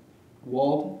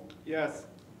 Wald. Yes.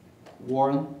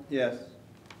 Warren. Yes.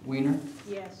 Wiener.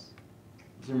 Yes.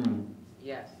 Zimmerman.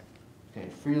 Yes. Okay,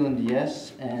 Freeland,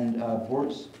 yes, and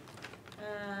Boris?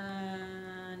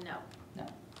 No. No.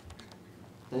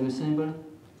 Did I miss anybody?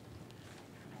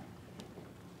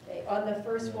 Okay, on the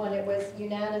first one, it was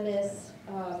unanimous,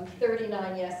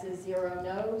 39 yeses, 0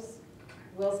 nos.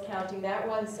 Will's counting that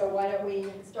one, so why don't we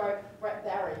start,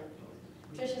 Barry?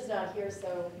 Trisha's not here,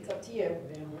 so it's up to you.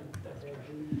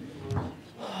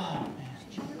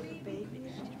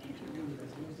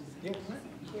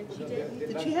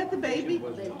 Did she have the baby?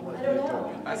 I don't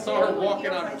know. I saw her walking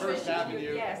on First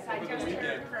Avenue Yes, I over just the heard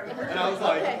weekend. from her. And I was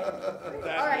like,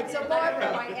 Okay. All right, so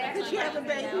Barbara. Did she have a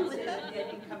baby? They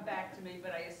didn't come back to me,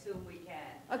 but I assume we can.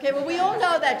 Okay, well, we all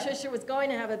know that Trisha was going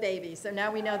to have a baby, so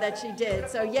now we know that she did,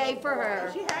 so yay for her.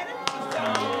 She had it?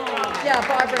 Yeah,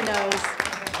 Barbara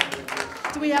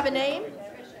knows. Do we have a name?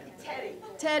 Teddy.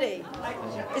 Teddy.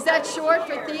 Is that short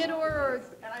for Theodore, or?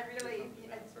 And I really,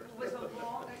 it was a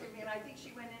long, I mean, I think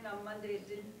she went in on Monday, and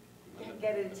didn't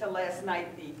get it until last night,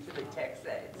 the text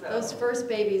said, so. Those first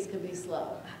babies can be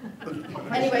slow.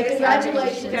 Anyway,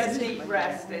 congratulations. She does need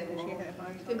rest, and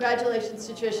Congratulations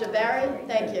to Trisha. Barry,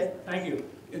 thank you. Thank you.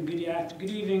 Good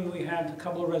evening. We have a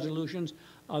couple of resolutions.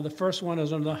 The first one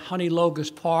is on the Honey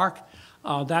Locust Park.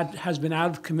 That has been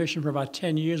out of commission for about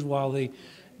 10 years while the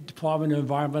Department of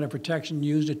Environmental Protection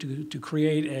used it to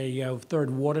create a third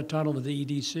water tunnel with the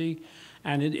EDC.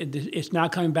 And it's now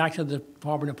coming back to the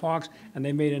Department of Parks, and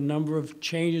they made a number of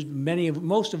changes,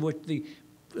 most of which the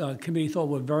committee thought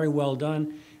were very well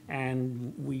done.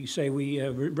 And we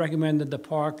recommend that the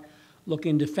park look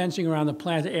into fencing around the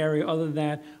planted area. Other than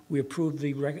that, we approve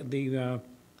the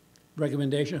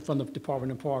recommendation from the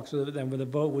Department of Parks. So then the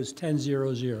vote was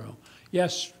 10-0-0.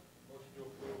 Yes.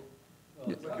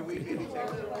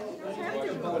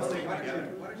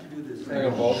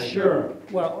 Sure.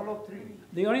 Well,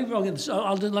 The only, okay,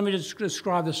 so let me just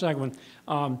describe the second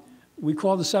one. We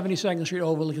call the 72nd Street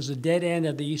overlook as a dead end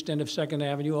at the east end of 2nd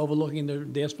Avenue,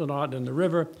 overlooking the Esplanade and the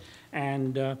river,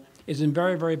 and it's in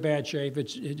very, very bad shape.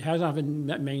 It has not been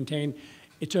maintained.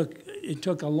 It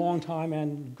took a long time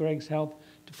and Greg's help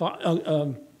to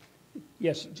find,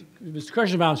 yes, Mr.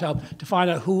 Kirschenbaum's help to find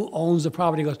out who owns the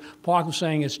property, because Park was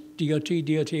saying it's DOT,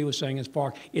 DOT was saying it's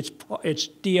Park. It's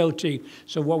DOT.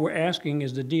 So what we're asking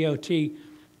is the DOT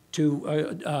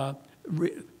to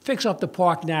fix up the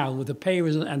park now with the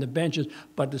pavers and the benches.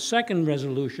 But the second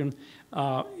resolution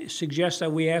suggests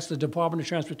that we ask the Department of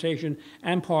Transportation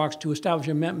and Parks to establish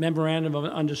a memorandum of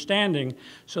understanding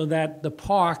so that the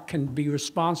park can be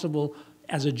responsible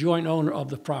as a joint owner of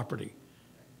the property.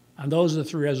 And those are the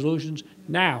three resolutions.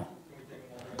 Now,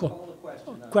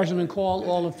 question been called.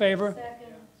 All in favor?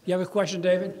 You have a question,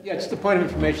 David? Yeah, just a point of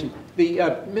information.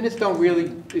 The minutes don't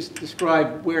really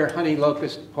describe where Honey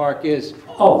Locust Park is.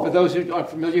 Oh. For those who aren't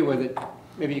familiar with it,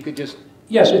 maybe you could just...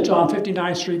 Yes, it's on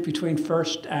 59th Street between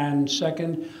 1st and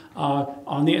 2nd,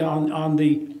 on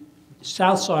the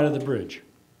south side of the bridge.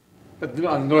 But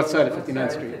on the north side of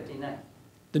 59th Street.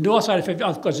 The north side of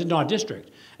 59th, because it's in our district.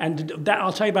 And that,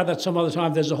 I'll tell you about that some other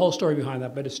time. There's a whole story behind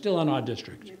that, but it's still in our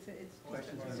district.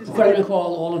 Question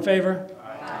call, all in favor?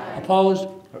 Aye. Opposed?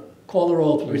 Call the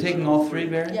roll, please. Are we taking all three,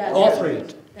 Barry? Yes. All three.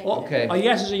 Okay. A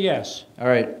yes is a yes. All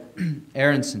right.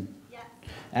 Aronson. Yes.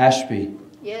 Ashby.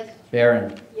 Yes.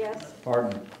 Barron. Yes.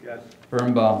 Barton. Yes.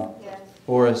 Birnbaum. Yes.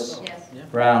 Boris. Yes.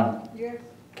 Brown. Yes.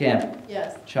 Camp.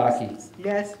 Yes. Chalky.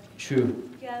 Yes. Chu.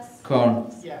 Yes. Cone.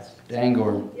 Yes.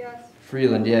 Dangor. Yes.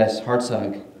 Freeland, yes.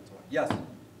 Hartzog. Yes.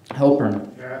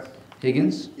 Halpern. Yes.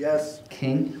 Higgins. Yes.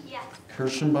 King. Yes.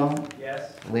 Kirschenbaum.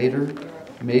 Yes. Later.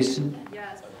 Mason.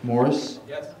 Yes. Morris.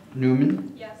 Yes.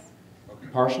 Newman. Yes.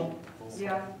 Partial.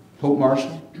 Yes. Pope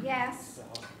Marshall. Yes.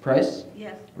 Price.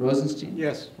 Yes. Rosenstein.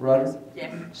 Yes. Rudder.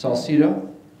 Yes.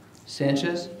 Salcido.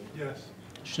 Sanchez. Yes.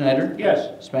 Schneider.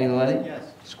 Yes. Spagnoletti.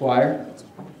 Yes. Squire.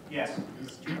 Yes.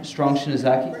 Strong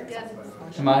Shinazaki. Yes.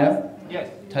 Tamayo. Yes.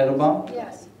 Titlebaum.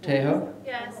 Yes. Tejo.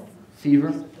 Yes.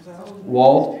 Fever.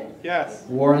 Wald. Yes.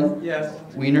 Warren. Yes.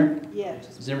 Wiener. Yes.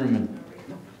 Zimmerman.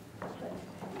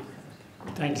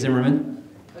 Thank you. Zimmerman.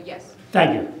 Oh, yes.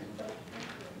 Thank you.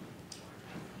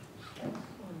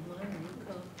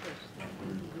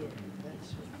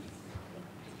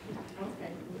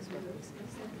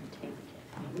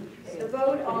 The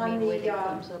vote on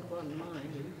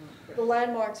the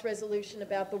landmarks resolution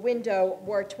about the window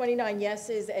were 29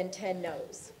 yeses and 10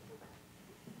 noes.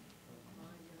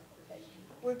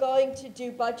 We're going to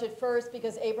do budget first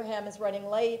because Abraham is running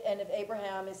late, and if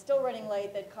Abraham is still running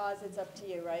late, then Kaz, it's up to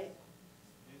you, right?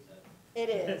 It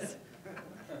is.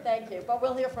 Thank you. But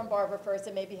we'll hear from Barbara first,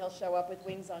 and maybe he'll show up with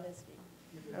wings on his feet.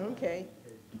 Okay.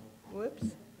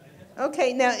 Whoops.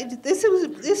 Okay, now, this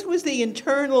was the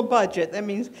internal budget. That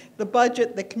means the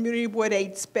budget the Community Board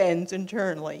 8 spends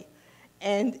internally.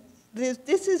 And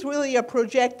this is really a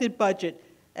projected budget.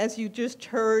 As you just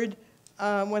heard,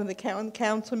 one of the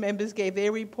council members gave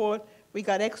their report. We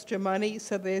got extra money,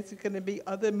 so there's going to be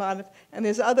other and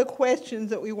there's other questions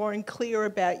that we weren't clear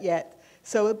about yet.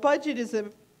 So the budget is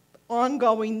an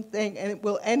ongoing thing, and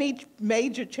any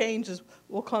major changes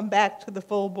will come back to the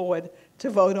full board to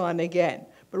vote on again.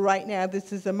 But right now,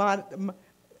 this is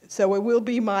so it will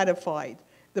be modified.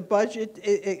 The budget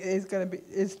is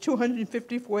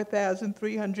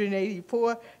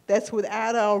 $254,384. That's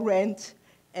without our rent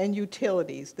and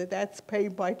utilities. That's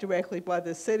paid directly by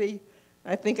the city.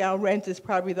 I think our rent is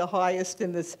probably the highest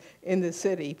in the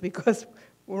city because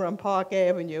we're on Park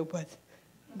Avenue, but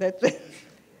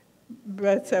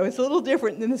so it's a little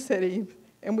different in the city,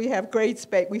 and we have great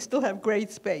space. We still have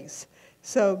great space.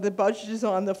 So the budget is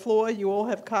on the floor. You all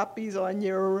have copies on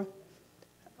your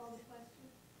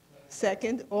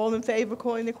second. All in favor of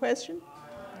calling the question?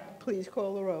 Please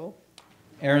call the roll.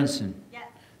 Aronson.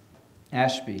 Yes.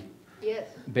 Ashby. Yes.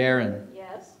 Barron.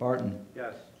 Yes. Barton.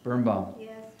 Yes. Birnbaum.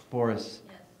 Yes. Boris.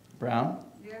 Yes. Brown.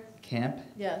 Yes. Camp.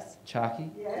 Yes. Chalky.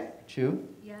 Yes. Chu.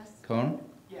 Yes. Cone.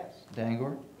 Yes.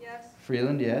 Dangor. Yes.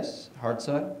 Freeland, yes.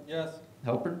 Hartzog. Yes.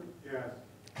 Helper. Yes.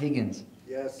 Higgins.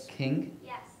 Yes. King.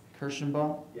 Yes.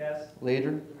 Kirschenbaum. Yes.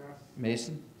 Later.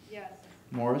 Mason. Yes.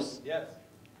 Morris. Yes.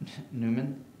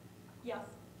 Newman. Yes.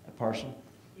 Partial.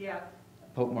 Yes.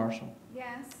 Pope Marshall.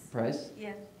 Yes. Price.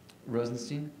 Yes.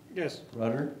 Rosenstein. Yes.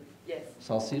 Rudder. Yes.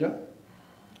 Salcido.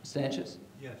 Sanchez.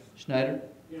 Yes. Schneider.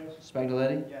 Yes.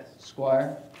 Spagnoletti. Yes.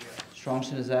 Squire. Yes. Strong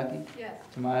Shinazaki. Yes.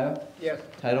 Tamayo. Yes.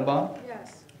 Titlebaum.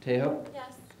 Yes. Tejo.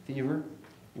 Yes. Fever.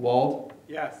 Wald.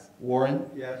 Yes. Warren.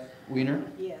 Yes. Wiener.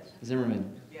 Yes.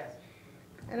 Zimmerman. Yes.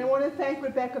 And I want to thank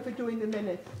Rebecca for doing the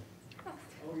minutes.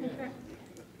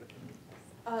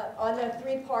 On the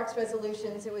 3 parks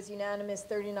resolutions, it was unanimous,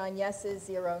 39 yeses,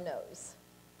 0 nos.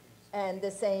 And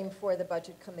the same for the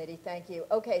Budget Committee. Thank you.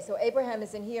 Okay, so Abraham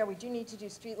isn't here. We do need to do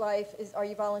street life. Are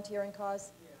you volunteering,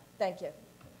 Cause? Yeah. Thank you.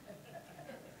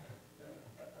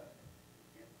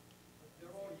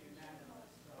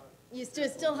 You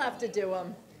still have to do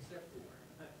them.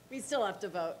 We still have to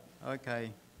vote.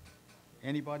 Okay.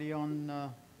 Anybody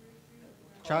on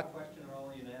Chuck?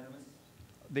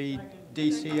 The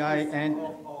DCA and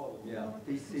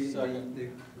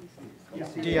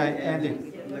DA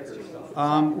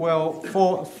and well,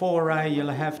 4A you'll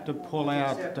have to pull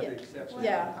out.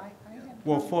 Yeah.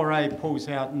 Well, 4A pulls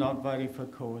out not voting for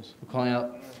cause. We're calling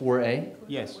out 4A?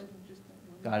 Yes.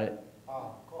 Got it.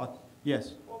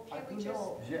 Yes.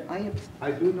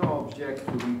 I do not object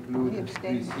to include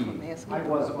DC. I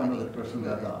was one of the person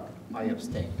that I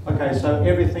abstained. Okay, so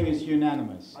everything is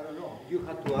unanimous. I don't know. You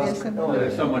have to ask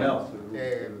someone else.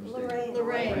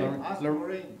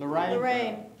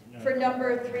 Lorraine. For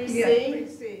number 3C? Yeah,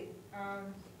 3C.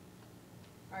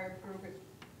 I approve it.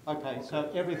 Okay, so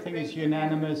everything is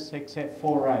unanimous except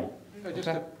 4A. Just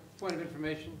a point of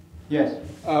information. Yes.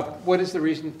 What is the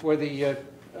reason for the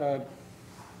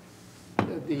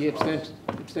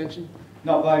abstention?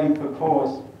 Not voting for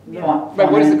cause. Yeah. But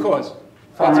what is the cause?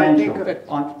 Financial.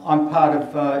 I'm part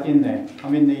of, in there.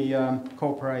 I'm in the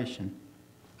corporation.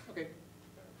 Okay.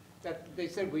 They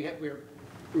said we're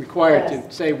required to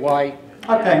say why.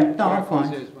 Okay, no, I'm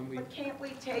fine. But can't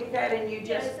we take that and you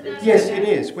just... Yes, it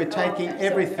is. We're taking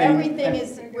everything. Everything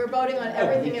is, we're voting on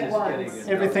everything at once.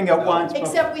 Everything at once.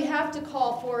 Except we have to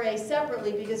call 4A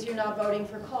separately because you're not voting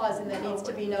for cause and that needs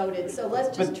to be noted. So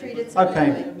let's just treat it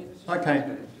separately.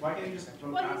 Okay. Why can't you just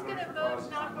vote Well, he's going to vote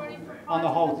not voting for cause. On the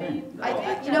whole thing.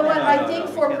 You know what, I think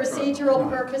for procedural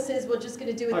purposes, we're just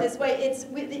gonna do it this way. This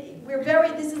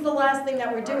is the last thing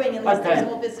that we're doing unless there's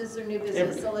old business or new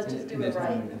business, so let's just do it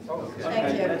right.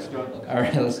 Thank you. All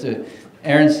right, let's do it.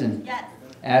 Aronson. Yes.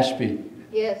 Ashby.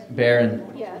 Yes.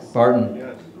 Barron. Yes. Barton.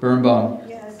 Yes. Birnbaum.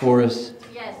 Yes. Forrest.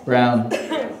 Yes. Brown.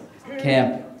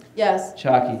 Camp. Yes.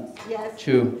 Chalky. Yes.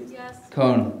 Chu. Yes.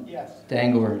 Cone. Yes.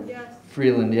 Dangor. Yes.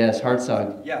 Freeland, yes.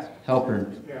 Hartzog. Yes.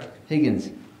 Halpern. Yes. Higgins.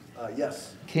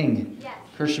 Yes. King. Yes.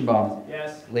 Kirschenbaum.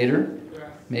 Yes. Later.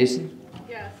 Mason.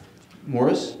 Yes.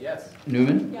 Morris. Yes.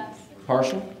 Newman. Yes.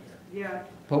 Partial. Yeah.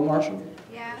 Pope Marshall.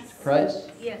 Yes. Price.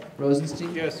 Yes.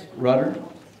 Rosenstein. Yes. Rudder.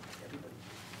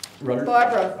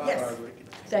 Barbara. Yes.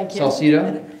 Thank you.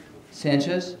 Salcido.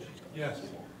 Sanchez. Yes.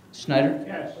 Schneider.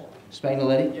 Yes.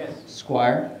 Spagnoletti. Yes.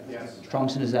 Squire. Yes. Strong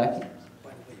Sinazaki.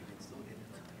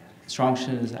 Strong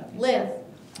Sinazaki. Lynn.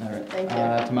 All right. Thank you.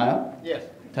 Tamayo. Yes.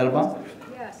 Teitelbaum.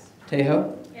 Yes.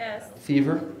 Tejo. Yes.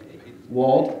 Fever.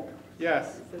 Wald.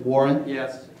 Yes. Warren.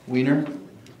 Yes. Wiener.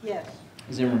 Yes.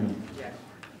 Zimmerman. Yes.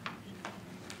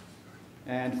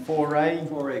 And 4A.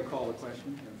 4A, call the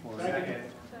question. Second.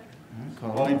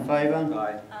 All in favour?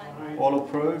 Aye. All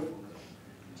approve?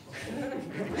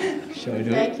 Shall we do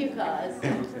it? Thank you, Cos.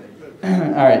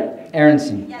 All right.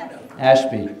 Aronson. Yes.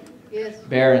 Ashby. Yes.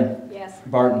 Barron. Yes.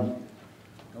 Barton.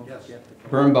 Yes.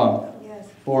 Birnbaum. Yes.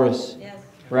 Forrest. Yes.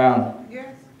 Brown.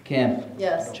 Yes. Camp.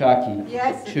 Yes. Chalky.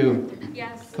 Yes. Chu.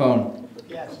 Yes. Cone.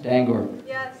 Yes. Dangor.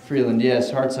 Yes. Freeland,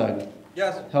 yes. Hartzog.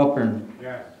 Yes. Halpern.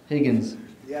 Yes. Higgins.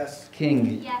 Yes.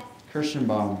 King. Yes.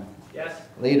 Kirschenbaum. Yes.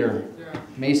 Later.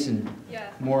 Mason.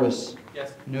 Yes. Morris.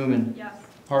 Yes. Newman. Yes.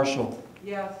 Partial.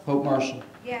 Yes. Pope Marshall.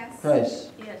 Yes.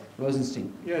 Price. Yes.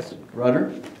 Rosenstein. Yes.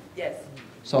 Rudder. Yes.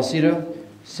 Salcido.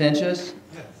 Sanchez.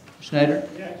 Schneider.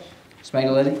 Yes.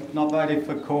 Spagnoletti. Not voting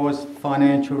for cause,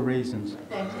 financial reasons.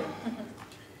 Thank you.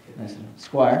 Nice.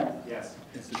 Squire. Yes.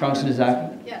 Strong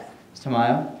Sinazaki. Yes.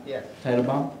 Tamayo. Yes.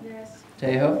 Teitelbaum. Yes.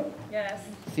 Tejo. Yes.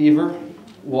 Fever.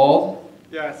 Wald.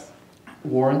 Yes.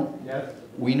 Warren. Yes.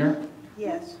 Wiener.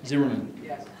 Yes. Zimmerman.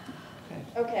 Yes.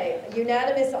 Okay,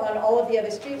 unanimous on all of the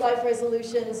other street life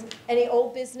resolutions. Any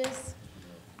old business?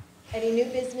 Any new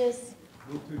business?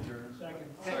 Move to adjourn.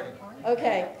 Second.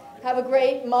 Okay, have a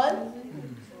great month,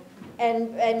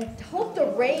 and hope the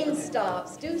rain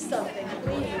stops. Do something,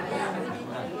 please.